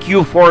thank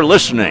you for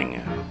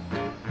listening.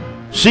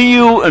 See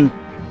you and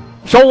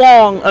so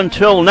long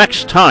until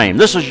next time.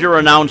 This is your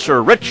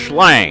announcer, Rich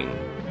Lang.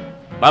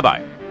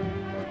 Bye-bye.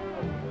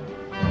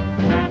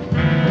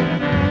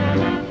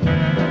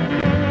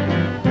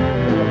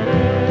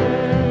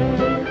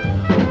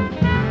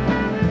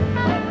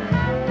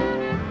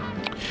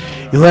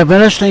 You have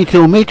been listening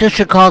to Meet the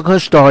Chicago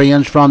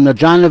Historians from the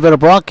John DeVita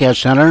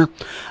Broadcast Center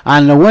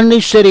on the Windy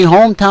City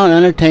Hometown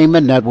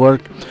Entertainment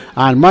Network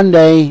on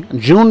Monday,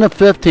 June the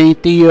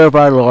 15th, the year of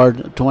our Lord,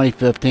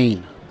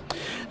 2015.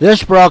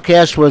 This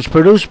broadcast was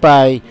produced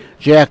by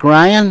Jack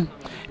Ryan,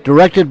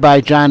 directed by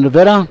John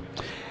DeVita,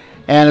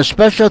 and a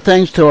special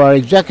thanks to our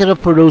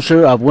executive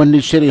producer of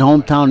Windy City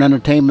Hometown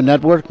Entertainment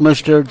Network,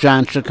 Mr.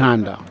 John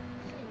Seconda.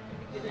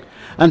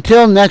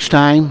 Until next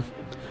time,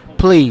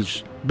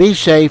 please be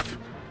safe,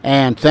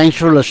 and thanks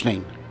for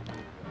listening.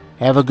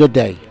 Have a good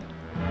day.